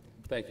 Hetzler.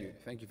 Thank you.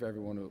 Thank you for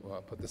everyone who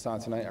put this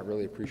on tonight. I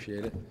really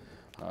appreciate it.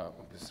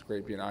 It's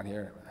great being on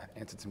here.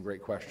 Answered some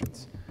great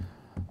questions.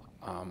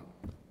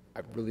 I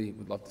really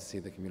would love to see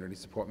the community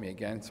support me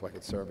again so I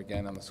could serve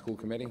again on the school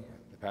committee.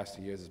 The past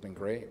 2 years has been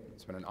great.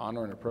 It's been an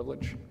honor and a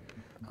privilege.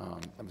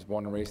 I was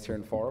born and raised here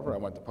in Fall River. I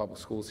went to public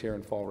schools here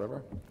in Fall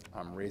River.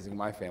 I'm raising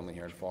my family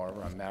here in Fall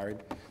River. I'm married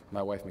to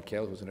my wife,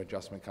 Michaela, who's an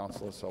adjustment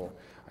counselor, so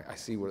I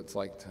see what it's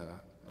like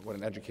what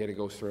an educator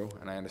goes through,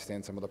 and I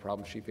understand some of the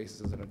problems she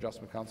faces as an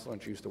adjustment counselor,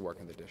 and she used to work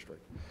in the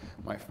district.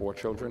 My 4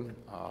 children,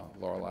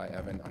 Lorelei,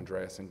 Evan,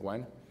 Andreas, and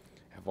Gwen,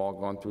 have all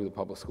gone through the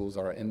public schools,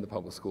 are in the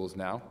public schools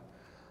now.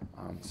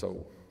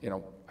 So, I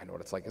know what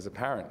it's like as a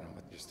parent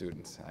with your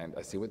students.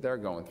 I see what they're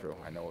going through.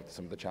 I know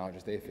some of the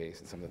challenges they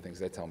face and some of the things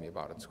they tell me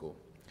about at school.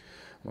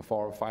 I'm a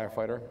Fall River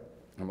firefighter.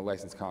 I'm a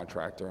licensed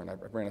contractor, and I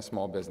ran a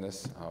small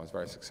business. I was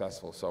very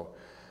successful. So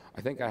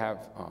I think I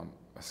have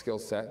a skill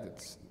set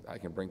that I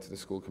can bring to the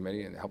school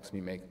committee, and it helps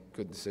me make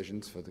good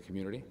decisions for the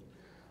community.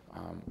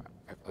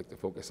 I like to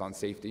focus on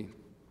safety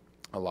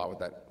a lot with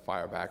that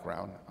fire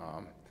background.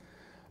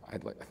 I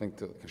think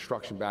the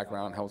construction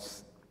background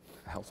helps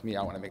me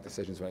out when I make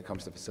decisions when it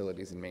comes to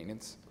facilities and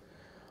maintenance.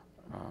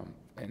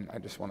 And I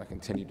just want to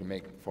continue to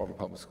make Fall River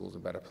Public Schools a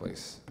better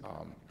place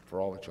for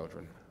all the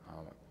children.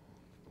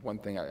 One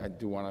thing I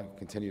do want to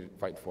continue to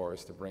fight for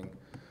is to bring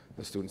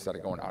the students that are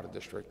going out of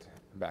district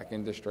back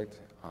in district.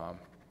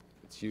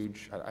 It's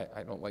huge.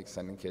 I don't like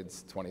sending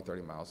kids 20,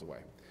 30 miles away.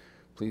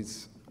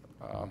 Please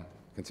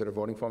consider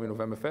voting for me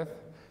November 5th.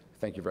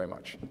 Thank you very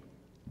much.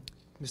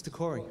 Mr.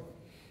 Corey.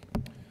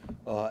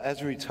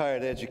 As a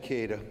retired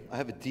educator, I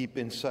have a deep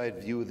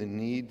inside view of the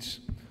needs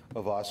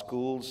of our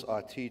schools,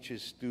 our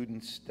teachers,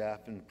 students,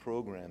 staff, and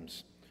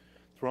programs.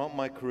 Throughout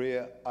my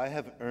career, I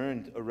have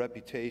earned a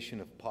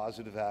reputation of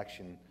positive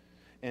action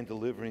and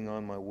delivering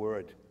on my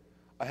word.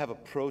 I have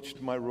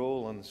approached my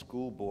role on the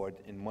school board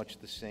in much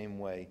the same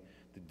way.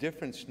 The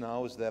difference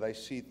now is that I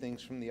see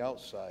things from the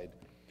outside.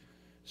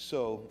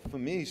 So, for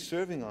me,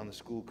 serving on the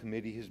school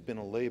committee has been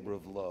a labor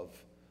of love.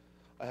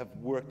 I have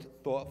worked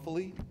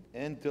thoughtfully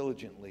and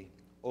diligently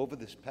over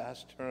this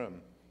past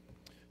term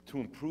to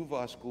improve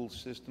our school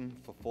system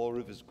for Fall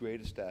River's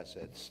greatest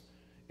assets,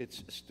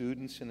 its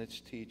students and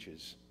its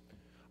teachers.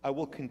 I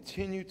will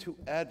continue to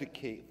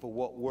advocate for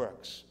what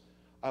works.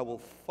 I will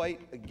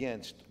fight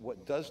against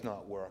what does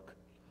not work.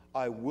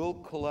 I will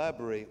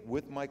collaborate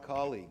with my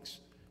colleagues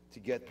to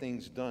get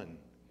things done.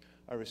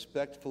 I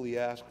respectfully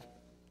ask for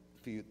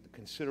the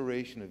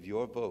consideration of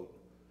your vote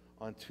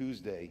on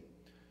Tuesday,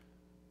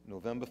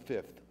 November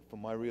 5th, for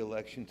my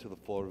re-election to the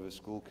Fall River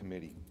School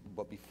Committee.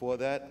 But before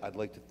that, I'd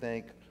like to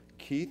thank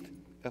Keith,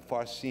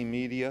 FRC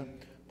Media,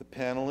 the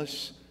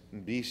panelists,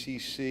 and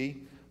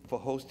BCC for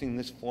hosting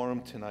this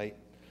forum tonight.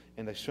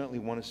 And I certainly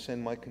want to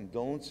send my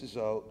condolences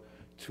out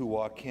to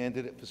our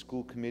candidate for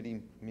school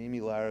committee,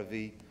 Mimi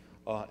Larrabee,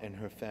 and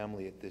her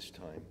family at this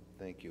time.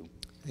 Thank you.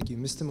 Thank you.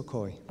 Mr.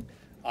 McCoy.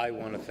 I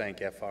want to thank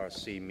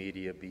FRC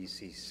Media,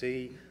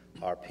 BCC,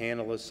 our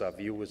panelists, our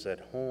viewers at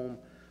home.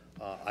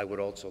 I would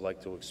also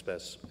like to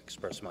express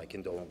my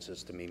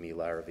condolences to Mimi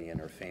Larrabee and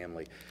her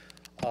family.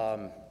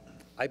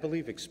 I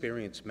believe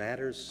experience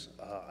matters.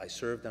 I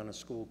served on a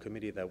school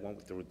committee that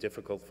went through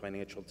difficult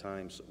financial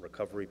times,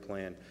 recovery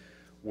plan,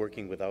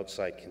 working with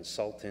outside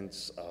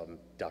consultants,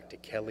 Dr.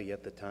 Kelly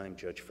at the time,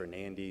 Judge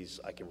Fernandez.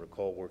 I can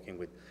recall working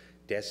with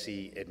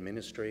DESE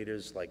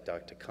administrators like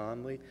Dr.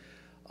 Conley.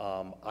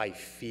 I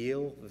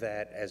feel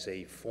that as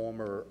a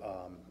former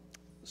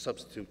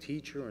substitute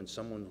teacher and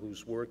someone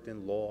who's worked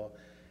in law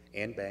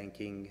and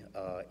banking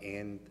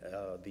and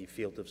the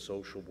field of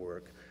social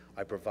work,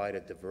 I provide a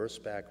diverse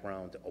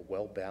background, a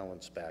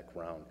well-balanced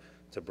background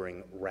to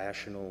bring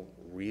rational,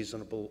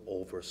 reasonable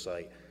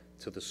oversight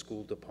to the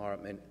school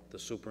department, the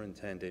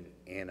superintendent,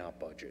 and our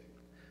budget.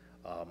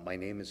 My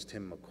name is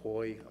Tim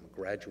McCoy. I'm a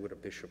graduate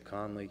of Bishop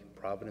Conley,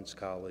 Providence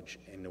College,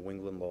 and New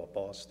England Law,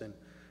 Boston.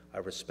 I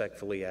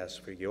respectfully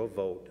ask for your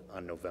vote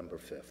on November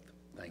 5th.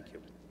 Thank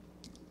you.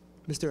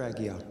 Mr.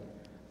 Aguiar.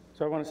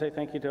 So I want to say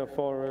thank you to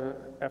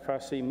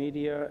FRC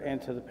Media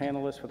and to the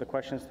panelists for the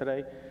questions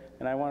today.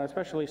 And I want to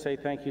especially say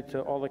thank you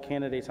to all the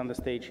candidates on the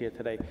stage here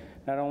today,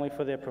 not only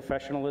for their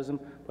professionalism,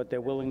 but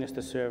their willingness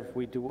to serve.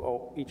 We do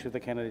owe each of the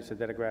candidates a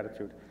debt of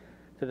gratitude.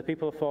 To the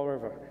people of Fall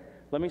River,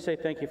 let me say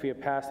thank you for your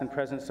past and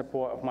present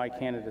support of my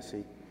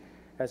candidacy.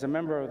 As a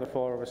member of the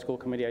Fall River School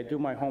Committee, I do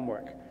my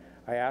homework.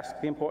 I ask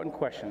the important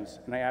questions,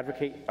 and I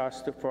advocate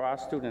for our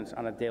students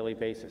on a daily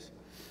basis.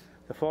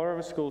 The Fall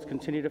River schools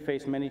continue to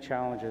face many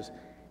challenges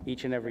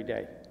each and every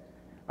day.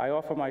 I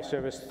offer my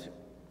services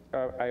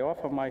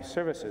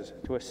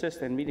to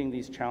assist in meeting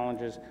these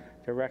challenges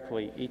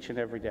directly each and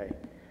every day.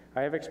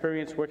 I have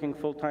experience working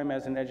full-time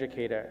as an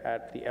educator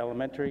at the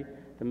elementary,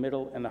 the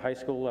middle, and the high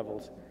school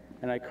levels,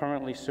 and I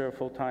currently serve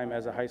full-time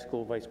as a high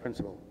school vice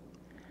principal.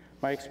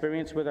 My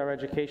experience with our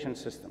education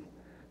system,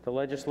 the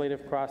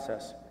legislative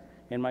process,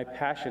 and my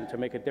passion to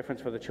make a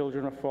difference for the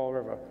children of Fall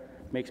River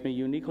makes me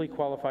uniquely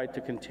qualified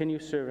to continue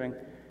serving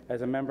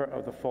as a member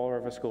of the Fall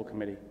River School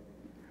Committee.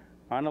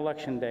 On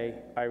Election Day,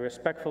 I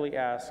respectfully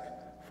ask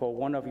for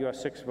one of your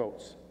 6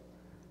 votes.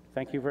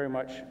 Thank you very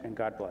much, and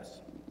God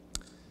bless.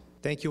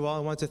 Thank you all. I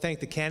want to thank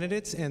the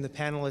candidates and the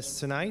panelists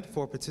tonight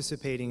for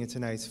participating in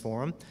tonight's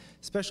forum.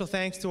 Special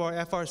thanks to our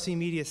FRC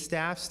Media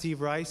staff, Steve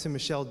Rice and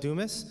Michelle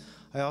Dumas.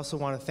 I also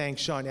want to thank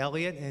Sean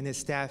Elliott and his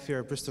staff here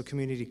at Bristol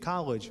Community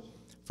College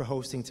for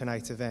hosting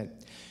tonight's event.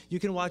 You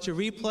can watch a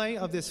replay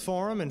of this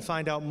forum and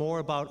find out more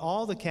about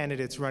all the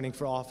candidates running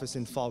for office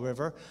in Fall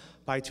River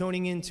by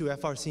tuning in to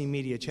FRC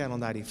Media Channel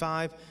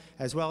 95,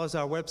 as well as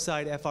our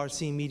website,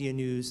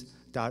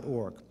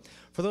 frcmedianews.org.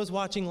 For those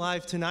watching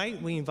live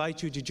tonight, we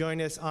invite you to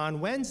join us on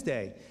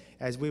Wednesday,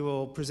 as we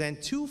will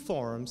present 2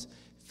 forums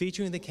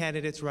featuring the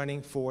candidates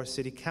running for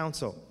City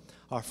Council.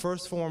 Our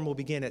first forum will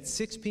begin at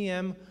 6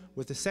 p.m.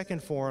 with the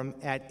second forum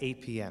at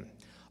 8 p.m.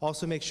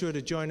 Also, make sure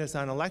to join us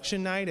on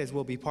election night, as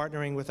we'll be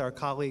partnering with our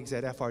colleagues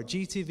at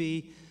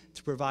FRG-TV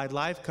to provide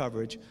live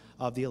coverage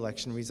of the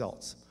election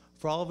results.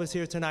 For all of us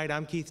here tonight,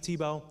 I'm Keith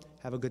Tebow.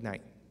 Have a good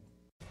night.